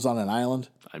just lives on an island.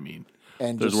 I mean,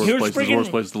 And there's just, worse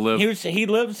places to live. He was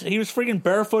freaking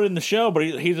barefoot in the show, but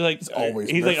he's like always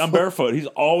he's like I'm barefoot. barefoot. He's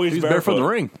always He's barefoot. barefoot in the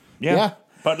ring. Yeah.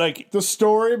 But like the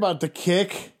story about the kick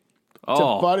to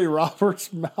Oh, Buddy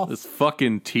Roberts' mouth. his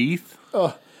fucking teeth.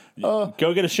 go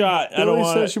get a shot. I don't Billy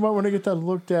want. says you might want to get that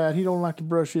looked at. He don't like to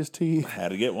brush his teeth. Had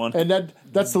to get one. And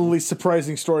that's the least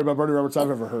surprising story about Buddy Roberts I've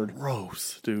ever heard.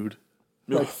 Gross, dude.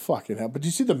 Like, fucking hell. But do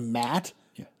you see the mat?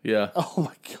 Yeah. Oh,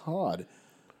 my God.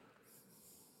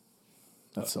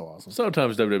 That's so awesome.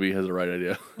 Sometimes WWE has the right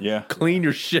idea. Yeah. Clean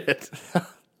your shit.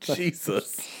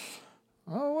 Jesus.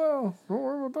 Oh, well. Don't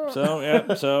worry about that. So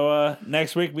yeah. So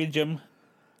next week be Jim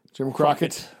Jim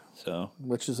Crockett, So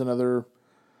which is another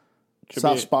should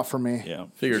soft be- spot for me. Yeah.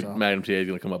 Figured Magnum TA is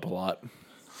going to come up a lot.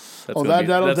 That's Oh, gonna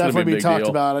that'll that's gonna definitely a be big talked deal.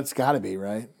 about. It's got to be,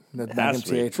 right? That Magnum has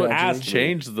to be. TA It has tragedy. to.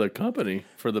 Changed the company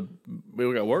for the.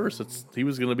 It got worse. He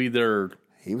was going to be their.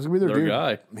 He was going to be their dude.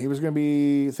 guy. He was going to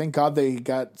be. Thank God they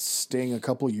got Sting a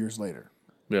couple years later.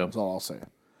 Yeah. That's all I'll say.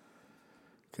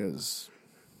 Because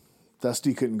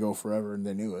Dusty couldn't go forever, and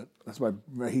they knew it. That's why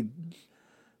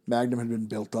Magnum had been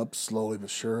built up slowly but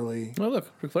surely. Oh look,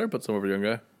 Ric Flair put some over the young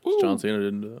guy. John Cena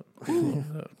didn't do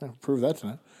that. I'll prove that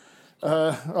tonight.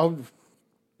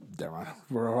 Never mind.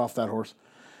 We're off that horse.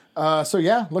 So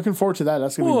yeah, looking forward to that.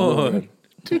 That's gonna be really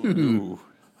good. 2.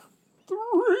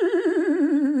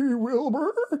 3,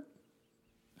 Wilbur.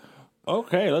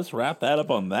 Okay, let's wrap that up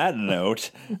on that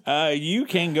note. You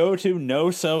can go to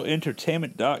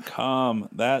nosoentertainment.com.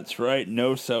 That's right,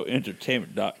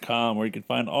 nosoentertainment.com, where you can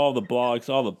find all the blogs,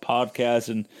 all the podcasts,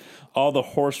 and all the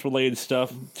horse-related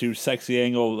stuff to Sexy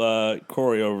Angle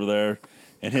Corey over there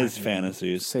and his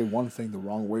fantasies. Say one thing the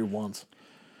wrong way once.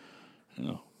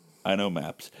 I know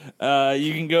maps.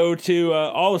 You can go to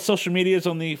all the social medias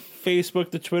on the Facebook,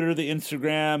 the Twitter, the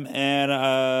Instagram,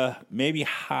 and maybe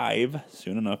Hive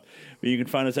soon enough. But you can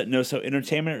find us at NoSo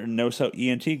Entertainment or NoSo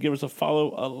ENT. Give us a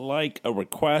follow, a like, a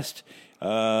request,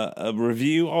 a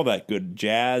review, all that good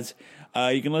jazz.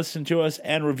 You can listen to us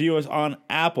and review us on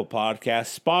Apple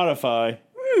Podcasts, Spotify.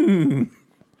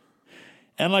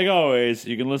 And like always,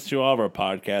 you can listen to all of our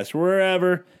podcasts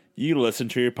wherever you listen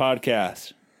to your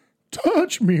podcasts.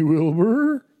 Touch me,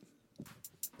 Wilbur.